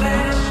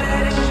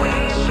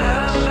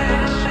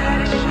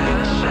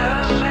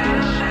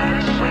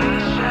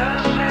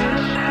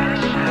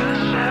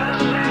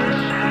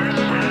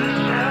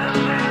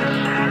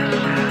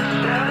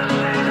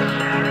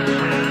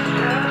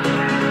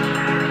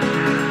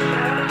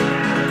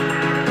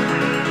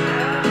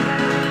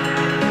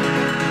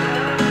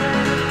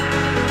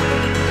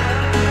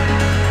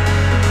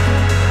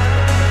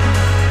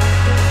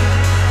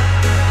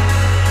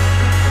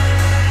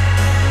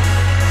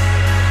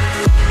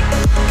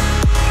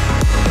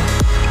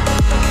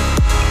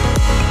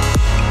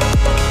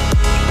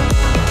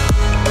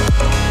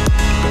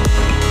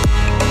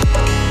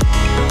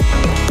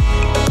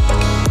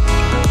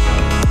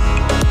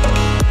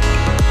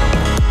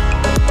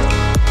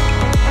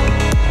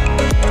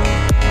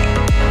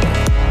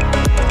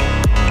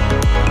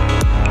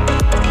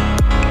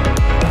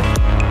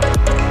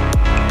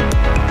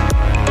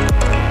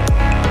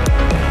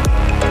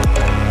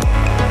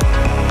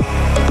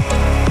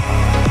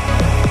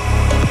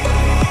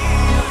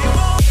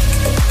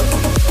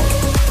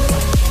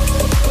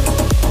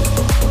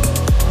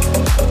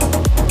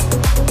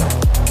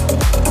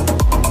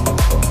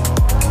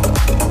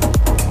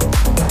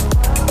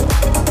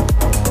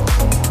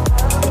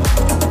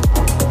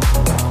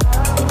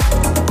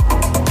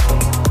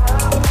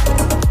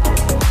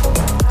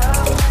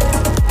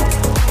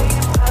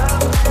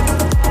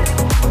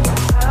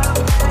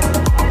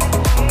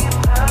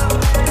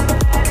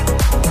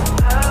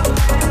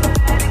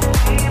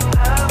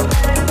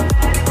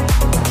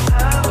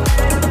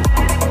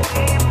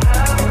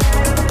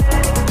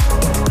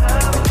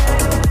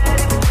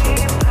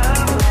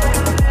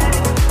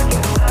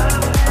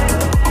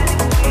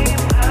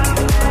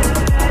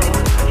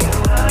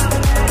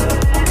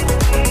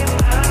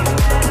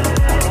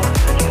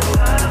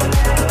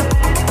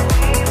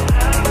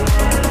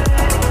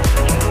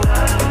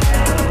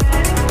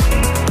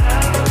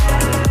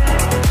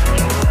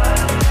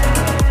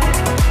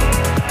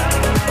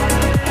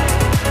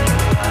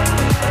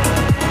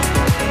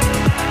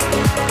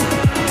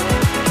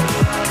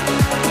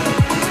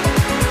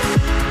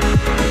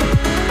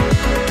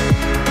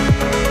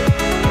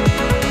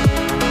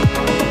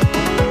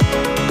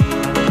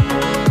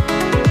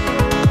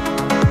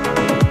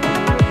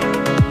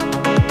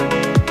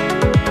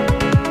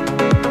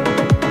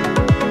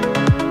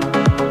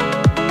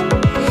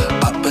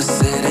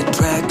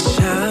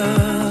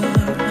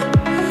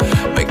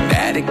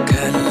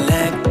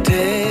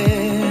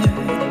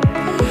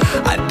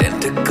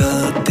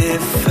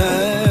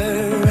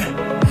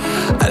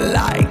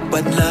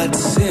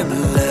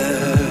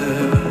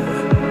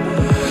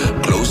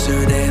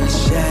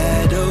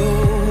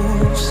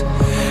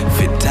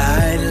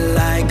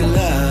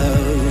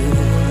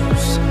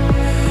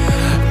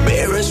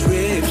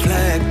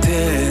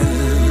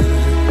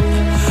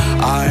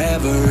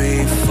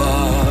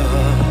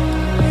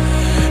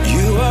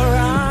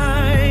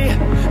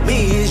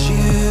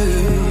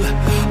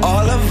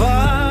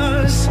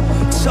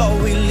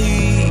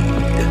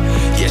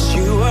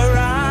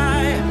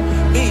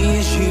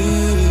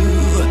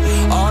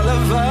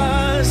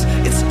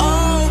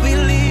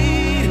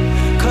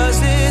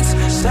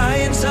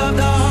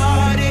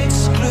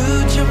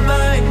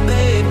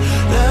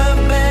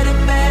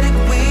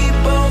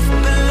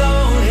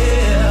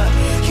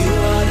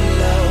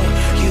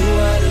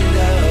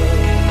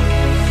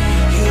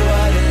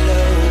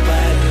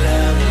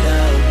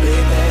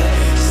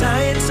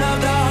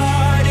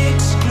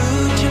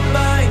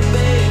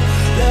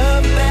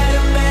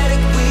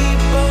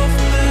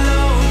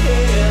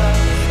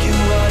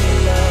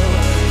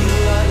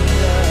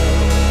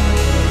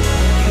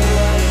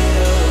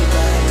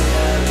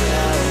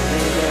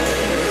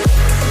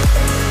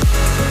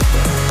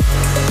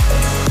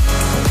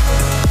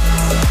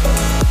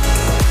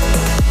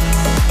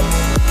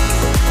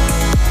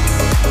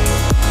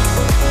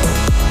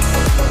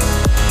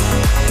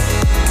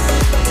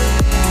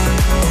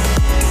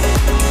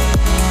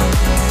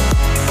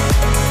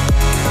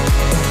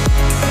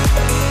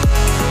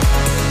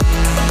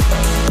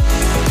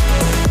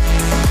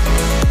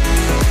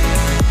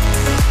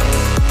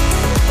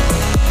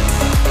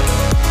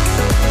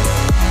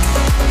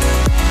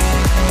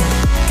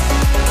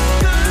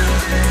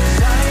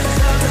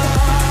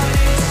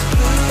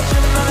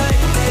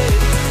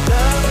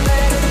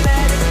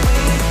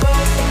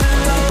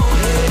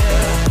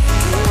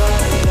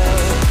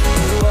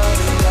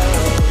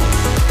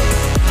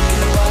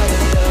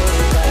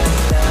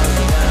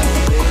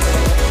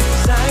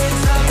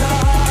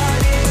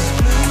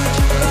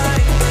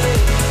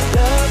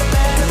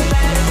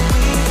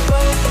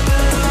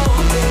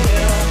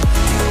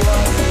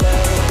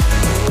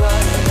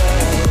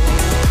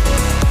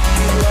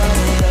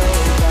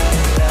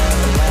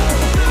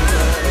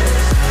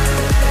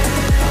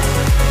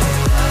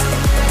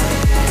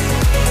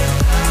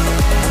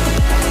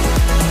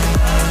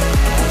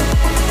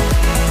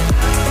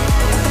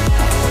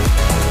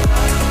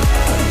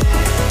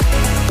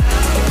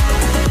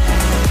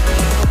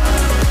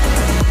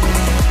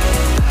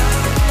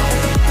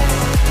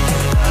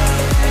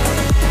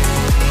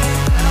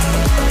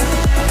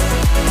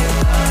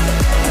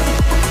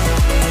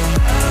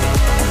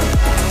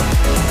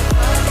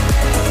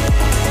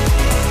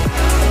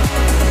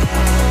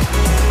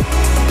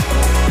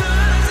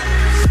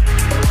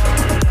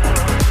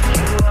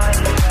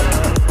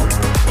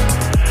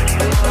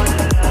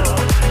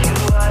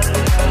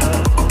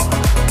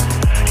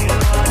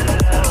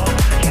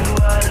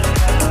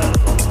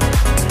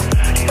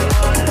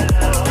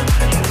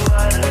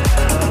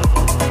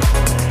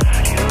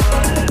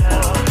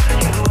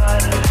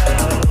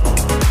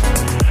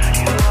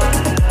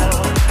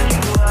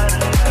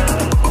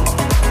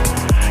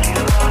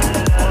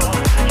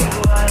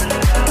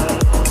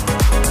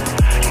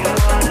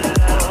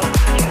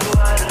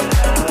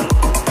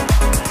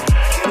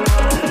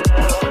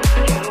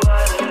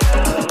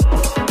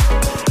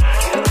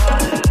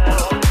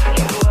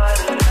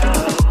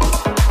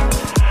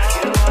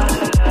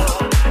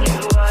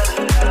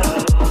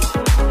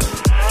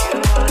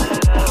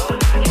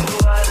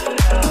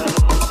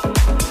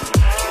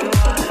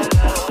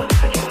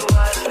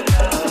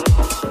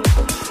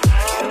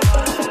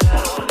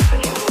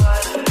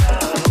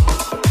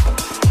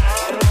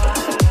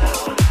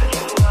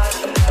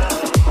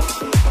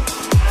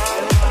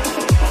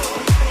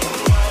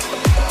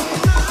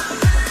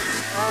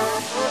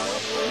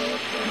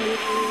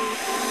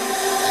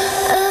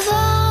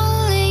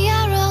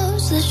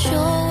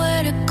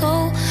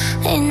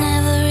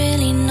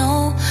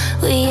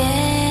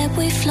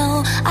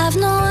 know I've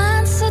no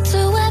answer to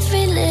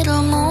every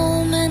little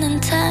moment in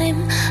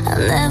time.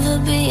 I'll never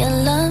be a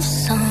love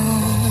song.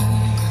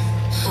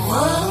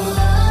 Whoa.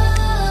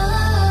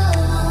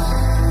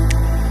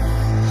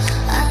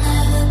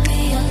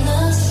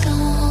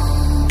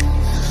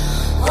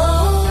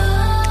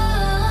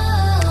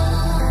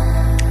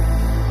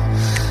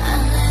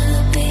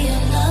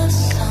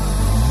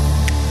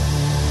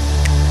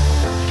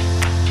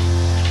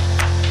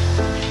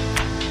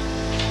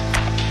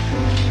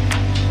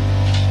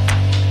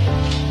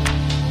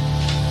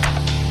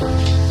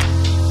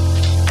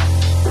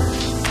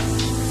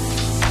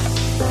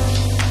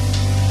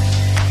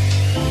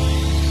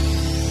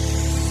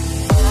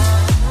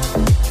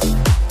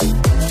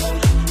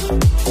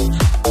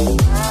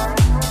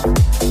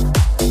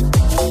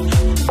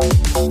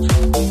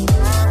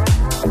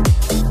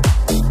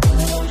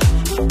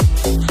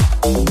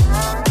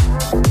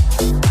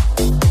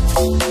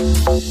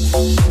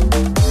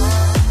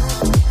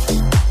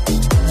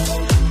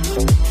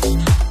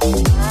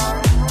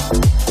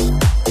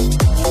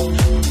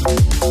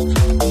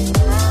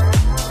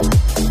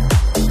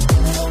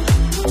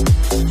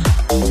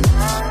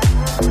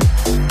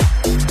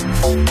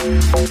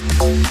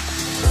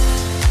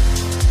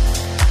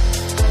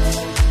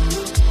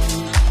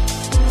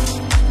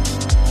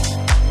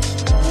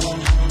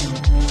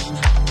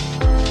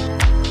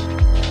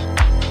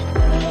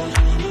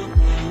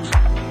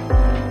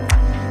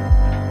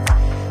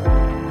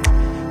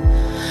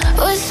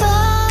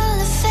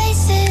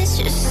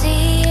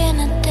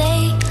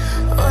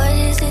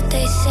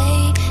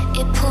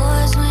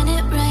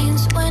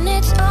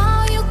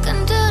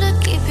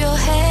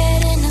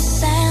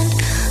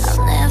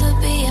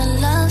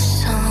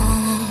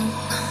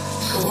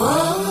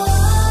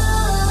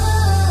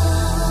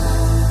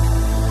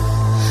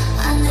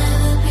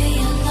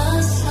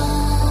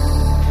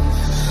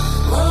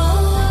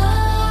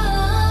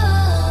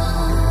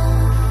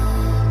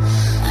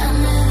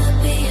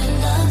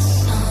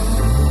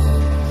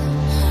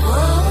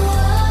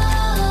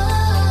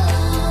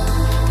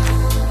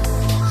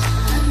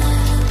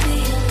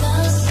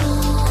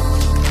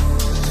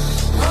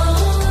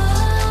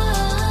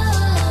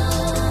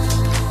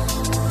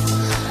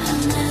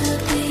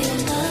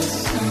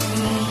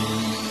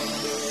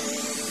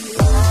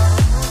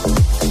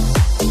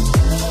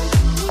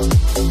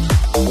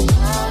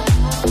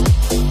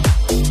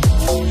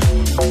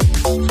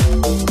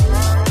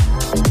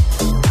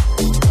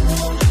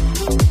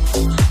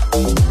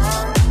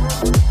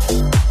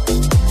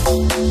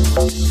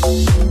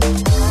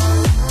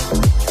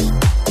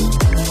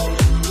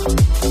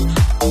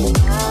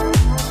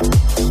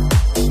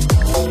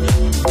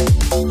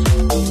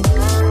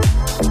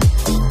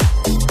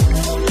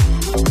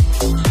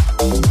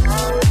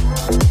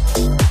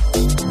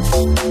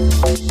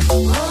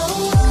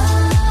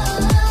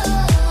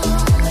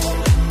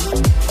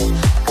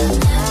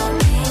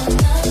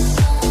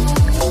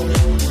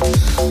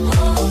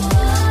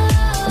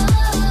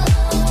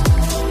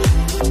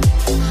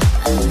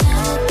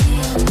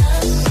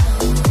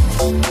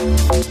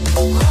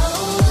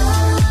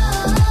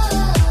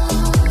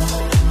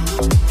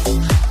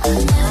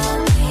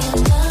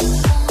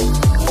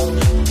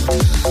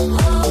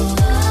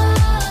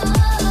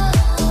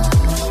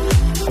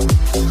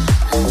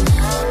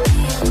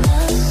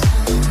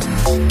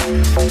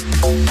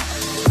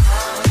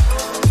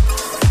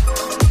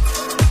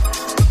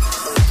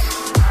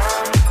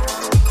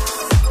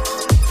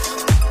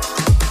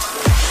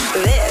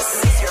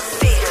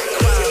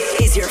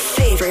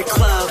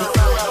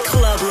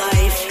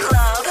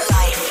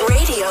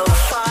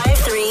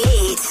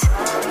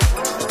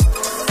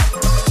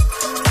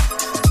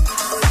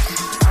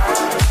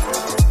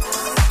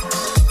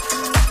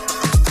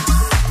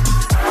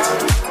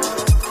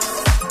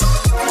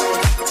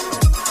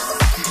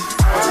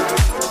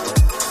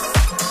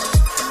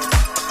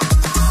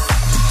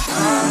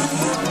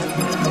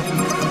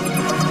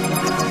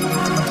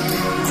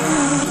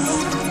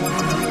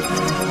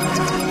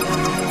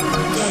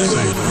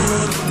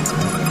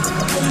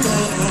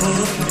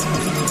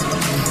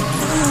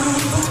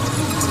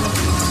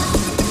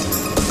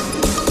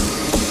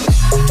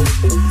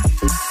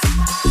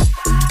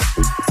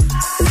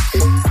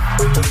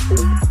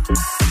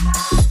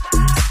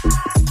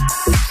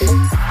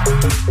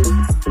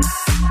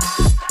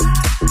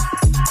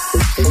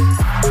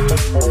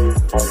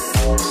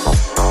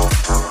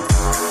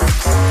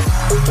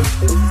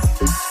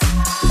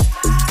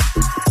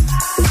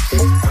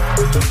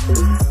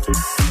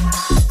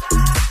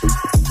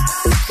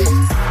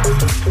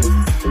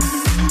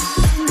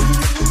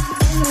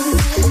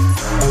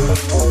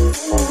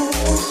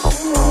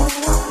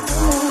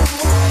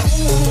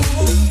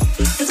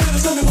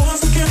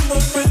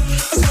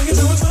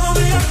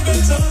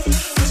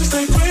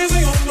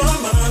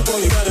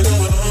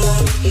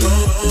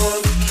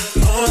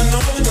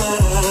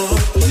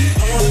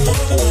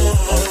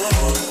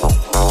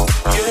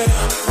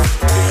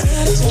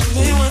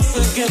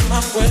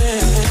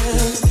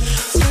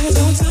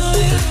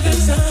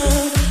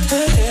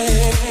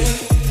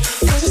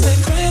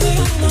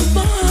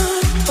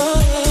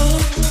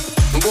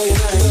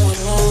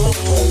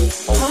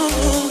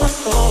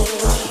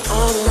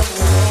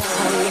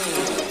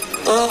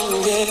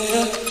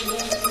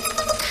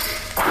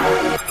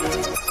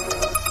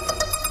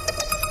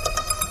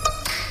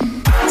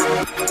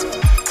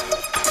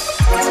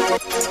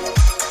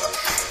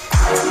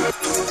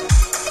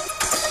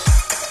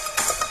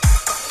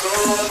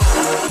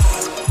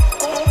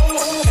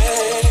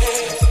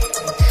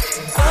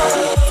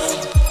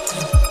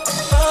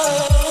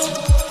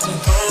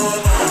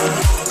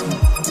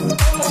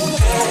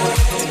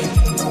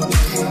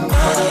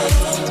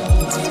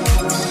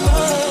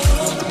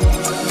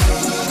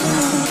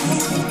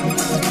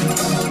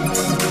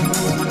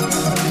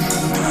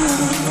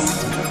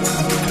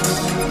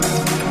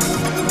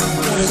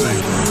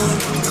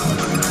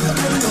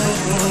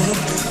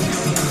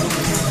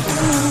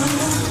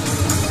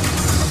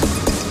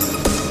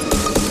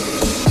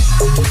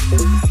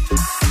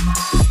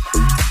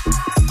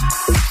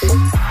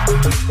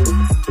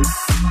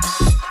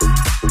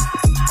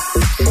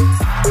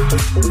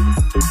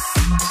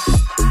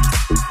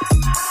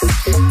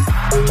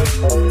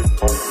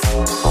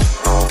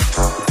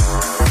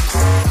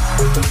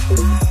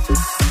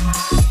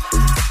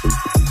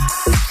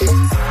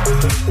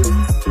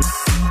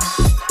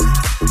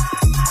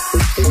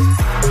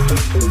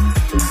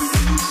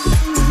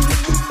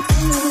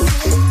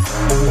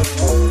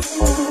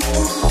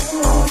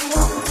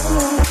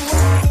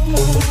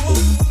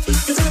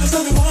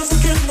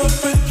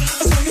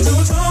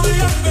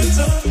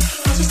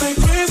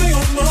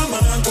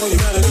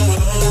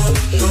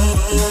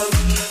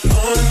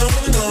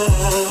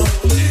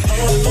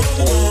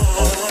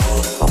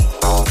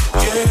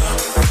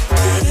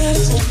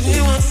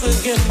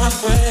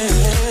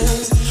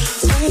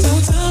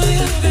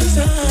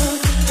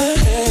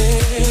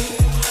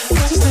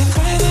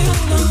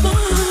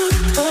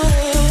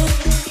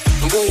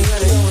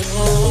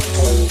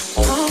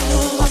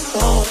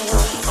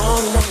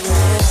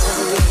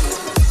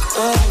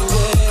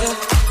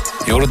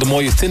 De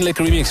mooie Thin Lick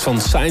remix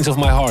van Signs of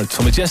My Heart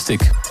van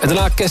Majestic. En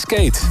daarna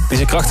Cascade, die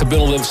zijn krachten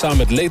bundelde samen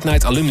met Late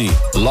Night Alumni,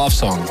 Love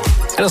Song.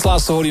 En als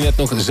laatste hoorde je net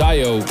nog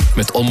Zayo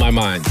met On My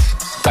Mind.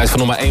 Tijd voor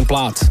nog maar 1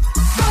 plaat.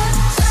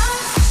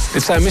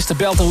 Dit zijn Mr.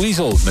 Belt en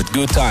Weasel met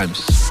Good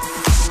Times.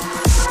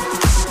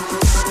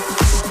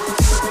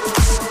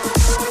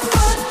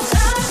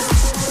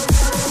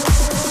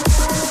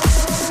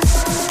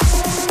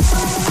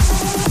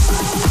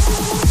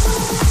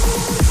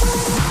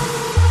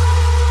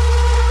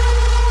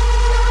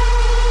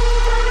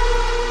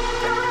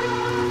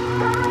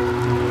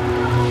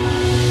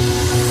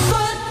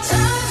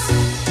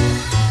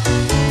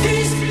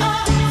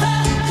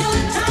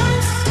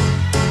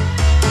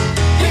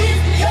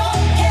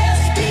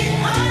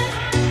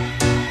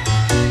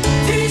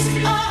 These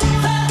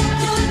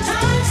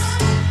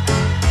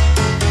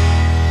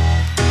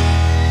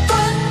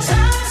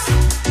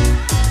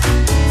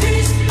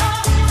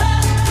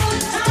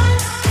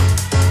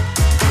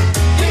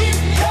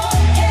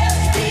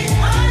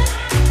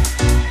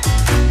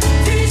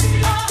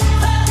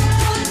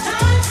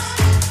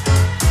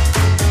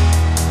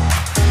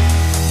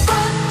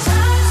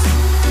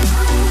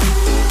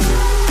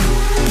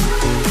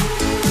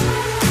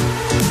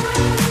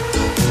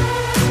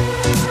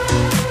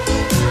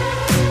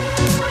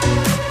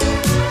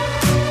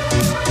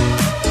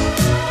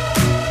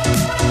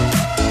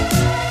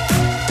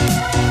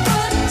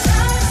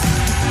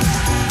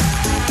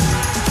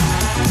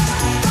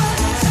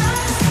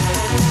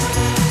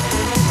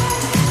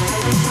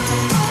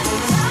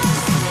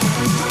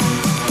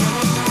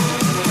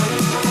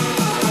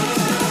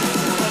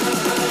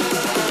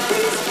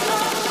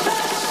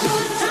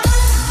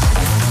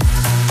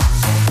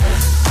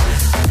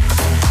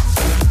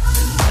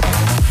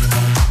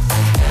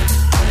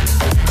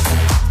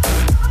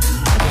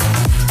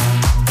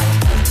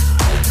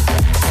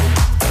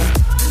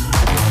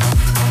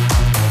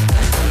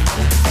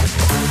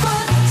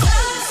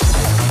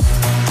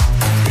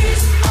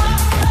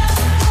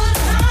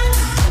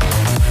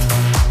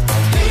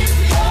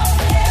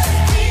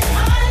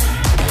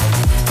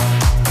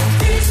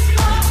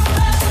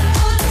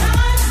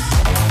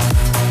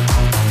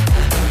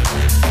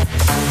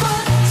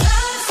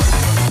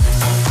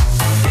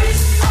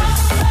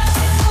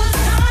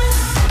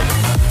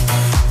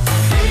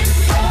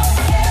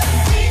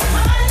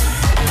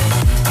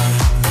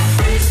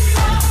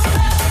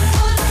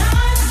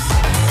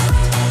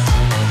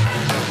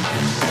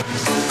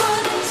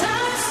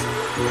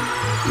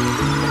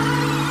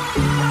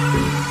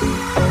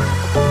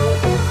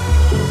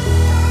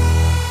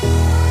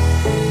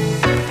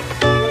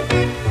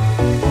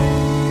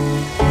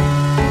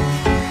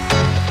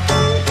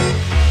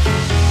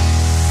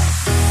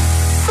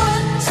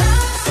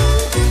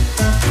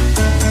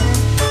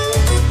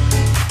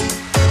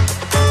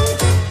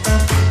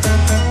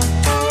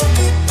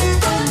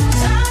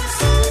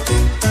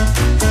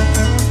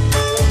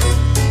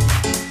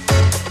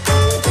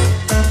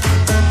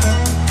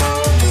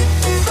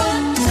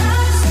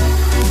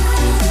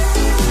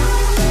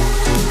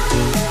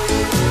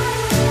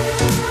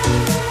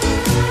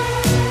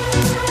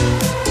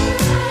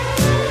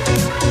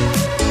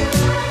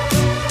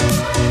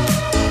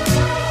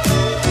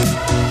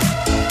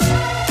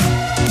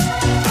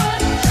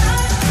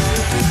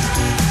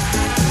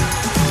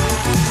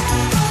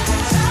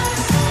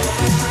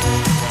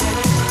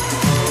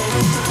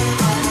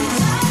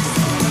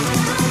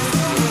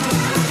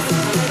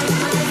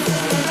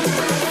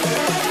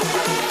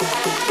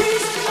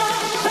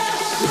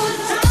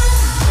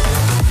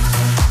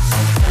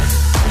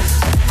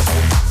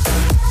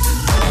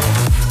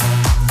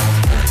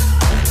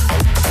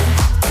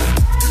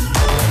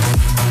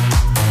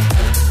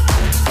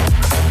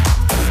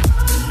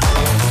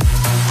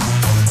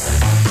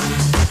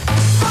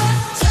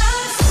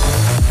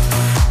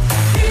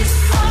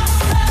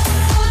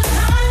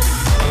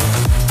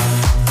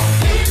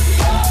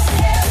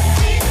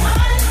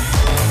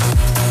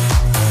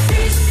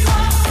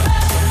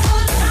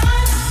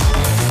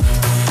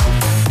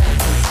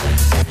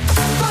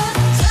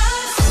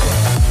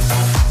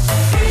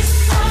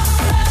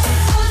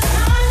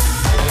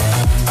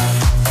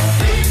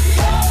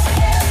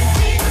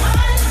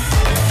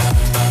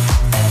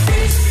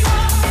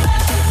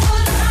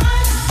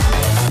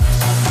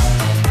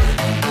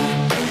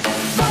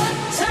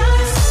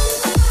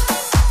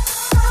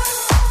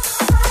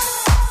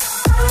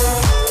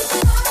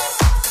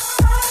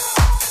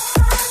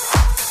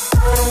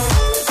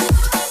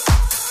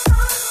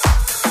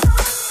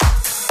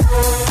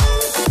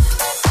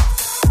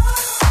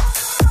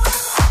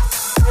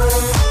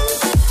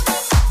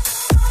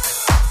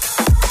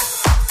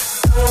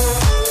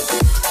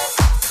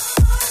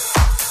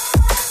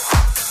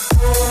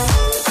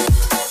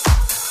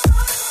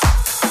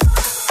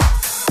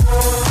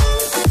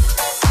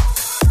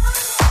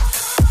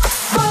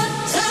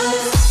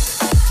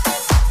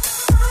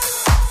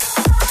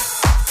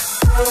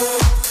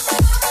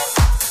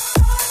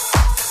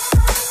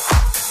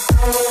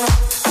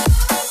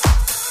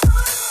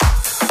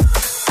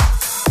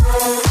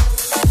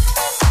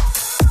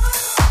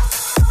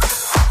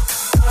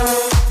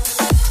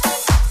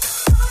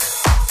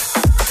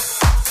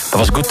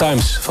was Good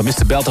Times van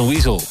Mr. Belt &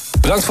 Weasel.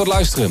 Bedankt voor het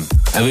luisteren.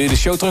 En wil je de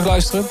show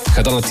terugluisteren?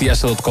 Ga dan naar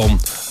tiesto.com,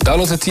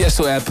 download de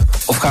Tiesto-app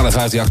of ga naar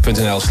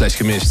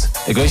 538.nl/gemist.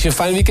 Ik wens je een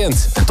fijn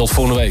weekend en tot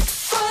volgende week.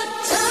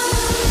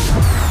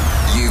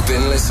 You've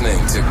been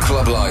listening to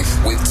Club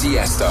Life with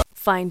Tiesto.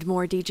 Find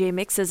more DJ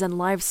mixes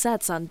and live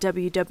sets on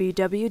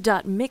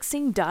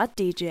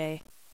www.mixing.dj.